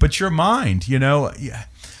body, but your mind.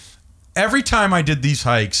 Every time I did these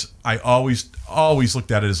hikes, I always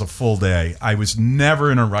looked at it as a full day. I was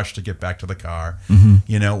never in a rush to get back to the car.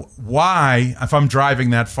 Why, if I'm driving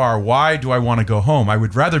that far, why do I want to go home? I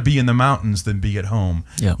would rather be in the mountains than be at home.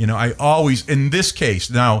 Yeah. I always, in this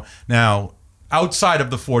case, now outside of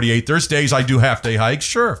the 48, there's days I do half-day hikes.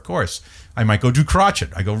 Sure, of course. I might go do crotchet.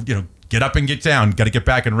 I go, get up and get down. Got to get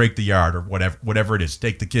back and rake the yard, or whatever it is.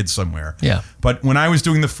 Take the kids somewhere. Yeah. But when I was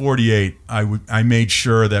doing the 48, I made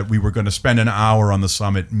sure that we were going to spend an hour on the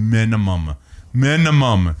summit minimum.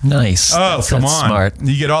 Nice. Oh, come on. Smart.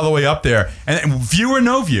 You get all the way up there, and view or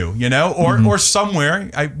no view, or somewhere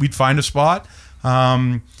we'd find a spot,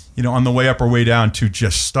 on the way up or way down, to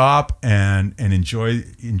just stop and enjoy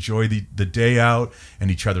the day out and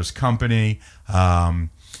each other's company.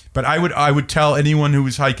 But I would tell anyone who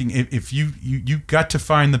was hiking, if you got to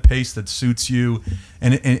find the pace that suits you,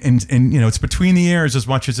 and it's between the ears as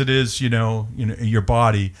much as it is your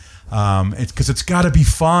body. It's because it's got to be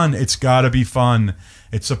fun. It's got to be fun.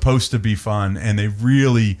 It's supposed to be fun, and they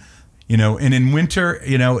really, And in winter,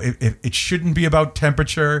 it shouldn't be about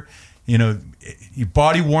temperature. Your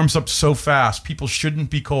body warms up so fast. People shouldn't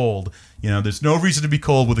be cold. There's no reason to be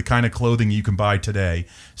cold with the kind of clothing you can buy today.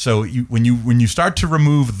 So when you start to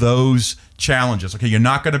remove those challenges, okay, you're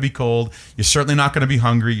not going to be cold. You're certainly not going to be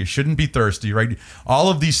hungry. You shouldn't be thirsty, right? All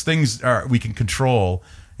of these things we can control.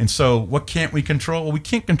 And so what can't we control? Well, we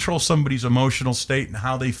can't control somebody's emotional state and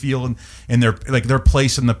how they feel in their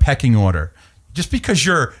place in the pecking order. Just because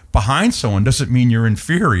you're behind someone doesn't mean you're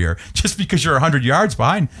inferior. Just because you're 100 yards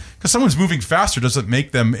behind, because someone's moving faster doesn't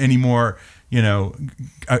make them any more,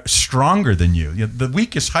 stronger than you. The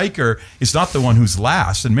weakest hiker is not the one who's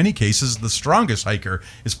last. In many cases, the strongest hiker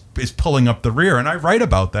is pulling up the rear. And I write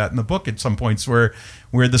about that in the book at some points where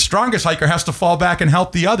the strongest hiker has to fall back and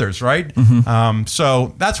help the others, right?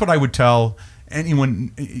 So that's what I would tell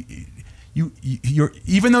anyone. You're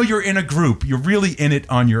even though you're in a group, you're really in it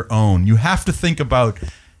on your own. You have to think about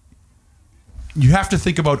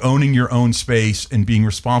owning your own space and being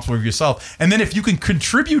responsible for yourself. And then if you can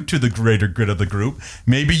contribute to the greater good of the group,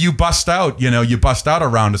 maybe you bust out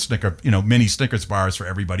around a mini Snickers bars for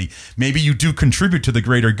everybody. Maybe you do contribute to the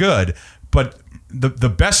greater good, but the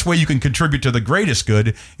best way you can contribute to the greatest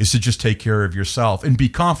good is to just take care of yourself and be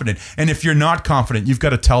confident. And if you're not confident, you've got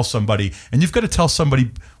to tell somebody, and you've got to tell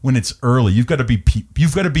somebody when it's early. You've got to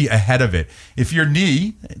be ahead of it. If your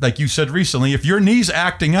knee, like you said recently, if your knee's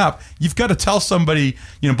acting up, you've got to tell somebody,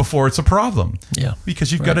 before it's a problem. Yeah.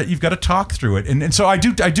 Because you've got to talk through it. And so I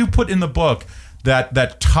do put in the book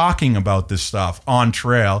that talking about this stuff on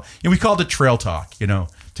trail, we called it trail talk,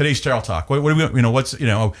 Today's trail talk. What are we?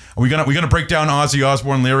 Are we gonna break down Ozzy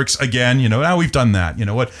Osbourne lyrics again? Now we've done that.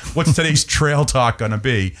 What's today's trail talk gonna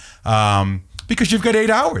be? Because you've got 8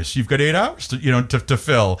 hours. You've got 8 hours to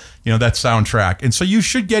fill that soundtrack. And so you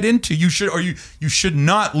should get into you should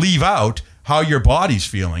not leave out how your body's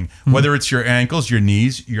feeling, whether it's your ankles, your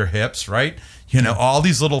knees, your hips, right? All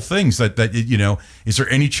these little things that is there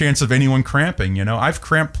any chance of anyone cramping? I've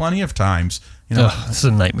cramped plenty of times. This is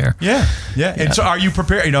a nightmare. Yeah. And so are you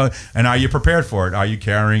prepared, and are you prepared for it? Are you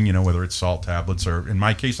carrying, whether it's salt tablets or in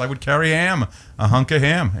my case, I would carry a hunk of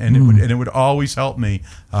ham, and it would always help me.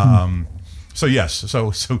 So yes.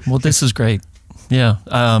 So. Well, this is great. Yeah.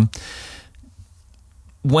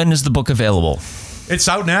 When is the book available? It's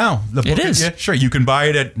out now. The book is. Yeah, sure. You can buy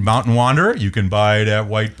it at Mountain Wanderer. You can buy it at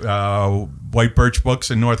White Birch Books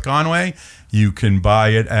in North Conway. You can buy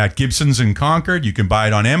it at Gibson's in Concord. You can buy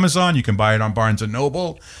it on Amazon. You can buy it on Barnes &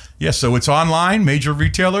 Noble. Yeah, so it's online, major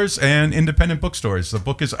retailers, and independent bookstores. The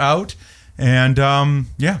book is out, and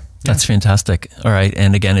That's fantastic. All right,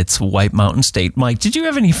 and again, it's White Mountain State. Mike, did you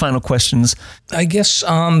have any final questions? I guess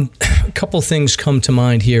a couple things come to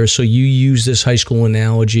mind here. So you use this high school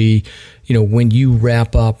analogy. When you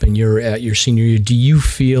wrap up and you're at your senior year, do you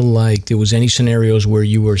feel like there was any scenarios where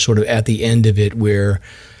you were sort of at the end of it where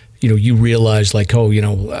you realize like,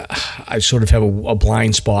 I sort of have a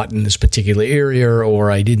blind spot in this particular area,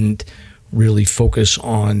 or I didn't really focus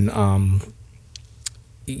on,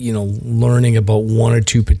 learning about one or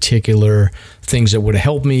two particular things that would have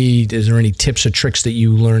helped me? Is there any tips or tricks that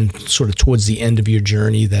you learned sort of towards the end of your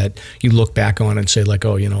journey that you look back on and say like,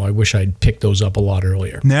 I wish I'd picked those up a lot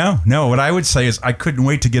earlier? No. What I would say is I couldn't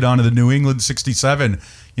wait to get onto the New England 67.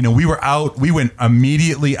 We were out. We went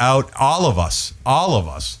immediately out, all of us.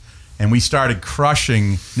 And we started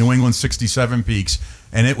crushing New England 67 peaks,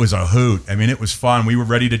 and it was a hoot. I mean, it was fun. We were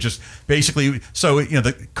ready to just basically,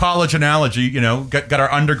 the college analogy, got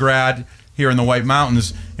our undergrad here in the White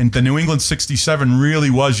Mountains, and the New England 67 really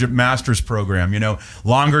was your master's program,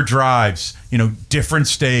 longer drives, different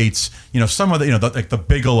states, some of the, like the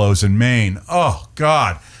Bigelows in Maine. Oh,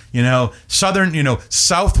 God.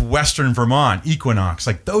 Southwestern Vermont, Equinox,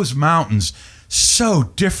 like those mountains, so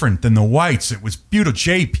different than the Whites. It was beautiful.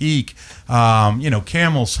 Jay Peak,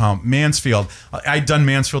 Camel's Hump, Mansfield. I'd done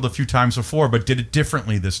Mansfield a few times before, but did it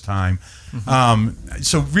differently this time.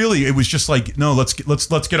 So really, it was just like, no, let's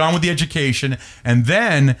get on with the education, and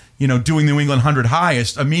then doing the New England 100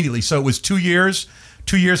 highest immediately. So it was 2 years.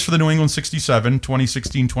 2 years for the New England 67,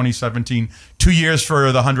 2016, 2017. 2 years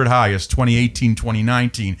for the 100 highest, 2018,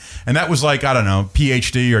 2019. And that was like, I don't know,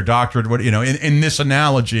 PhD or doctorate, in this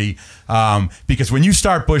analogy. Because when you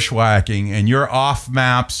start bushwhacking and you're off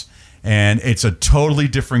maps and it's a totally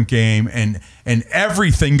different game, and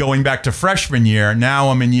everything going back to freshman year, now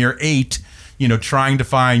I'm in year 8, trying to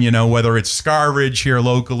find, whether it's Scar Ridge here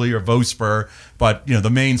locally or Vosper, but, the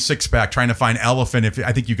main six-pack, trying to find Elephant.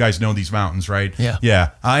 I think you guys know these mountains, right? Yeah. Yeah.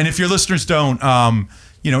 And if your listeners don't, and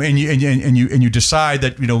you decide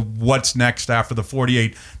that, what's next after the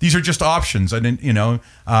 48, these are just options. And then,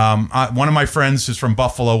 one of my friends is from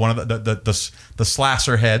Buffalo, one of the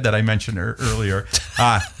Slasser head that I mentioned earlier.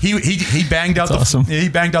 He banged out he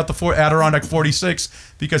banged out the Adirondack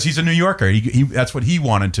 46 because he's a New Yorker. He that's what he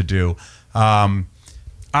wanted to do. I'm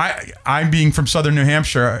being from Southern New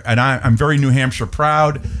Hampshire, and I'm very New Hampshire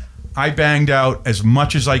proud. I banged out as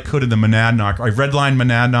much as I could in the Monadnock. I redlined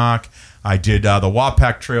Monadnock. I did the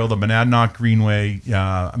Wapak Trail, the Monadnock Greenway,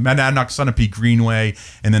 Monadnock Sunapee Greenway,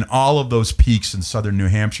 and then all of those peaks in southern New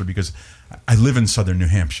Hampshire, because I live in southern New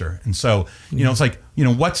Hampshire. And so, it's like,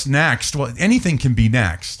 what's next? Well, anything can be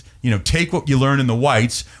next. Take what you learn in the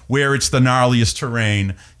Whites, where it's the gnarliest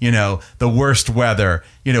terrain, the worst weather.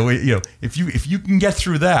 If you can get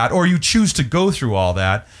through that, or you choose to go through all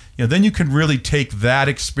that, then you can really take that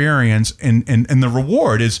experience, and the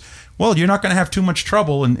reward is, well, you're not going to have too much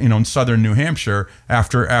trouble in southern New Hampshire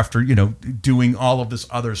after doing all of this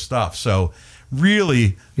other stuff. So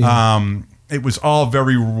really, it was all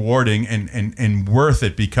very rewarding and worth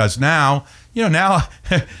it, because now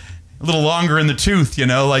a little longer in the tooth,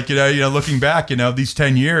 looking back, these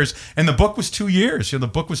 10 years, and the book was 2 years. The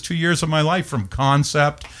book was 2 years of my life, from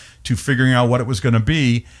concept to figuring out what it was going to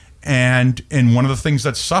be. And one of the things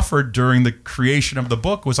that suffered during the creation of the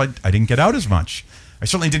book was I didn't get out as much. I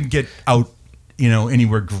certainly didn't get out,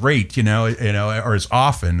 anywhere great, or as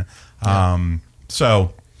often.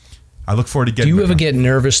 So I look forward to getting. Do you ever get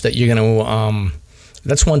nervous that you're going to?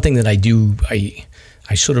 That's one thing that I do.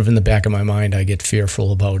 I sort of, in the back of my mind, I get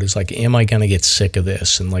fearful about, is like, am I going to get sick of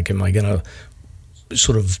this? And like, am I going to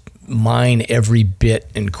sort of mine every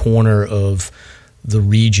bit and corner of the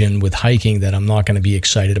region with hiking that I'm not going to be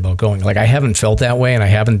excited about going? Like, I haven't felt that way,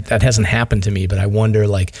 and that hasn't happened to me, but I wonder,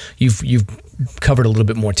 like, you've covered a little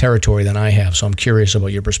bit more territory than I have, so I'm curious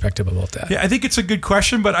about your perspective about that. Yeah, I think it's a good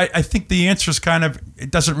question, but I think the answer is kind of,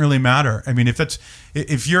 it doesn't really matter. I mean,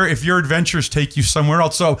 if your adventures take you somewhere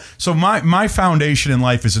else. So my foundation in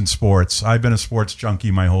life is in sports. I've been a sports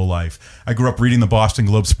junkie my whole life. I grew up reading the Boston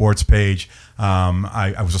Globe sports page.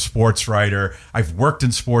 I was a sports writer. I've worked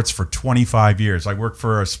in sports for 25 years. I work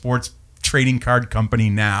for a sports trading card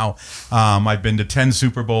company now. I've been to 10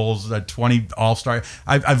 Super Bowls, 20 All-Star.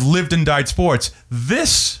 I've lived and died sports.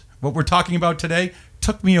 This, what we're talking about today,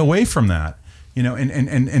 took me away from that.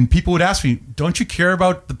 And people would ask me, don't you care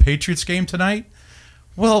about the Patriots game tonight?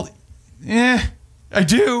 Well, I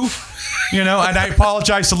do. And I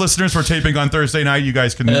apologize to listeners for taping on Thursday night. You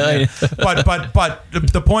guys can, but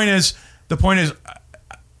the point is,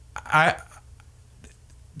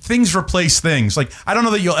 things replace things. Like, I don't know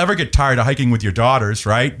that you'll ever get tired of hiking with your daughters,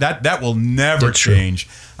 right? That will never That's change.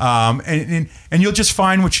 And you'll just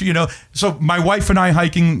find what So my wife and I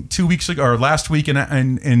hiking 2 weeks ago, or last week in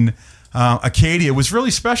Acadia, was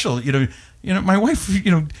really special. My wife,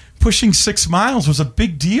 pushing 6 miles was a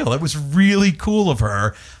big deal. It was really cool of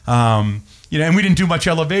her. And we didn't do much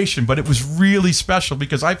elevation, but it was really special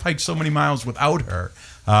because I've hiked so many miles without her.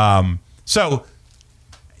 So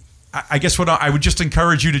I guess what I would just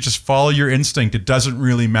encourage you to just follow your instinct. It doesn't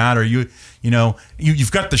really matter.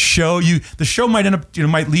 You've got the show. The show might end up,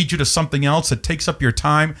 might lead you to something else that takes up your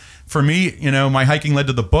time. For me, my hiking led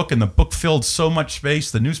to the book, and the book filled so much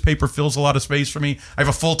space. The newspaper fills a lot of space for me. I have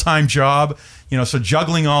a full-time job, so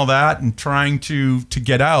juggling all that and trying to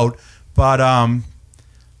get out. But I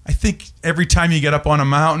think every time you get up on a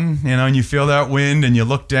mountain, and you feel that wind and you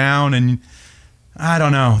look down, and I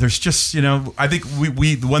don't know. There's just, I think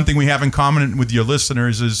the one thing we have in common with your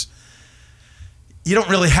listeners is you don't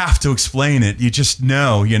really have to explain it. You just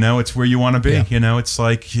know, it's where you want to be. Yeah. It's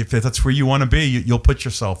like, if that's where you want to be, you'll put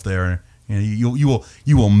yourself there. You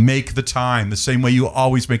will make the time the same way you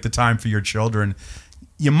always make the time for your children.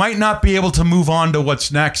 You might not be able to move on to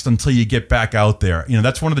what's next until you get back out there.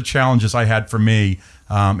 That's one of the challenges I had for me.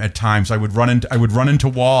 At times I would run into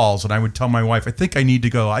walls, and I would tell my wife, I think I need to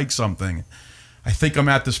go hike something. I think I'm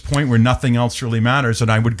at this point where nothing else really matters,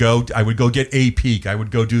 and I would go get a peak. I would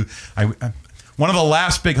go do. One of the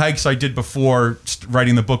last big hikes I did before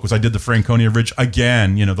writing the book was I did the Franconia Ridge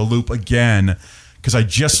again. The loop again, because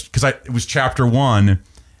it was chapter 1,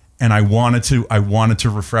 and I wanted to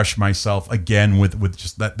refresh myself again with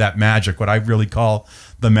just that magic, what I really call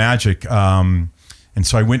the magic. And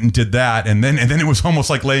so I went and did that, and then it was almost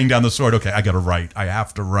like laying down the sword. Okay, I got to write. I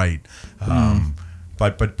have to write.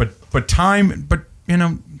 But time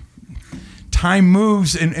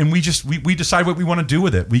moves, and we decide what we want to do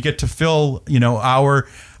with it. We get to fill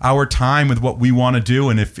our time with what we want to do.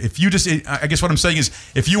 And if you just, I guess what I'm saying is,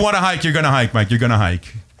 if you want to hike, you're going to hike, Mike. You're going to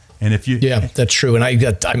hike. And if you, yeah, that's true. And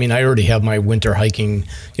I already have my winter hiking.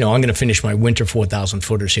 I'm going to finish my winter 4,000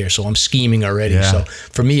 footers here, so I'm scheming already. Yeah. So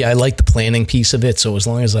for me, I like the planning piece of it. So as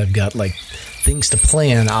long as I've got like things to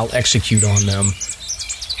plan, I'll execute on them.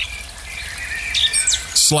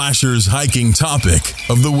 Slasher's hiking topic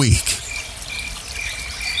of the week.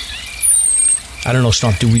 I don't know,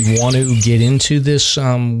 Stomp, do we want to get into this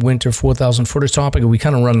winter 4,000 footer topic? Are we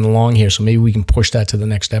kind of running along here, so maybe we can push that to the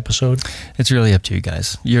next episode? It's really up to you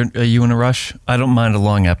guys. Are you in a rush? I don't mind a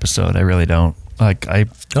long episode. I really don't. Like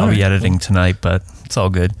I'll be editing tonight, but it's all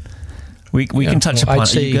good. We can touch upon I'd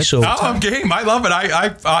say it. so. Oh, I'm game. I love it.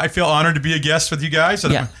 I feel honored to be a guest with you guys.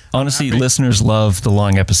 And Yeah, honestly, listeners love the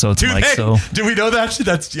long episodes, Mike. So do we know that?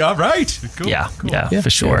 That's all right. Cool. yeah, Cool. yeah, for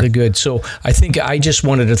sure. They're good. So I think I just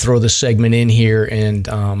wanted to throw this segment in here, and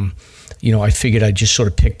I figured I'd just sort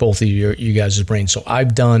of pick both of you guys' brains. So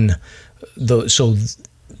I've done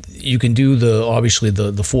you can do obviously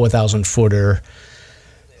the 4,000 footer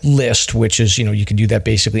list, which is, you can do that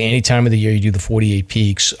basically any time of the year. You do the 48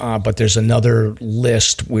 peaks, but there's another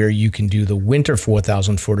list where you can do the winter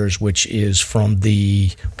 4,000 footers, which is from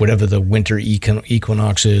whatever the winter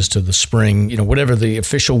equinox is to the spring, whatever the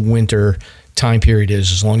official winter time period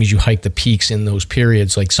is, as long as you hike the peaks in those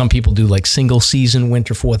periods. Like some people do like single season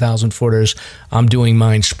winter 4,000 footers. I'm doing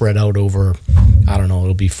mine spread out over, I don't know,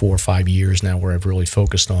 it'll be 4 or 5 years now where I've really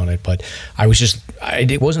focused on it. But I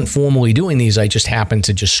wasn't formally doing these. I just happened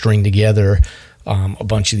to just string together a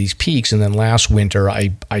bunch of these peaks. And then last winter,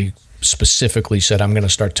 I specifically said, I'm going to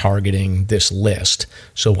start targeting this list.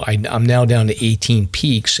 So I'm now down to 18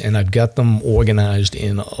 peaks, and I've got them organized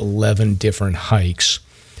in 11 different hikes.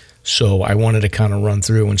 So I wanted to kind of run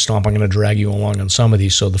through, and Stomp, I'm going to drag you along on some of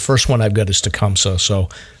these. So the first one I've got is Tecumseh. So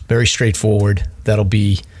very straightforward. That'll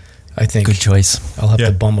be, I think, Good choice. I'll have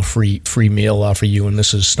to bum a free meal off of you and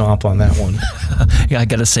Mrs. Stomp on that one. Yeah, I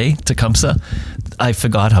got to say, Tecumseh, I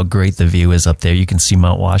forgot how great the view is up there. You can see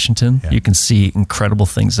Mount Washington. Yeah. You can see incredible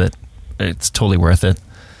things that it's totally worth it.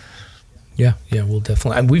 Yeah, we'll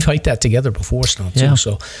definitely. And we've hiked that together before, Stomp, too. Yeah.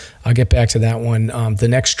 So I'll get back to that one. The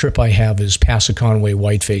next trip I have is Pass Conway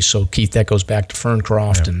Whiteface. So Keith, that goes back to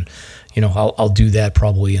Ferncroft, and I'll do that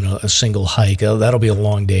probably in a single hike. That'll be a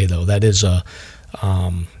long day though. That is a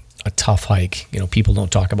tough hike. People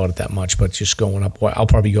don't talk about it that much, but just going up, I'll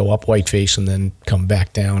probably go up Whiteface and then come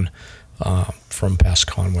back down from Pass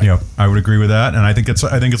Conway. Yeah, I would agree with that, and I think it's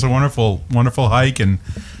a wonderful hike, and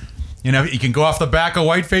you can go off the back of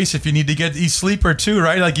Whiteface if you need to get East Sleeper too,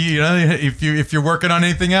 right? Like if you're working on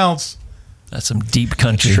anything else. That's some deep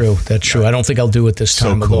country. That's true. I don't think I'll do it this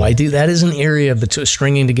time. So cool. Although I do. That is an area of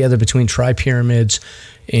stringing together between Tri-Pyramids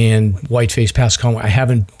and Whiteface Pass Conway. I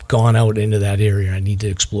haven't gone out into that area. I need to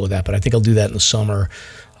explore that, but I think I'll do that in the summer.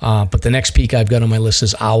 But the next peak I've got on my list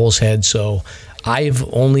is Owl's Head. So I've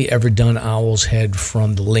only ever done Owl's Head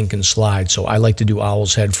from the Lincoln Slide. So I like to do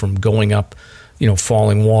Owl's Head from going up,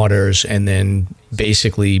 Falling Waters, and then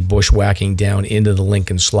basically bushwhacking down into the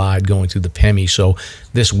Lincoln Slide, going through the Pemi. So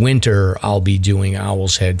this winter I'll be doing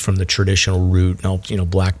Owl's Head from the traditional route, and I'll,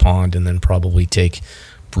 Black Pond, and then probably take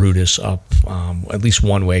Brutus up at least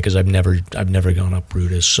one way, because I've never gone up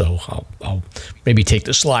Brutus. So I'll maybe take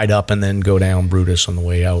the slide up and then go down Brutus on the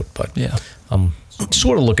way out. But Yeah. I'm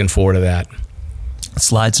sort of looking forward to that.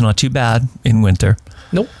 Slide's not too bad in winter.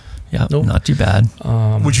 Nope. Yeah, Nope. not too bad.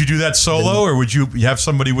 Would you do that solo, or would you have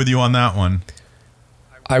somebody with you on that one?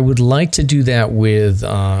 I would like to do that with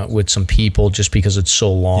some people, just because it's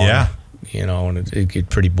so long. Yeah. And it'd get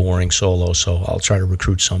pretty boring solo. So I'll try to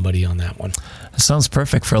recruit somebody on that one. It sounds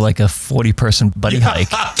perfect for like a 40-person buddy hike.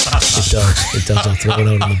 It does. I'll throw it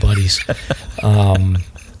out on the buddies.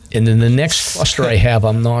 And then the next cluster I have,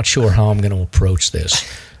 I'm not sure how I'm going to approach this.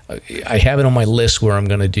 I have it on my list where I'm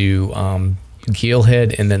going to do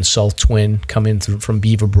Galehead and then South Twin, come in from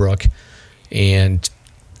Beaver Brook, and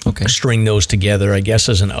string those together, I guess,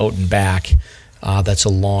 as an out and back. That's a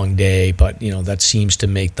long day, but that seems to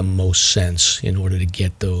make the most sense in order to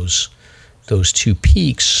get those two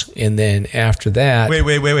peaks. And then after that,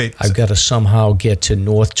 wait. I've got to somehow get to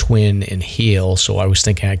North Twin and Heel. So I was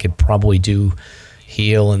thinking I could probably do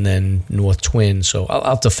Heel and then North Twin. So I'll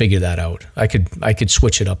have to figure that out. I could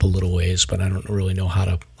switch it up a little ways, but I don't really know how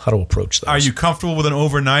to approach those. Are you comfortable with an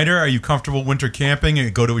overnighter? Are you comfortable winter camping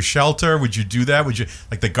and go to a shelter? Would you do that? Would you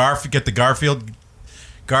like get the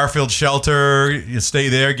Garfield shelter? You stay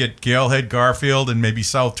there, get Galehead, Garfield, and maybe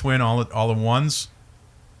South Twin all at once?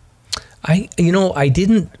 I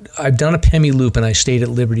didn't. I've done a Pemi loop, and I stayed at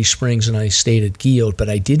Liberty Springs and I stayed at Guyot,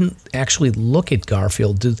 but I didn't actually look at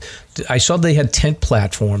Garfield. I saw they had tent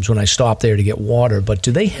platforms when I stopped there to get water, but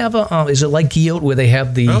do they have is it like Guyot where they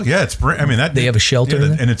have the? Oh yeah, they have a shelter,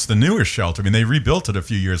 and it's the newer shelter. I mean, they rebuilt it a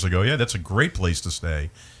few years ago. Yeah, that's a great place to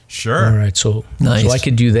stay. Sure. All right, so nice. So I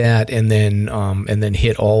could do that, and then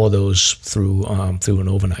hit all of those through an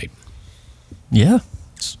overnight. Yeah,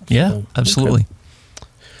 So, absolutely. Okay.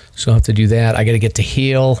 So I'll have to do that. I got to get to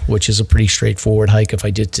Heel, which is a pretty straightforward hike if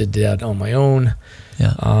I did that on my own.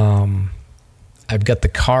 Yeah. I've got the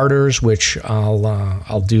Carters, which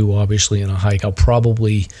I'll do obviously in a hike. I'll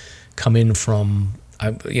probably come in from I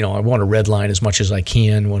want to redline as much as I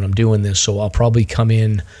can when I'm doing this. So I'll probably come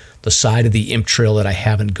in the side of the Imp Trail that I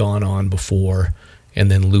haven't gone on before, and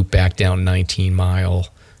then loop back down 19 Mile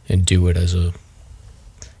and do it as a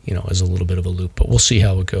little bit of a loop. But we'll see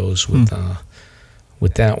how it goes with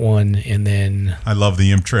that one. And then I love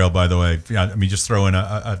the Imp Trail, by the way. Yeah, I mean, just throw in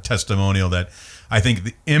a testimonial that I think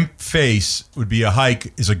the Imp Face would be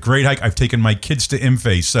is a great hike. I've taken my kids to Imp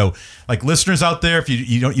Face. So, like, listeners out there, if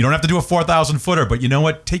you don't have to do a 4,000 footer, but you know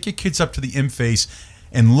what? Take your kids up to the Imp Face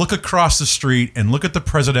and look across the street and look at the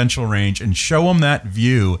presidential range and show them that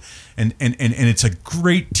view. And it's a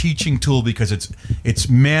great teaching tool because it's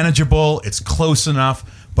manageable, it's close enough.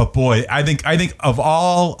 But boy, I think of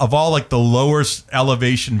all like the lower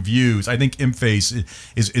elevation views, I think Imp Face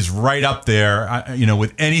is right up there,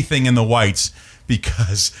 with anything in the Whites,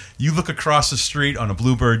 because you look across the street on a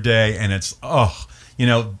Bluebird day and it's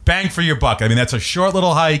bang for your buck. I mean, that's a short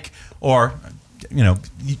little hike, or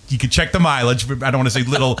you could check the mileage. I don't want to say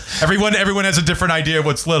little. Everyone has a different idea of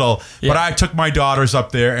what's little. Yeah. But I took my daughters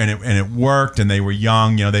up there and it worked, and they were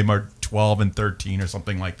young. They were 12 and 13 or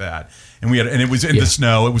something like that. And it was in the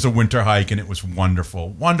snow. It was a winter hike, and it was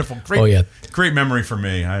wonderful. Great, great memory for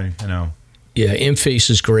me. Yeah, Imp Face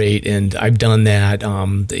is great, and I've done that.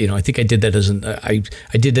 I think I did that I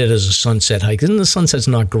did that as a sunset hike. And the sunset's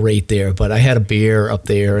not great there, but I had a beer up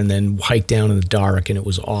there and then hiked down in the dark, and it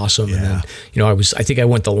was awesome. Yeah. And then, I think I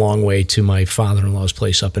went the long way to my father-in-law's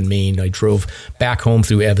place up in Maine. I drove back home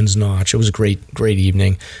through Evans Notch. It was a great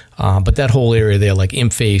evening. But that whole area there, like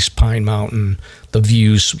Imp Face, Pine Mountain, the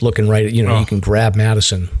views looking right at, you can grab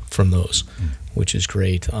Madison from those, which is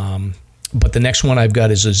great. But the next one I've got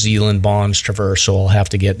is a Zealand Bonds Traverse, so I'll have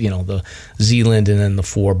to get, the Zealand and then the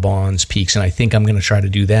 4 Bonds peaks, and I think I'm going to try to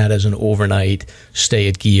do that as an overnight stay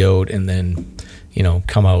at Guyot, and then,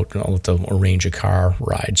 come out and I'll have to arrange a car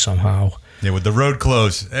ride somehow. Yeah, with the road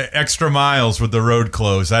closed, extra miles with the road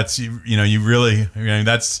closed. That's,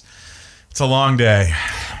 it's a long day.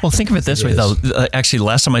 Well, think of it this way, though. Actually, the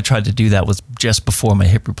last time I tried to do that was just before my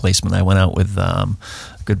hip replacement. I went out with a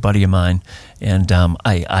good buddy of mine, and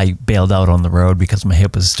I bailed out on the road because my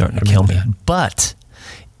hip was starting to kill me. But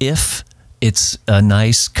if it's a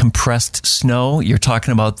nice compressed snow, you're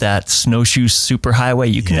talking about that snowshoe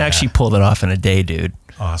superhighway, you can actually pull that off in a day, dude.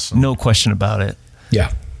 Awesome. No question about it.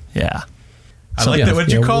 Yeah. Yeah. I like that. What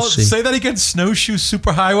did you call it? Say that again. Snowshoe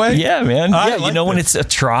superhighway? Yeah, man. When it's a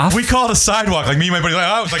trough. We call it a sidewalk. Like me and my buddy,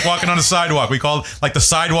 I was like walking on a sidewalk. We call it like the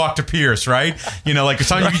sidewalk to Pierce, right? Like it's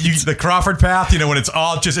on the Crawford Path, when it's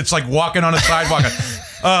all it's like walking on a sidewalk.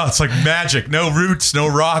 Oh, it's like magic. No roots, no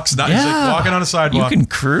rocks. It's like walking on a sidewalk. You can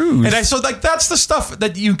cruise. And that's the stuff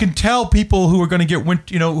that you can tell people who are going to get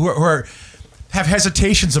who have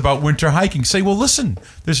hesitations about winter hiking. Say, well, listen,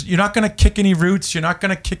 you're not going to kick any roots. You're not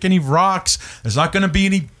going to kick any rocks. There's not going to be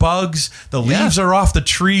any bugs. The leaves are off the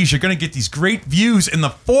trees. You're going to get these great views in the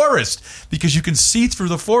forest because you can see through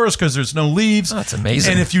the forest because there's no leaves. Oh, that's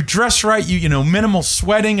amazing. And if you dress right, minimal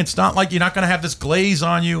sweating. It's not like you're not going to have this glaze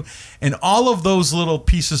on you. And all of those little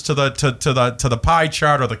pieces to the pie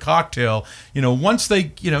chart or the cocktail, once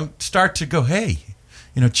they, start to go, hey,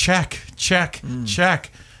 check.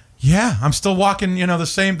 Yeah, I'm still walking, the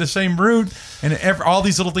same route, and all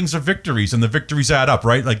these little things are victories, and the victories add up,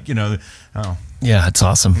 right? Like, Yeah, it's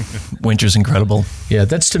awesome. Winter's incredible. Yeah,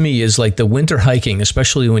 that's to me is like the winter hiking,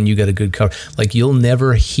 especially when you get a good cover. Like you'll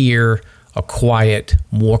never hear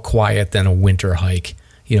more quiet than a winter hike.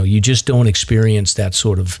 You just don't experience that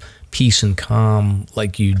sort of peace and calm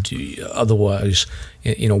like you do otherwise.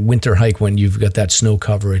 Winter hike when you've got that snow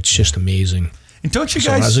cover, it's just amazing. And don't you guys?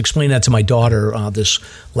 So when I was explaining that to my daughter this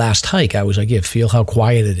last hike, I was like, feel how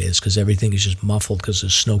quiet it is because everything is just muffled because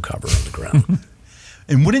there's snow cover on the ground.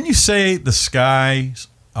 And wouldn't you say the sky,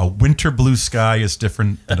 a winter blue sky is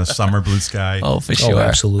different than a summer blue sky? Oh, for sure. Oh,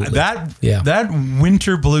 absolutely. That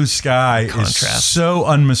winter blue sky is so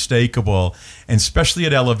unmistakable, and especially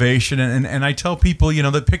at elevation. And I tell people,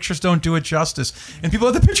 the pictures don't do it justice. And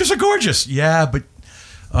people, the pictures are gorgeous. Yeah, but,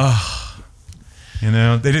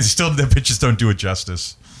 the pictures don't do it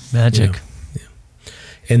justice. Magic. Yeah.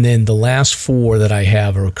 And then the last 4 that I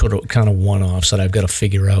have are kind of one-offs that I've got to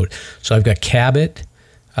figure out. So I've got Cabot,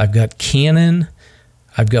 I've got Cannon,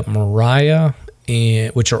 I've got Mariah,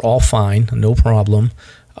 which are all fine, no problem.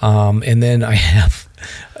 And then I have,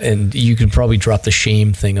 and you can probably drop the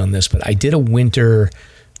shame thing on this, but I did a winter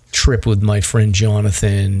trip with my friend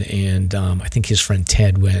Jonathan, and I think his friend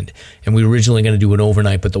Ted went, and we were originally going to do an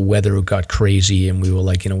overnight, but the weather got crazy, and we were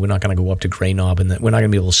like, we're not going to go up to Grey Knob, and we're not going to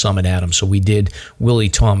be able to summit Adams, so we did Willie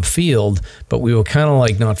Tom Field, but we were kind of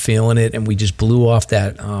like not feeling it, and we just blew off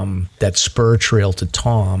that spur trail to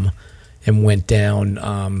Tom, and went down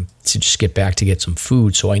to just get back to get some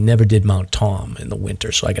food. So I never did Mount Tom in the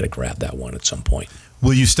winter, so I got to grab that one at some point.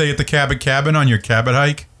 Will you stay at the Cabot on your Cabot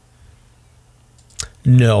hike?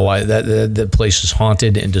 No, the place is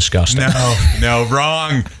haunted and disgusting. No,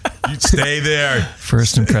 wrong. You stay there.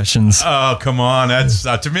 First impressions. Oh, come on. That's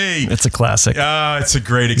to me. It's a classic. It's a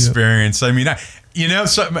great experience. I mean,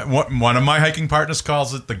 one of my hiking partners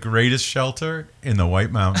calls it the greatest shelter in the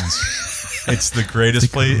White Mountains. It's the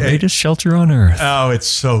greatest place. Greatest shelter on earth. Oh, it's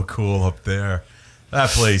so cool up there. That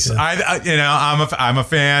place. I'm a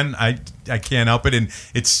fan. I can't help it, and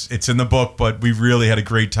it's in the book. But we really had a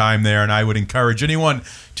great time there, and I would encourage anyone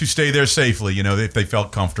to stay there safely. If they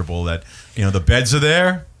felt comfortable. That the beds are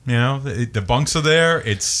there. The bunks are there.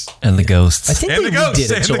 And the ghosts. I think they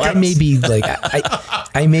redid it, so I may be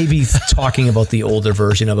I may be talking about the older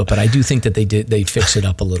version of it, but I do think that they fix it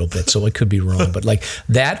up a little bit, so I could be wrong. But like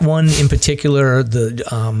that one in particular,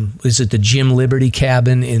 is it the Jim Liberty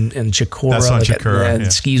cabin in Chicora? That's on Chicora. That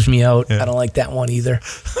skeeves me out. Yeah. I don't like that one either.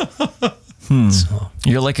 So.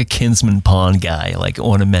 You're like a Kinsman Pond guy, like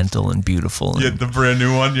ornamental and beautiful. And, the brand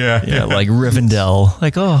new one, yeah, like Rivendell,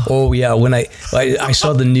 like oh yeah. When I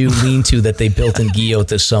saw the new lean-to that they built in Guyot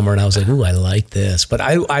this summer, and I was like, ooh, I like this. But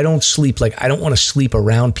I don't sleep I don't want to sleep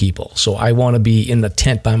around people, so I want to be in the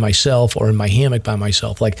tent by myself or in my hammock by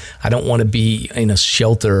myself. Like I don't want to be in a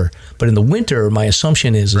shelter. But in the winter, my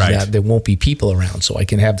assumption is that there won't be people around, so I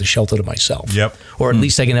can have the shelter to myself. Yep. Or at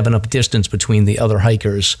least I can have enough distance between the other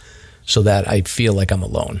hikers, so that I feel like I'm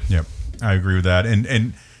alone. Yep, I agree with that.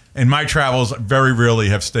 And my travels very rarely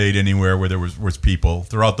have stayed anywhere where there was people.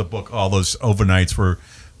 Throughout the book, all those overnights were,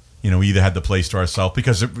 we either had the place to ourselves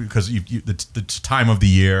because the time of the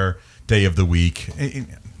year, day of the week.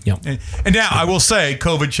 Yep. And now I will say,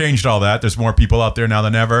 COVID changed all that. There's more people out there now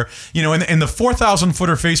than ever. In the 4,000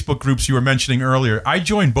 footer Facebook groups you were mentioning earlier, I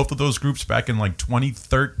joined both of those groups back in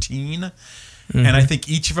 2013. Mm-hmm. And I think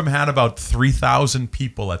each of them had about 3,000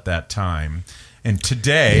 people at that time. And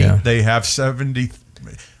today they have 70.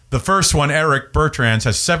 The first one, Eric Bertrands,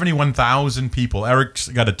 has 71,000 people. Eric's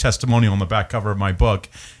got a testimonial on the back cover of my book.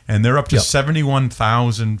 And they're up to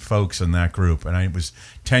 71,000 folks in that group. And it was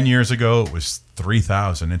 10 years ago, it was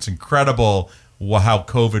 3,000. It's incredible how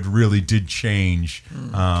COVID really did change,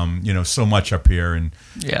 so much up here. And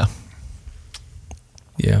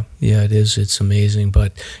Yeah, it is. It's amazing.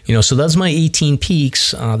 But, so that's my 18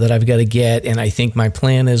 peaks that I've got to get. And I think my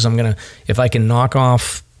plan is if I can knock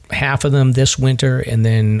off half of them this winter, and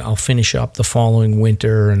then I'll finish up the following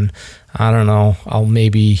winter. And I don't know,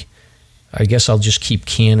 I guess I'll just keep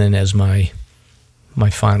Cannon as my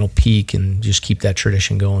final peak and just keep that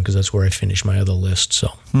tradition going, because that's where I finish my other list.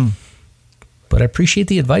 So. But I appreciate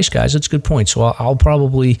the advice, guys. It's a good point. So I'll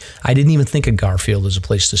probably, I didn't even think of Garfield as a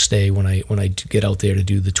place to stay when I get out there to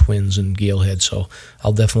do the Twins and Galehead. So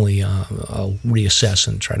I'll definitely I'll reassess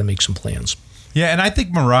and try to make some plans. Yeah, and I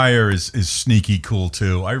think Moriah is sneaky cool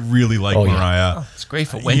too. I really like Moriah. Yeah. Oh, it's great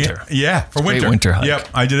for winter. Yeah, for winter. Great winter hike. Yep,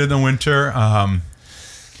 I did it in the winter.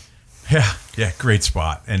 Great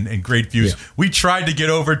spot and great views. Yeah. We tried to get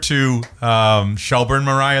over to Shelburne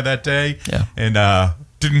Moriah that day. Yeah. And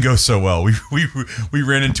didn't go so well. We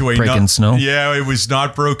ran into breaking snow. Yeah, it was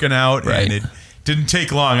not broken out, and it didn't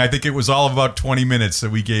take long. I think it was all of about 20 minutes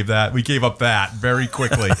that we gave up that very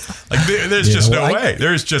quickly. There's just no way.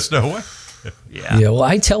 There's just no way. Yeah. Well,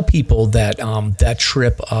 I tell people that that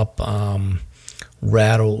trip up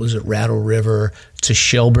Rattle River to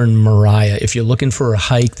Shelburne Moriah, if you're looking for a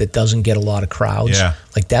hike that doesn't get a lot of crowds,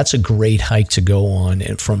 that's a great hike to go on,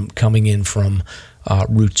 and from coming in from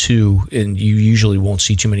Route 2, and you usually won't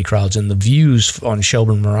see too many crowds. And the views on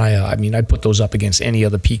Shelburne Moriah, I'd put those up against any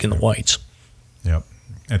other peak in the Whites. Yep.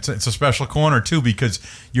 It's a special corner too, because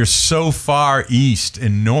you're so far east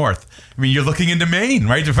and north. You're looking into Maine,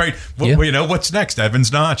 right? What's next?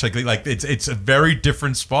 Evans Notch. Like it's a very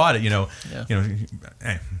different spot.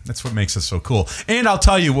 That's what makes it so cool. And I'll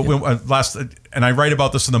tell you and I write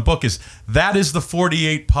about this in the book, is that is the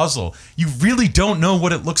 48 puzzle. You really don't know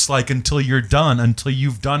what it looks like until you're done, until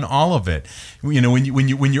you've done all of it. When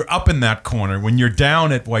you're up in that corner, when you're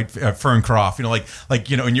down at Ferncroft,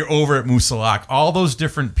 and you're over at Moosilauke, all those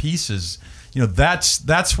different pieces.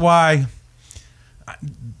 That's why.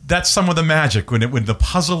 That's some of the magic when the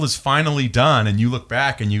puzzle is finally done, and you look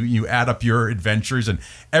back and you add up your adventures and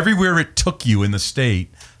everywhere it took you in the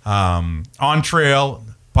state, on trail,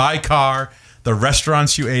 by car, the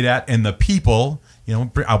restaurants you ate at, and the people.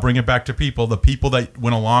 I'll bring it back to people. The people that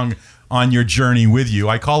went along on your journey with you.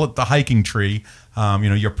 I call it the hiking tree.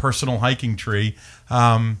 Your personal hiking tree.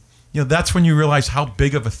 that's when you realize how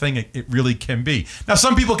big of a thing it really can be. Now,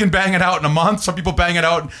 some people can bang it out in a month. Some people bang it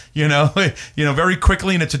out, very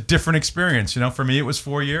quickly, and it's a different experience. For me, it was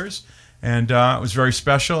 4 years, and it was very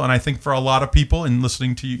special. And I think for a lot of people, in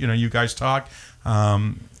listening to you guys talk,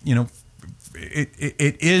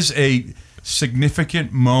 it is a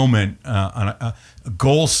significant moment, a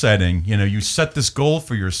goal setting. You set this goal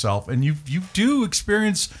for yourself, and you do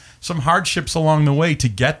experience some hardships along the way to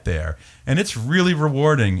get there, and it's really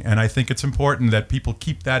rewarding. And I think it's important that people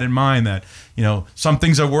keep that in mind, that some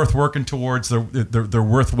things are worth working towards. They're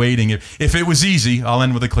worth waiting. If it was easy, I'll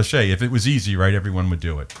end with a cliche. If it was easy, right, everyone would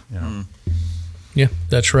do it. Yeah,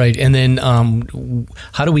 that's right. And then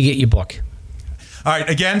how do we get your book? All right,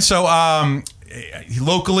 again, so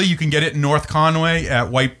locally you can get it in North Conway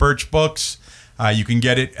at White Birch Books. You can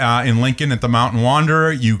get it in Lincoln at the Mountain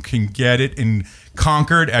Wanderer. You can get it in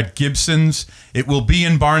Concord at Gibson's. It will be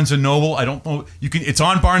in Barnes & Noble. I don't know. It's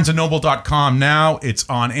on barnesandnoble.com now. It's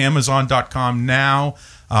on amazon.com now.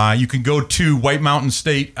 You can go to White Mountain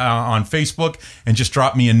State on Facebook and just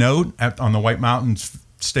drop me a note on the White Mountain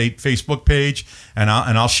State Facebook page, and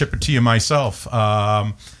I'll ship it to you myself.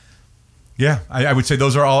 I would say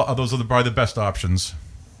those are probably the best options.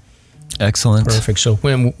 Excellent. Perfect. So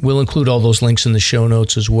we'll include all those links in the show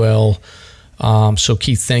notes as well. So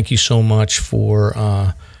Keith, thank you so much for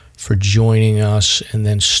joining us. And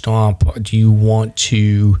then Stomp, do you want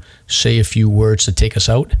to say a few words to take us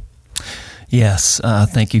out? Yes.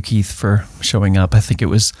 Thank you, Keith, for showing up. I think it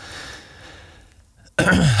was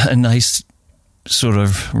a nice sort of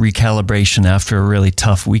recalibration after a really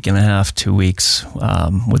tough week and a half, 2 weeks,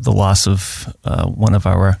 with the loss of one of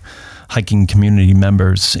our hiking community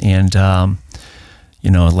members. And,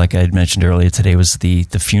 like I had mentioned earlier, today was the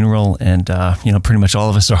funeral, and, pretty much all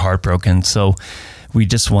of us are heartbroken. So we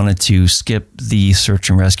just wanted to skip the search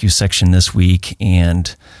and rescue section this week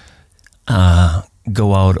and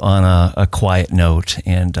go out on a quiet note.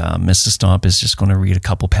 And Mrs. Stomp is just going to read a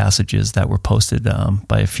couple passages that were posted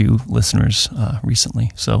by a few listeners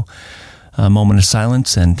recently. So a moment of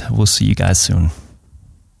silence, and we'll see you guys soon.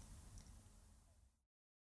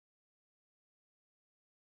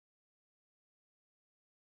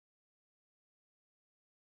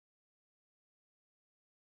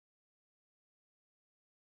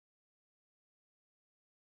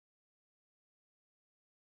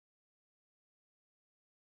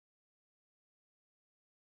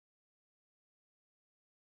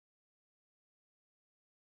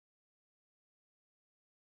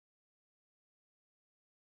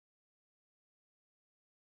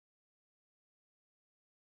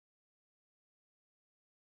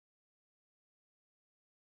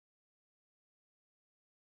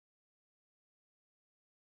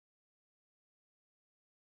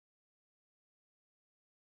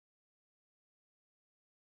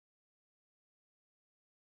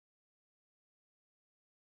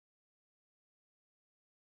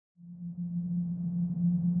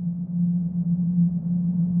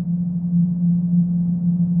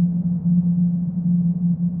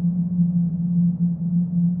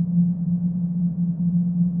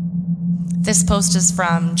 This post is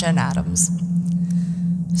from Jen Adams.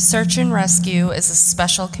 Search and rescue is a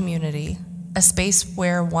special community, a space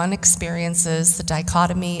where one experiences the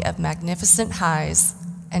dichotomy of magnificent highs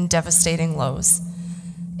and devastating lows.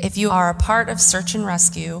 If you are a part of search and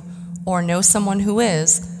rescue or know someone who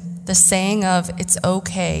is, the saying of "it's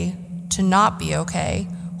okay to not be okay"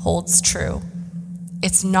 holds true.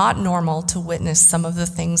 It's not normal to witness some of the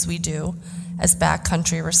things we do as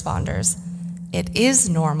backcountry responders. It is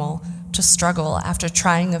normal to struggle after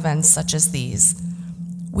trying events such as these.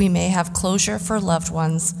 We may have closure for loved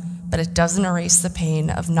ones, but it doesn't erase the pain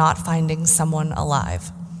of not finding someone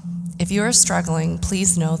alive. If you are struggling,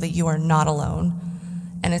 please know that you are not alone,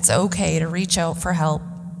 and it's okay to reach out for help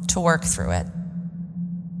to work through it.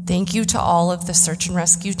 Thank you to all of the search and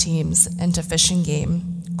rescue teams and to Fish and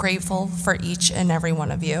Game. Grateful for each and every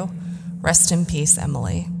one of you. Rest in peace,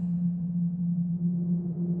 Emily.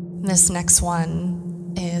 This next one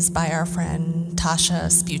is by our friend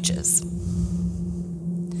Tasha Spuches.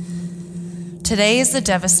 Today is a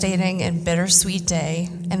devastating and bittersweet day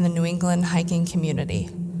in the New England hiking community.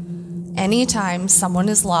 Anytime someone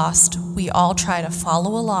is lost, we all try to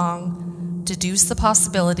follow along, deduce the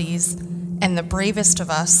possibilities, and the bravest of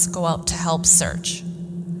us go out to help search.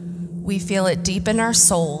 We feel it deep in our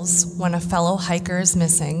souls when a fellow hiker is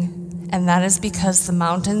missing, and that is because the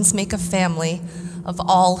mountains make a family of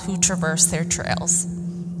all who traverse their trails.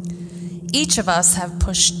 Each of us have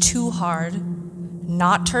pushed too hard,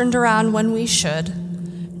 not turned around when we should,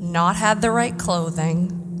 not had the right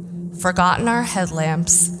clothing, forgotten our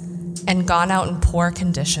headlamps, and gone out in poor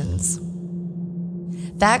conditions.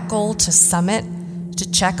 That goal to summit,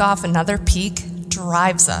 to check off another peak,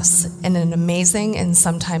 drives us in an amazing and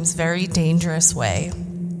sometimes very dangerous way.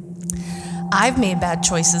 I've made bad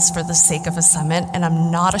choices for the sake of a summit, and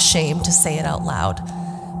I'm not ashamed to say it out loud,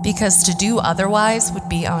 because to do otherwise would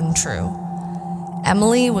be untrue.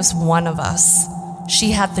 Emily was one of us.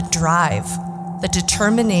 She had the drive, the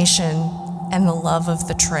determination, and the love of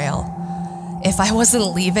the trail. If I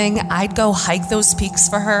wasn't leaving, I'd go hike those peaks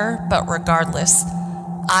for her, but regardless,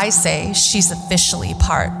 I say she's officially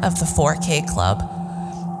part of the 4K Club.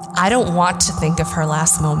 I don't want to think of her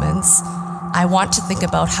last moments. I want to think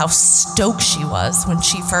about how stoked she was when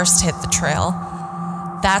she first hit the trail.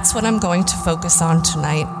 That's what I'm going to focus on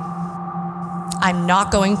tonight. I'm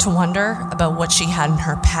not going to wonder about what she had in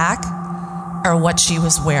her pack or what she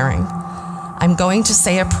was wearing. I'm going to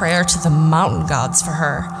say a prayer to the mountain gods for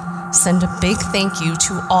her, send a big thank you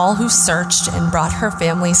to all who searched and brought her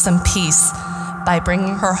family some peace by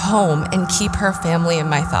bringing her home, and keep her family in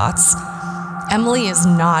my thoughts. Emily is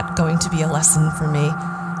not going to be a lesson for me.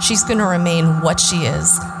 She's going to remain what she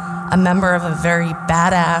is, a member of a very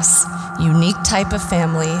badass, unique type of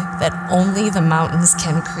family that only the mountains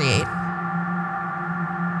can create.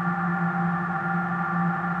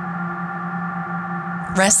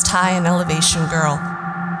 Rest high in elevation, girl.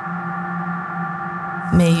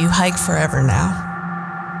 May you hike forever now.